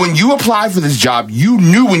 So when you applied for this job, you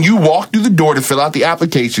knew when you walked through the door to fill out the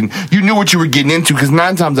application, you knew what you were getting into. Because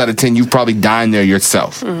 9 times out of 10, you've probably dined there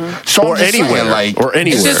yourself. So Or anywhere.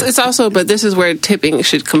 It's also, but this is where tipping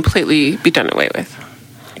should completely be done away with.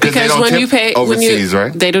 Because when you pay overseas,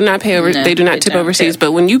 right? They do not pay over. No, they do not tip overseas.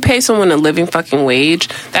 But when you pay someone a living fucking wage,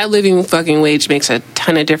 that living fucking wage makes a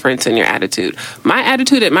ton of difference in your attitude. My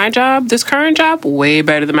attitude at my job, this current job, way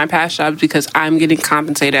better than my past jobs because I'm getting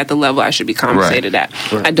compensated at the level I should be compensated at.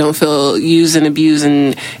 Right. I don't feel used and abused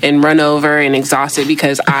and run over and exhausted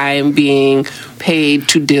because I'm being paid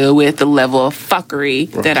to deal with the level of fuckery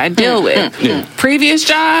that I deal with. Previous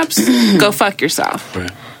jobs, go fuck yourself. Right.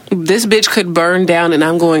 This bitch could burn down and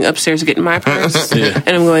I'm going upstairs getting my purse and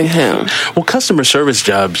I'm going home. Well, customer service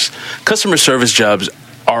jobs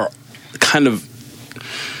are kind of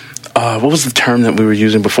what was the term that we were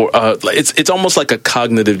using before? It's almost like a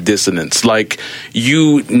cognitive dissonance. Like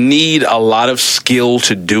you need a lot of skill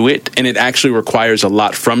to do it, and it actually requires a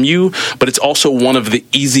lot from you. But it's also one of the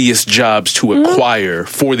easiest jobs to acquire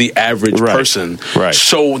for the average person. Right.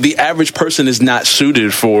 So the average person is not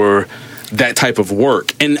suited for that type of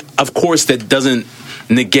work, and of course that doesn't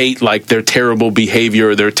negate like their terrible behavior,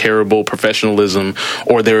 or their terrible professionalism,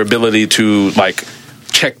 or their ability to like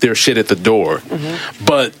check their shit at the door.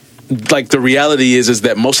 But like the reality is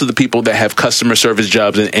that most of the people that have customer service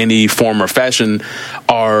jobs in any form or fashion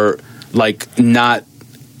are like not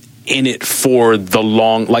in it for the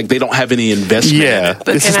long, like they don't have any investment. Yeah,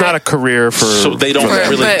 this is not a career for, so they don't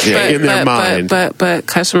really in their mind. But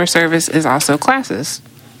customer service is also classes.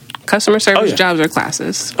 Customer service jobs are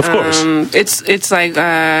classes. Of course. It's like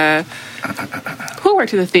who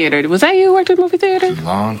worked at the theater? Was that you who worked at the movie theater?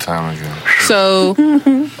 Long time ago. So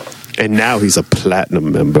and now he's a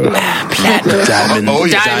platinum member. Diamond.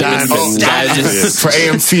 For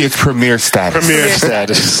AMC, it's premier status. Premier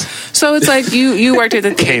status. So it's like you worked at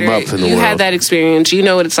the theater. Came up in the you world. had that experience. You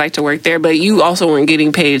know what it's like to work there, but you also weren't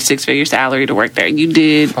getting paid 6-figure salary to work there. You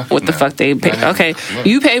did what the fuck they paid. Okay,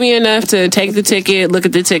 you pay me enough to take the ticket, look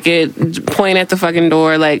at the ticket, point at the fucking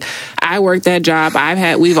door. Like I worked that job.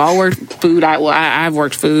 We've all worked food. I've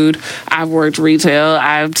worked food. I've worked retail.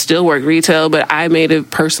 I've still worked retail, but I made a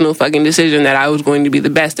personal fucking decision that I was going to be the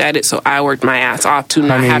best at it. So I worked my ass off to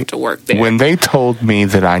not have to work there. When they told me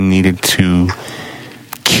that I needed to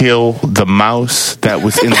kill the mouse that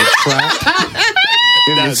was in the trap,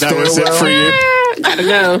 that was it for you. Gotta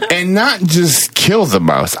go. And not just kill the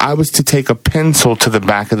mouse. I was to take a pencil to the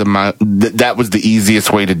back of the mouse. That was the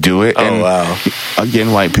easiest way to do it. Oh, wow.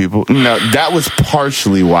 Again, white people. No, that was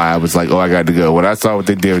partially why I was like, oh, I got to go. When I saw what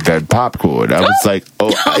they did with that popcorn, I was like, oh,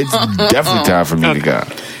 it's definitely time for me to go.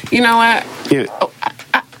 You know what?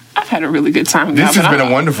 I've had a really good time. This has been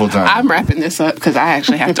a wonderful time. I'm wrapping this up because I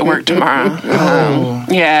actually have to work tomorrow.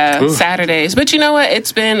 Saturdays. But you know what?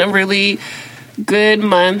 It's been a really good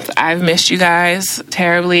month. I've missed you guys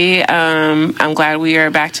terribly. I'm glad we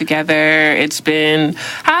are back together. It's been...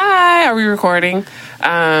 Hi! Are we recording?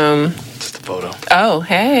 It's the photo. Oh,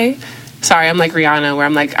 hey. Sorry, I'm like Rihanna, where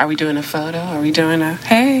I'm like, are we doing a photo? Are we doing a...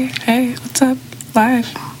 Hey, what's up?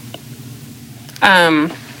 Live.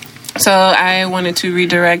 So I wanted to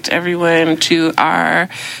redirect everyone to our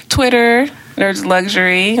Twitter, Nerds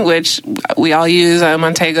Luxury, which we all use.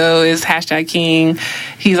 Montego is #King.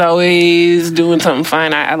 He's always doing something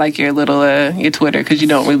fun. I like your little your Twitter because you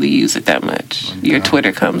don't really use it that much. Your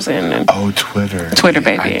Twitter comes in. And Twitter,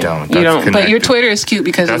 baby. I don't. You don't. But your Twitter is cute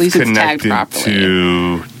because at least it's tagged properly.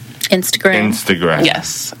 To Instagram.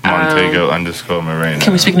 Yes. Montego _ Moreno.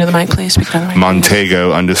 Can we speak into the mic, please? Speak into the mic.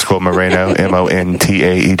 Montego _ Moreno.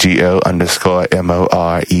 MONTAEGO _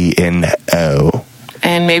 MORENO.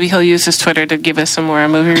 And maybe he'll use his Twitter to give us some more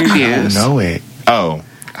movie reviews. I don't know it. Oh.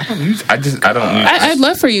 I don't use I'd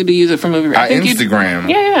love for you to use it for movie reviews. Instagram.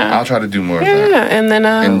 Yeah. I'll try to do more of that. Yeah, and then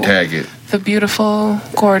and tag it. The beautiful,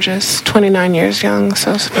 gorgeous, 29 years young,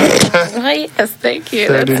 so sweet. Yes, thank you.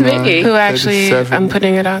 That's 39. me. Who actually, 37. I'm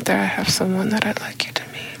putting it out there, I have someone that I'd like you to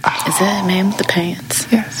meet. Is that a man with the pants?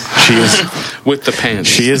 Yes. She is with the pants.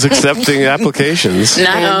 She is accepting applications.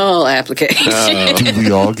 Not all applications. Do we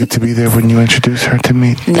all get to be there when you introduce her to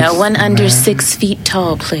me? No one under 6 feet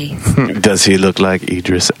tall, please. Does he look like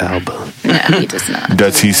Idris Elba? No, he does not.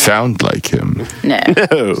 Does he sound like him? No.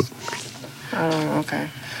 Oh, okay.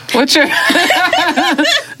 What's your...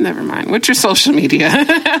 Never mind. What's your social media?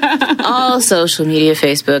 All social media,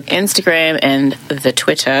 Facebook, Instagram, and the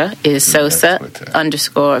Twitter is Sosa _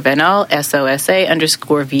 Vanal, SOSA _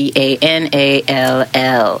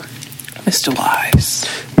 VANALL. Mr. Wise.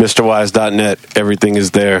 MrWise.net. Everything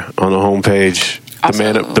is there on the homepage.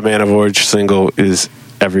 The Man of Orange single is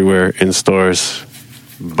everywhere in stores.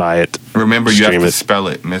 Buy it. Remember, you have to spell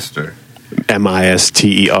it, Mr.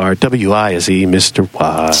 MISTERWISE, Mr.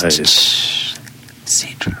 Wise.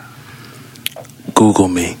 Cedra. Google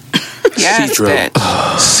me. Yes, Cedro.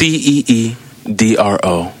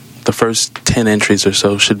 CEEDRO. The first 10 entries or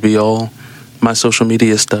so should be all my social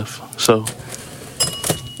media stuff. So,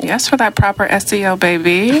 yes, for that proper SEO,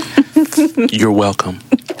 baby. You're welcome.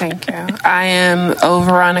 Thank you. I am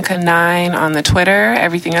Veronica9 on the Twitter.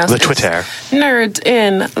 Everything else The is Twitter. Nerds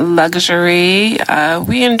in Luxury.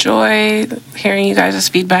 We enjoy hearing you guys'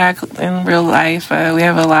 feedback in real life. We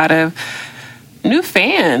have a lot of new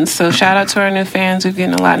fans, so shout out to our new fans. We've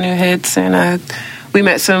getting a lot of new hits, and we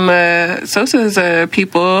met some Sosa's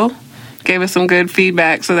people. Gave us some good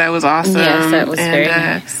feedback, so that was awesome. Yes, that was very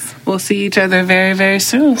nice. We'll see each other very, very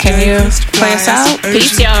soon. Can you play us out?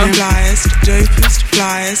 Peace, y'all.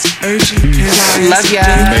 Love ya.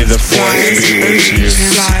 May the force be with you.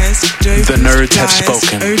 The nerds have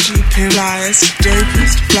spoken.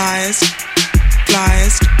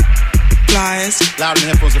 Loud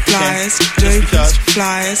and hippos if you can. Dopest,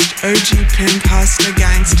 flyest, OG pimp, hustler,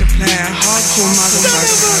 gangster player, hardcore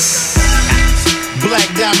motherfucker. Black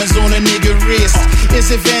diamonds on on a nigga wrist.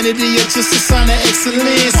 Is it vanity or just a sign of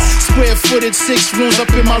excellence? Square footed, 6 rooms up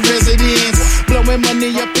in my residence. Blowing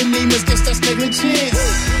money up in demons, guess that's negligence.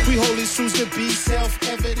 We hold these truths to be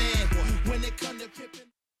self-evident.